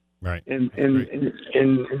key. Right. And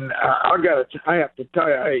I have to tell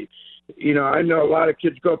you, I know a lot of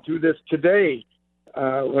kids go through this today.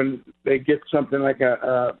 when they get something like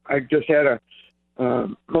I just had a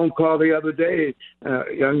phone call the other day,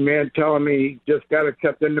 a young man telling me he just got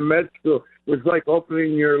accepted into med school. It was like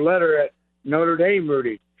opening your letter at Notre Dame,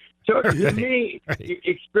 Rudy. So to me, you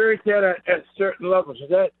experience that at certain levels.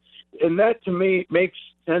 That to me makes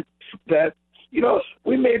sense that,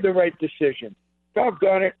 we made the right decision.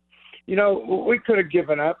 Doggone it. We could have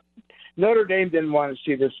given up. Notre Dame didn't want to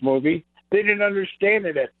see this movie. They didn't understand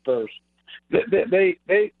it at first.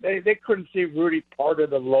 They couldn't see Rudy part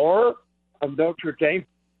of the lore of Notre Dame.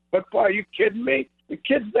 But, boy, are you kidding me? The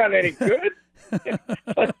kid's not any good.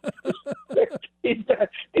 He's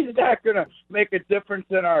not going to make a difference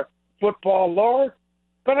in our football lore.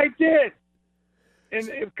 But I did. And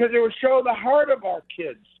because it would show the heart of our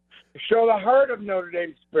kids. Show the heart of Notre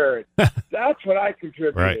Dame spirit. That's what I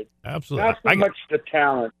contributed. Right, absolutely. Not so much the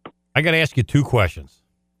talent. I got to ask you two questions.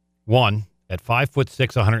 One, at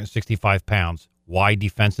 5'6", 165 pounds, why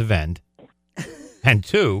defensive end? And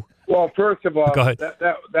two. Well, first of all, go ahead.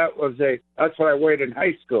 That's what I weighed in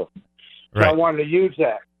high school. So right. I wanted to use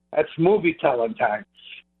that. That's movie telling time.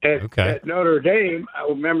 At Notre Dame, I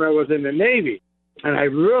remember I was in the Navy, and I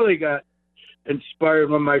really got inspired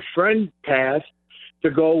when my friend passed to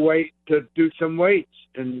to do some weights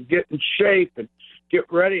and get in shape and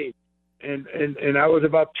get ready. And I was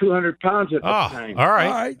about 200 pounds at the time. All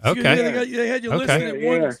right. Okay. They had you listed at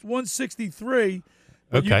 163.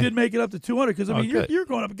 But you did make it up to 200 because you're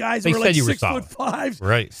going up guys who are like 6'5",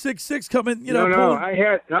 right? 6'6", coming. No,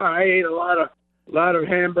 I ate a lot of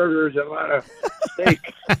hamburgers and a lot of steak.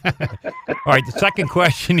 All right. The second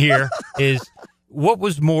question here is, what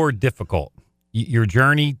was more difficult, your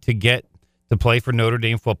journey to get to play for Notre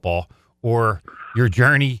Dame football, or your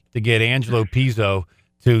journey to get Angelo Pizzo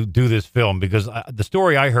to do this film? Because the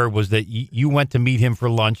story I heard was that you went to meet him for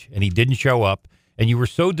lunch and he didn't show up, and you were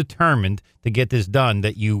so determined to get this done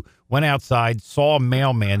that you went outside, saw a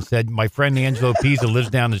mailman, said, "My friend Angelo Pizzo lives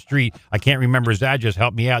down the street. I can't remember his address.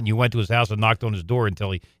 Help me out." And you went to his house and knocked on his door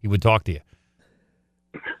until he would talk to you.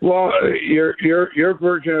 Well, your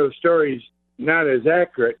version of the story is not as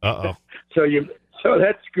accurate. Uh-oh. So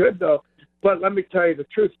that's good, though. But let me tell you the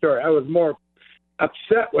true story. I was more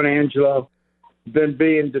upset with Angelo than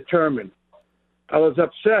being determined. I was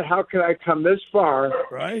upset. How could I come this far,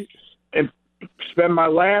 right, and spend my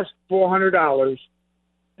last $400?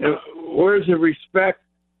 And where's the respect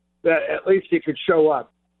that at least he could show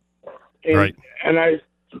up? And, right. And I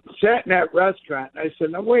sat in that restaurant, and I said,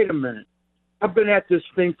 now, wait a minute. I've been at this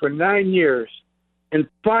thing for 9 years, and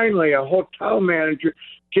finally a hotel manager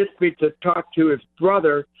gets me to talk to his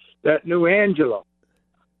brother that knew Angelo.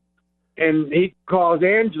 And he calls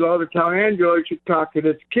Angelo to tell Angelo he should talk to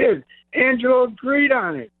this kid. Angelo agreed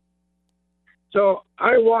on it. So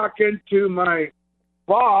I walk into my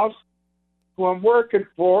boss, who I'm working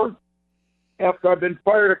for, after I've been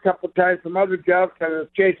fired a couple of times from other jobs, kind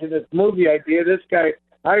of chasing this movie idea. This guy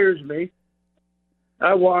hires me.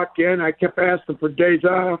 I walk in. I kept asking for days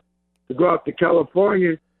off to go out to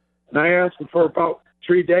California, and I asked him for about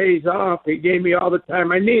 3 days off. He gave me all the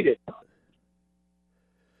time I needed.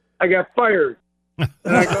 I got fired. And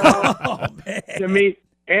I go out to meet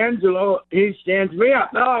Angelo. He stands me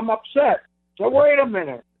up. Now I'm upset. So wait a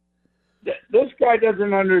minute. This guy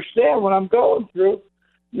doesn't understand what I'm going through,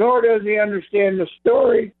 nor does he understand the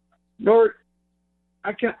story, nor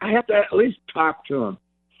I have to at least talk to him.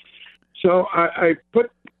 So I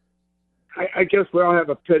guess we all have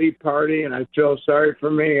a pity party, and I feel sorry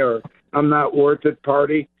for me, or I'm not worth it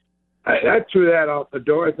party. I threw that out the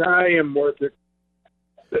door. I said, I am worth it.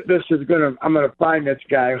 I'm going to find this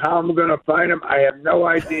guy. How I'm going to find him, I have no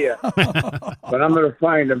idea. But I'm going to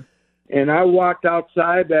find him. And I walked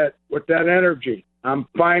outside with that energy. I'm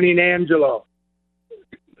finding Angelo.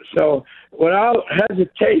 So without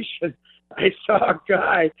hesitation, I saw a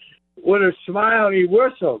guy with a smile, and he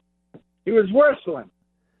whistled. He was whistling.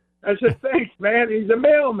 I said, thanks, man. He's a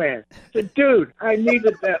mailman. I said, dude, I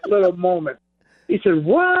needed that little moment. He said,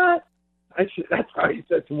 what? I said, that's how he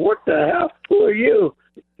said, what the hell? Who are you?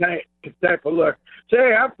 Type of look.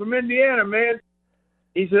 Say, I'm from Indiana, man.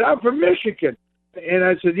 He said, I'm from Michigan. And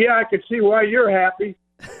I said, yeah, I can see why you're happy.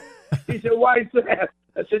 He said, why is that?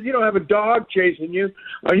 I said, you don't have a dog chasing you,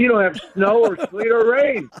 or you don't have snow or sleet or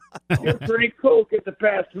rain. You're pretty cool. Get the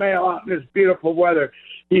past mail out in this beautiful weather.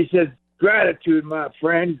 He said, gratitude, my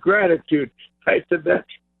friend, gratitude. I said, that's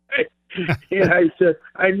right. And I said,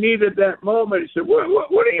 I needed that moment. He said, what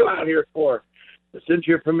are you out here for? Since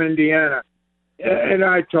you're from Indiana. And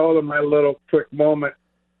I told him my little quick moment,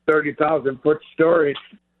 30,000-foot story.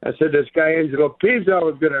 I said, this guy Angelo Pizzo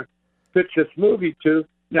was going to pitch this movie to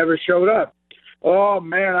never showed up. Oh,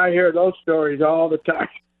 man, I hear those stories all the time.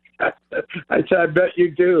 I said, I bet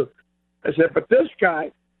you do. I said, but this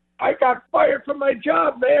guy, I got fired from my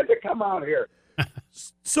job, man, to come out here.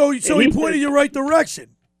 So he pointed you right direction.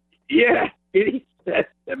 Yeah, he said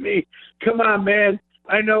to me, come on, man,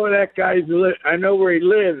 I know where that guy's I know where he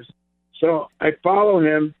lives. So I follow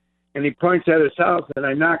him, and he points at his house, and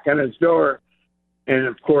I knock on his door. And,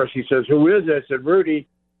 of course, he says, who is it? I said, Rudy.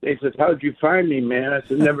 He says, how'd you find me, man? I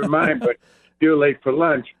said, never mind, but you're late for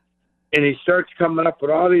lunch. And he starts coming up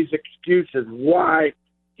with all these excuses why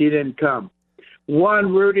he didn't come.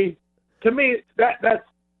 One, Rudy, to me, that's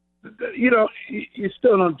you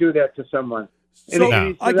still don't do that to someone. So,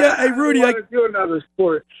 hey, Rudy, I don't want to do another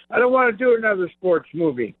sport. I don't want to do another sports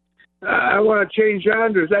movie. I want to change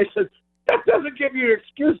genres. I said, that doesn't give you an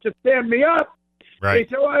excuse to stand me up. Right. He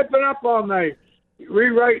said, well, I've been up all night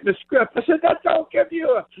rewriting the script. I said, that don't give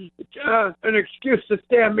you an excuse to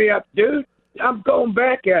stand me up, dude. I'm going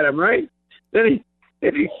back at him, right? Then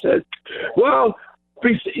he said, well,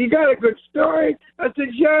 you got a good story? I said,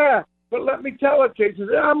 yeah, but let me tell it to you. He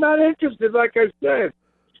said, I'm not interested, like I said.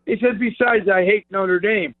 He said, besides, I hate Notre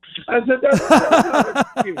Dame. I said, that's another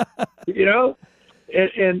excuse, you know?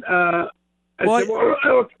 And I said, well,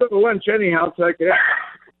 I'll go to lunch anyhow, so I could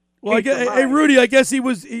Well, hey, Rudy, I guess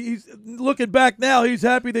he's looking back now, he's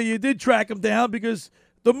happy that you did track him down because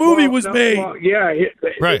the movie was made. Well, yeah,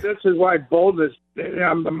 right. This is why boldness.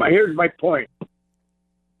 Here's my point.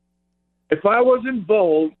 If I wasn't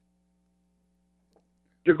bold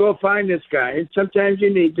to go find this guy, and sometimes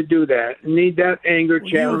you need to do that, you need that anger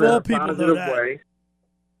channeled in a positive way,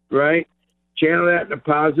 right? Channel that in a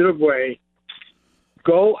positive way.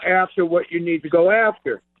 Go after what you need to go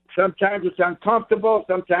after. Sometimes it's uncomfortable.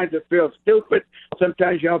 Sometimes it feels stupid.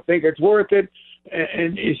 Sometimes you don't think it's worth it.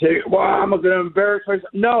 And you say, well, I'm going to embarrass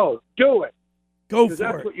myself. No, do it. Go for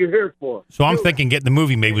that's it. what you're here for. So I'm thinking getting the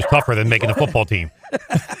movie made was tougher than making the football team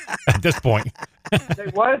at this point. Say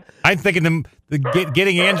what? I'm thinking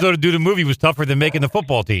getting Angelo to do the movie was tougher than making the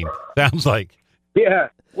football team. Sounds like. Yeah.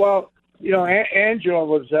 Well, Angelo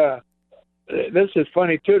was this is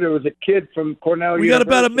funny, too. There was a kid from Cornell We University.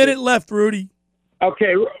 got about a minute left, Rudy.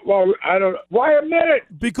 Okay, well, I don't. Why a minute?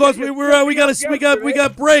 Because we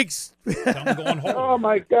got breaks. Oh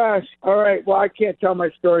my gosh! All right, well, I can't tell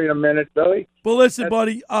my story in a minute, Billy. Well, listen,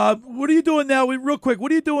 buddy. What are you doing now? Real quick,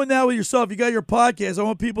 what are you doing now with yourself? You got your podcast. I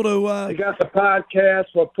want people to. I got the podcast.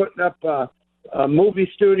 We're putting up a movie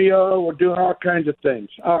studio. We're doing all kinds of things,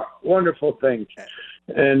 wonderful things,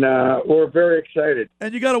 and we're very excited.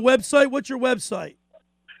 And you got a website? What's your website?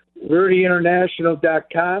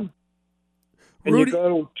 RudyInternational.com. And Rudy? you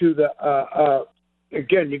go to the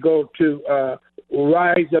you go to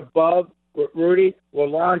Rise Above with Rudy. We're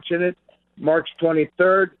launching it March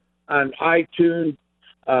 23rd on iTunes,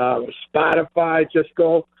 Spotify. Just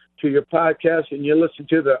go to your podcast and you listen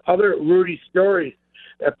to the other Rudy stories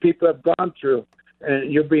that people have gone through,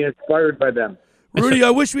 and you'll be inspired by them. Rudy, I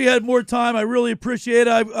wish we had more time. I really appreciate it.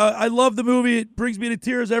 I love the movie. It brings me to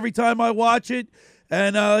tears every time I watch it.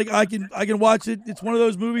 And I can watch it. It's one of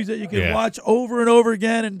those movies that you can watch over and over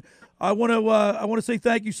again. And I want to say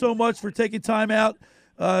thank you so much for taking time out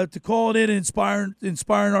to call in and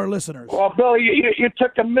inspiring our listeners. Well, Bill, you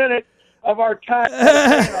took a minute of our time.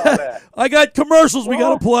 I got commercials we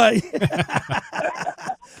got to play.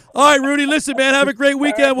 All right, Rudy. Listen, man. Have a great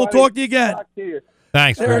weekend. Right, we'll talk to you again. Talk to you.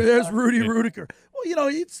 Thanks. There's Rudy Ruettiger. Well,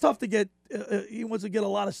 it's tough to get. He wants to get a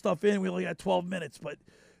lot of stuff in. We only got 12 minutes, but.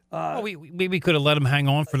 We could have let him hang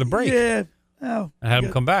on for the break. Yeah. And had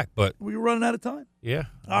him come back, but we were running out of time. Yeah.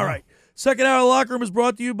 All right. Second hour of the Locker Room is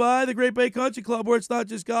brought to you by the Great Bay Country Club, where it's not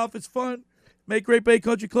just golf, it's fun. Make Great Bay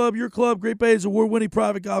Country Club your club. Great Bay is an award-winning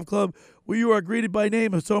private golf club where you are greeted by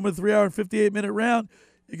name. It's home of the 3-hour and 58-minute round.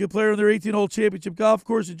 You can play on their 18-hole championship golf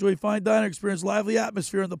course, enjoy fine dining, experience lively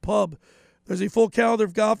atmosphere in the pub. There's a full calendar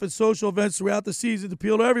of golf and social events throughout the season to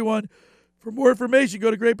appeal to everyone. For more information, go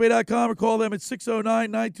to greatbay.com or call them at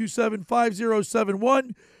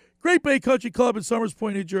 609-927-5071. Great Bay Country Club in Summers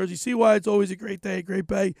Point, New Jersey. See why it's always a great day at Great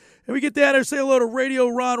Bay. And we get down there, say hello to Radio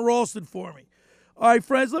Ron Ralston for me. All right,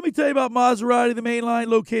 friends, let me tell you about Maserati, the main line,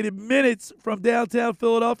 located minutes from downtown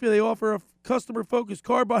Philadelphia. They offer a customer-focused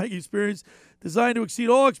car buying experience designed to exceed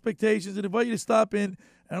all expectations and invite you to stop in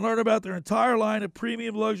and learn about their entire line of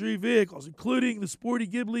premium luxury vehicles, including the sporty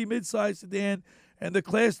Ghibli midsize sedan and the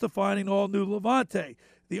class-defining all-new Levante,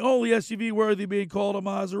 the only SUV worthy of being called a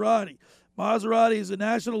Maserati. Maserati is a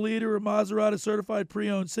national leader in Maserati-certified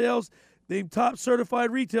pre-owned sales, named top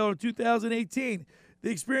certified retailer in 2018.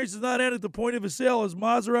 The experience does not end at the point of a sale, as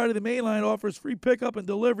Maserati, the mainline, offers free pickup and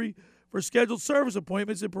delivery For scheduled service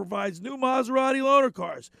appointments, it provides new Maserati loaner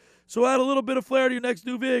cars. So add a little bit of flair to your next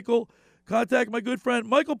new vehicle. Contact my good friend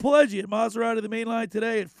Michael Pileggi at Maserati the Main Line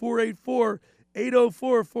today at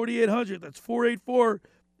 484-804-4800. That's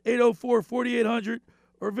 484-804-4800.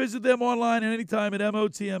 Or visit them online at any time at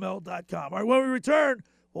motml.com. All right, when we return,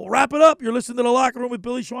 we'll wrap it up. You're listening to The Locker Room with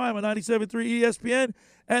Billy Schwein on 97.3 ESPN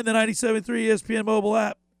and the 97.3 ESPN mobile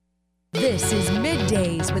app. This is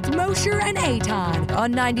Middays with Mosher and Eitan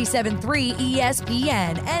on 97.3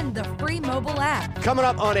 ESPN and the free mobile app. Coming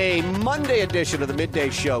up on a Monday edition of the Midday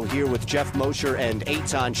Show here with Jeff Mosher and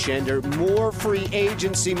Eitan Schender. More free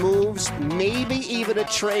agency moves, maybe even a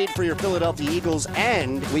trade for your Philadelphia Eagles,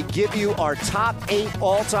 and we give you our top 8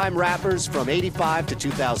 all-time rappers from 85 to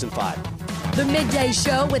 2005. The Midday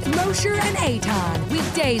Show with Mosher and Eitan.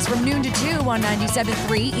 Weekdays from noon to 2 on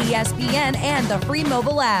 97.3 ESPN and the free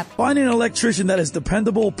mobile app. Finding an electrician that is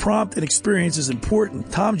dependable, prompt, and experienced is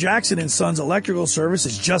important. Tom Jackson & Sons Electrical Service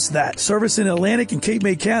is just that. Service in Atlantic and Cape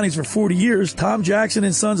May counties for 40 years, Tom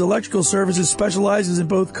Jackson & Sons Electrical Services specializes in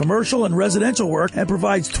both commercial and residential work and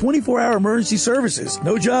provides 24-hour emergency services.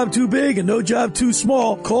 No job too big and no job too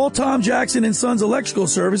small. Call Tom Jackson & Sons Electrical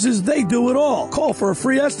Services. They do it all. Call for a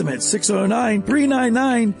free estimate,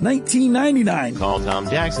 609-399-1999. Call Tom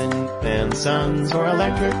Jackson and Sons for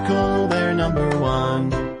electrical, they're number one.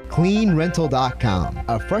 CleanRental.com,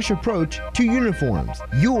 a fresh approach to uniforms.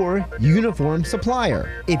 Your uniform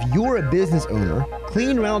supplier. If you're a business owner,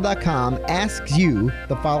 CleanRental.com asks you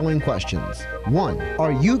the following questions. 1.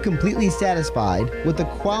 Are you completely satisfied with the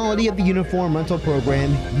quality of the uniform rental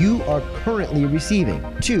program you are currently receiving?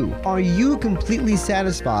 2. Are you completely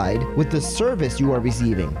satisfied with the service you are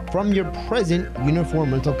receiving from your present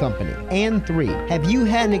uniform rental company? And 3. Have you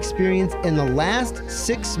had an experience in the last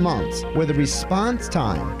 6 months where the response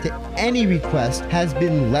time to any request has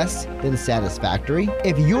been less than satisfactory?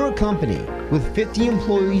 If you're a company with 50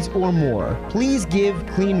 employees or more, please give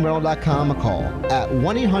CleanRental.com a call at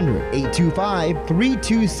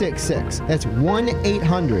 1-800-825-3266. That's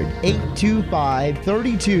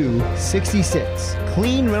 1-800-825-3266.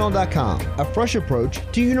 CleanRental.com, a fresh approach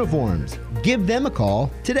to uniforms. Give them a call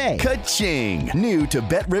today. Ka-ching! New to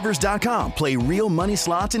BetRivers.com. Play real money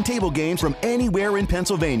slots and table games from anywhere in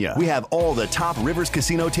Pennsylvania. We have all the top Rivers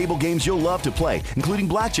Casino table games you'll love to play, including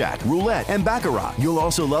blackjack, roulette, and baccarat. You'll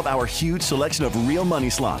also love our huge selection of real money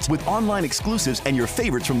slots with online exclusives and your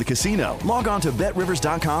favorites from the casino. Log on to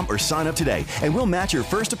BetRivers.com or sign up today, and we'll match your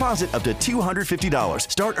first deposit up to $250.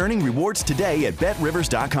 Start earning rewards today at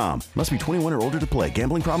BetRivers.com. Must be 21 or older to play.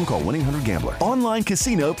 Gambling problem? Call 1-800-GAMBLER. Online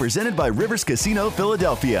casino presented by Rivers Casino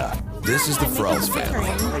Philadelphia. This is the Frells family.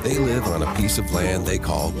 They live on a piece of land they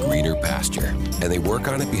call greener pasture, and they work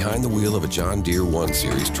on it behind the wheel of a John Deere 1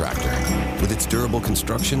 Series tractor. With its durable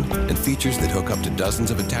construction and features that hook up to dozens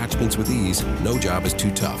of attachments with ease, no job is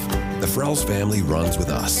too tough. The Frells family runs with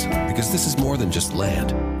us because this is more than just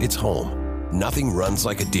land, it's home. Nothing runs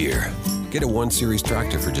like a Deere. Get a 1 Series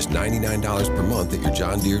tractor for just $99 per month at your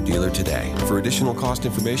John Deere dealer today. For additional cost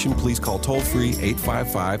information, please call toll-free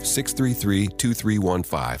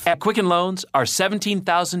 855-633-2315. At Quicken Loans, our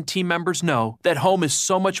 17,000 team members know that home is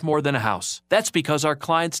so much more than a house. That's because our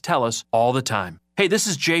clients tell us all the time. Hey, this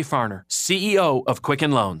is Jay Farner, CEO of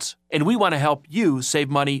Quicken Loans, and we want to help you save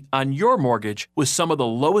money on your mortgage with some of the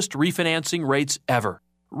lowest refinancing rates ever.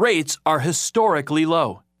 Rates are historically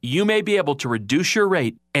low. You may be able to reduce your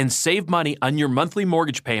rate and save money on your monthly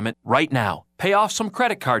mortgage payment right now. Pay off some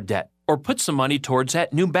credit card debt or put some money towards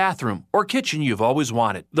that new bathroom or kitchen you've always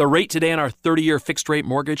wanted. The rate today on our 30-year fixed-rate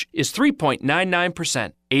mortgage is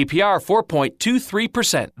 3.99%. APR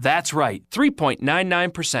 4.23%. That's right,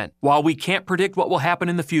 3.99%. While we can't predict what will happen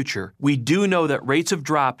in the future, we do know that rates have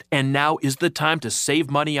dropped and now is the time to save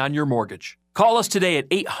money on your mortgage. Call us today at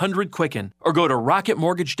 800-QUICKEN or go to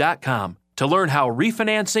rocketmortgage.com. to learn how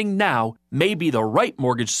refinancing now may be the right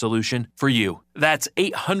mortgage solution for you. That's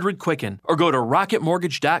 800-QUICKEN or go to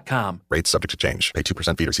rocketmortgage.com. Rates subject to change. Pay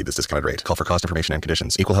 2% fee to receive this discounted rate. Call for cost information and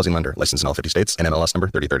conditions. Equal housing lender. Licensed in all 50 states. NMLS number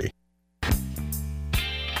 3030.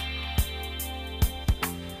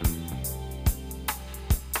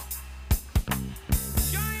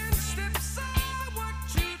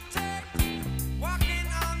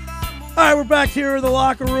 All right, we're back here in the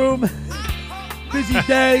locker room. Busy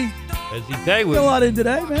day. Busy day. We got a lot in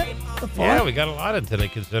today, man. Yeah, we got a lot in today,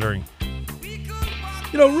 considering.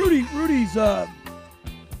 You know, Rudy's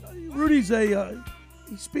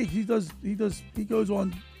he speaks. He goes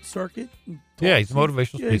on circuit. And talks. Yeah, he's a motivational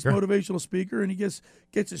speaker. Yeah, he's a motivational speaker, and he gets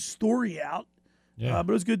his story out. Yeah,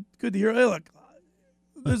 but it was good to hear. Hey, look,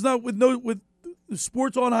 there's not with the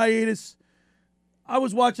sports on hiatus. I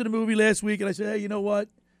was watching a movie last week, and I said, hey, you know what?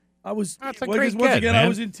 That's a once great again, kid, I man.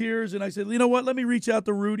 was in tears, and I said, you know what? Let me reach out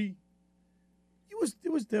to Rudy.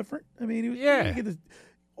 It was different. I mean, we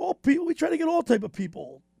try to get all type of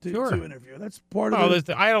people to interview. That's part of it.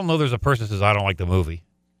 I don't know. There's a person that says I don't like the movie.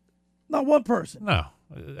 Not one person. No,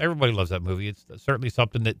 everybody loves that movie. It's certainly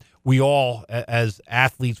something that we all, as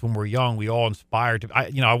athletes, when we're young, we all inspire to.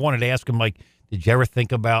 I wanted to ask him, like, did you ever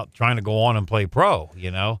think about trying to go on and play pro?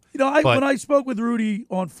 When I spoke with Rudy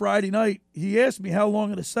on Friday night, he asked me how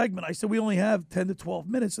long in a segment. I said we only have 10 to 12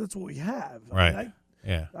 minutes. That's what we have. Right.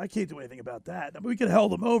 I can't do anything about that. I mean, we could have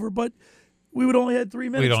held them over, but we would only had 3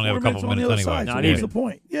 minutes. We'd only have a couple minutes on the other anyway. side. Not So even. what's the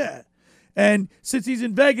point? Yeah. And since he's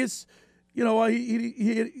in Vegas, he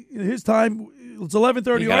his time, it's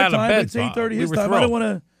 11:30 our time, but it's 8:30 his time. I don't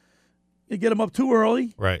want to get him up too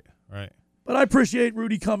early. Right. But I appreciate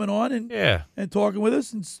Rudy coming on and talking with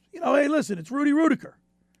us. And hey, listen, it's Rudy Ruettiger.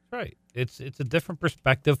 Right. It's a different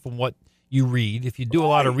perspective from what you read. If you do a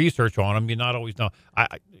lot of research on them, you not always know.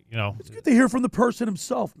 It's good to hear from the person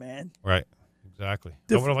himself, man. Right. Exactly.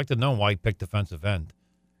 I would have liked to know why he picked defensive end.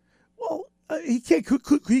 Well, he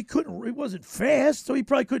couldn't. He wasn't fast, so he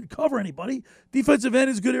probably couldn't cover anybody. Defensive end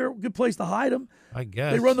is a good place to hide him. I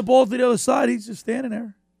guess they run the ball to the other side. He's just standing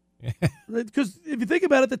there. Because if you think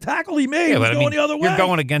about it, the tackle he made was going the other way. You're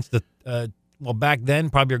going against the back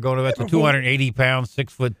then probably you're going against a 280 pound,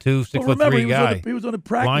 6'2", 6'3" guy. He was on the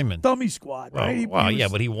practice lineman. Dummy squad, right?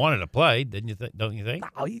 But he wanted to play, didn't you? Don't you think?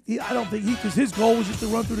 No, I don't think because his goal was just to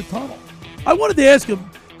run through the tunnel. I wanted to ask him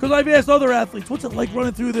because I've asked other athletes, what's it like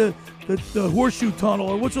running through the horseshoe coming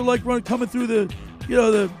or what's it like coming through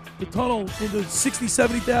the tunnel into 60,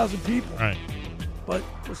 70,000 people. Right. But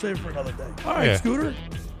we'll save it for another day. All right, Scooter.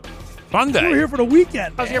 Fun day. You were here for the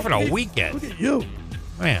weekend. I was here for the weekend. Look at you.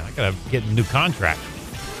 Man, I got to get a new contract.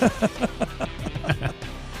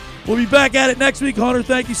 We'll be back at it next week, Hunter.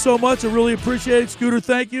 Thank you so much. I really appreciate it. Scooter,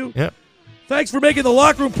 thank you. Yep. Thanks for making the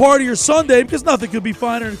locker room part of your Sunday because nothing could be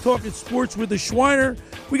finer than talking sports with the Schweiner.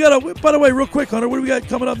 We got by the way, real quick, Hunter, what do we got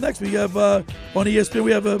coming up next? We have on ESPN,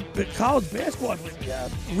 we have a college basketball. We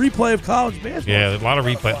have a replay of college basketball. Yeah, a lot of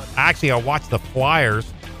replay. Actually, I watched the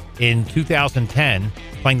Flyers in 2010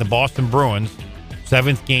 playing the Boston Bruins.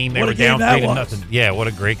 7th game, they were down 3-0. Yeah, what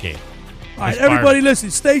a great game. All right, everybody, listen,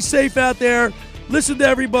 stay safe out there. Listen to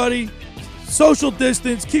everybody. Social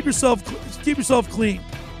distance. Keep yourself clean.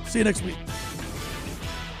 See you next week.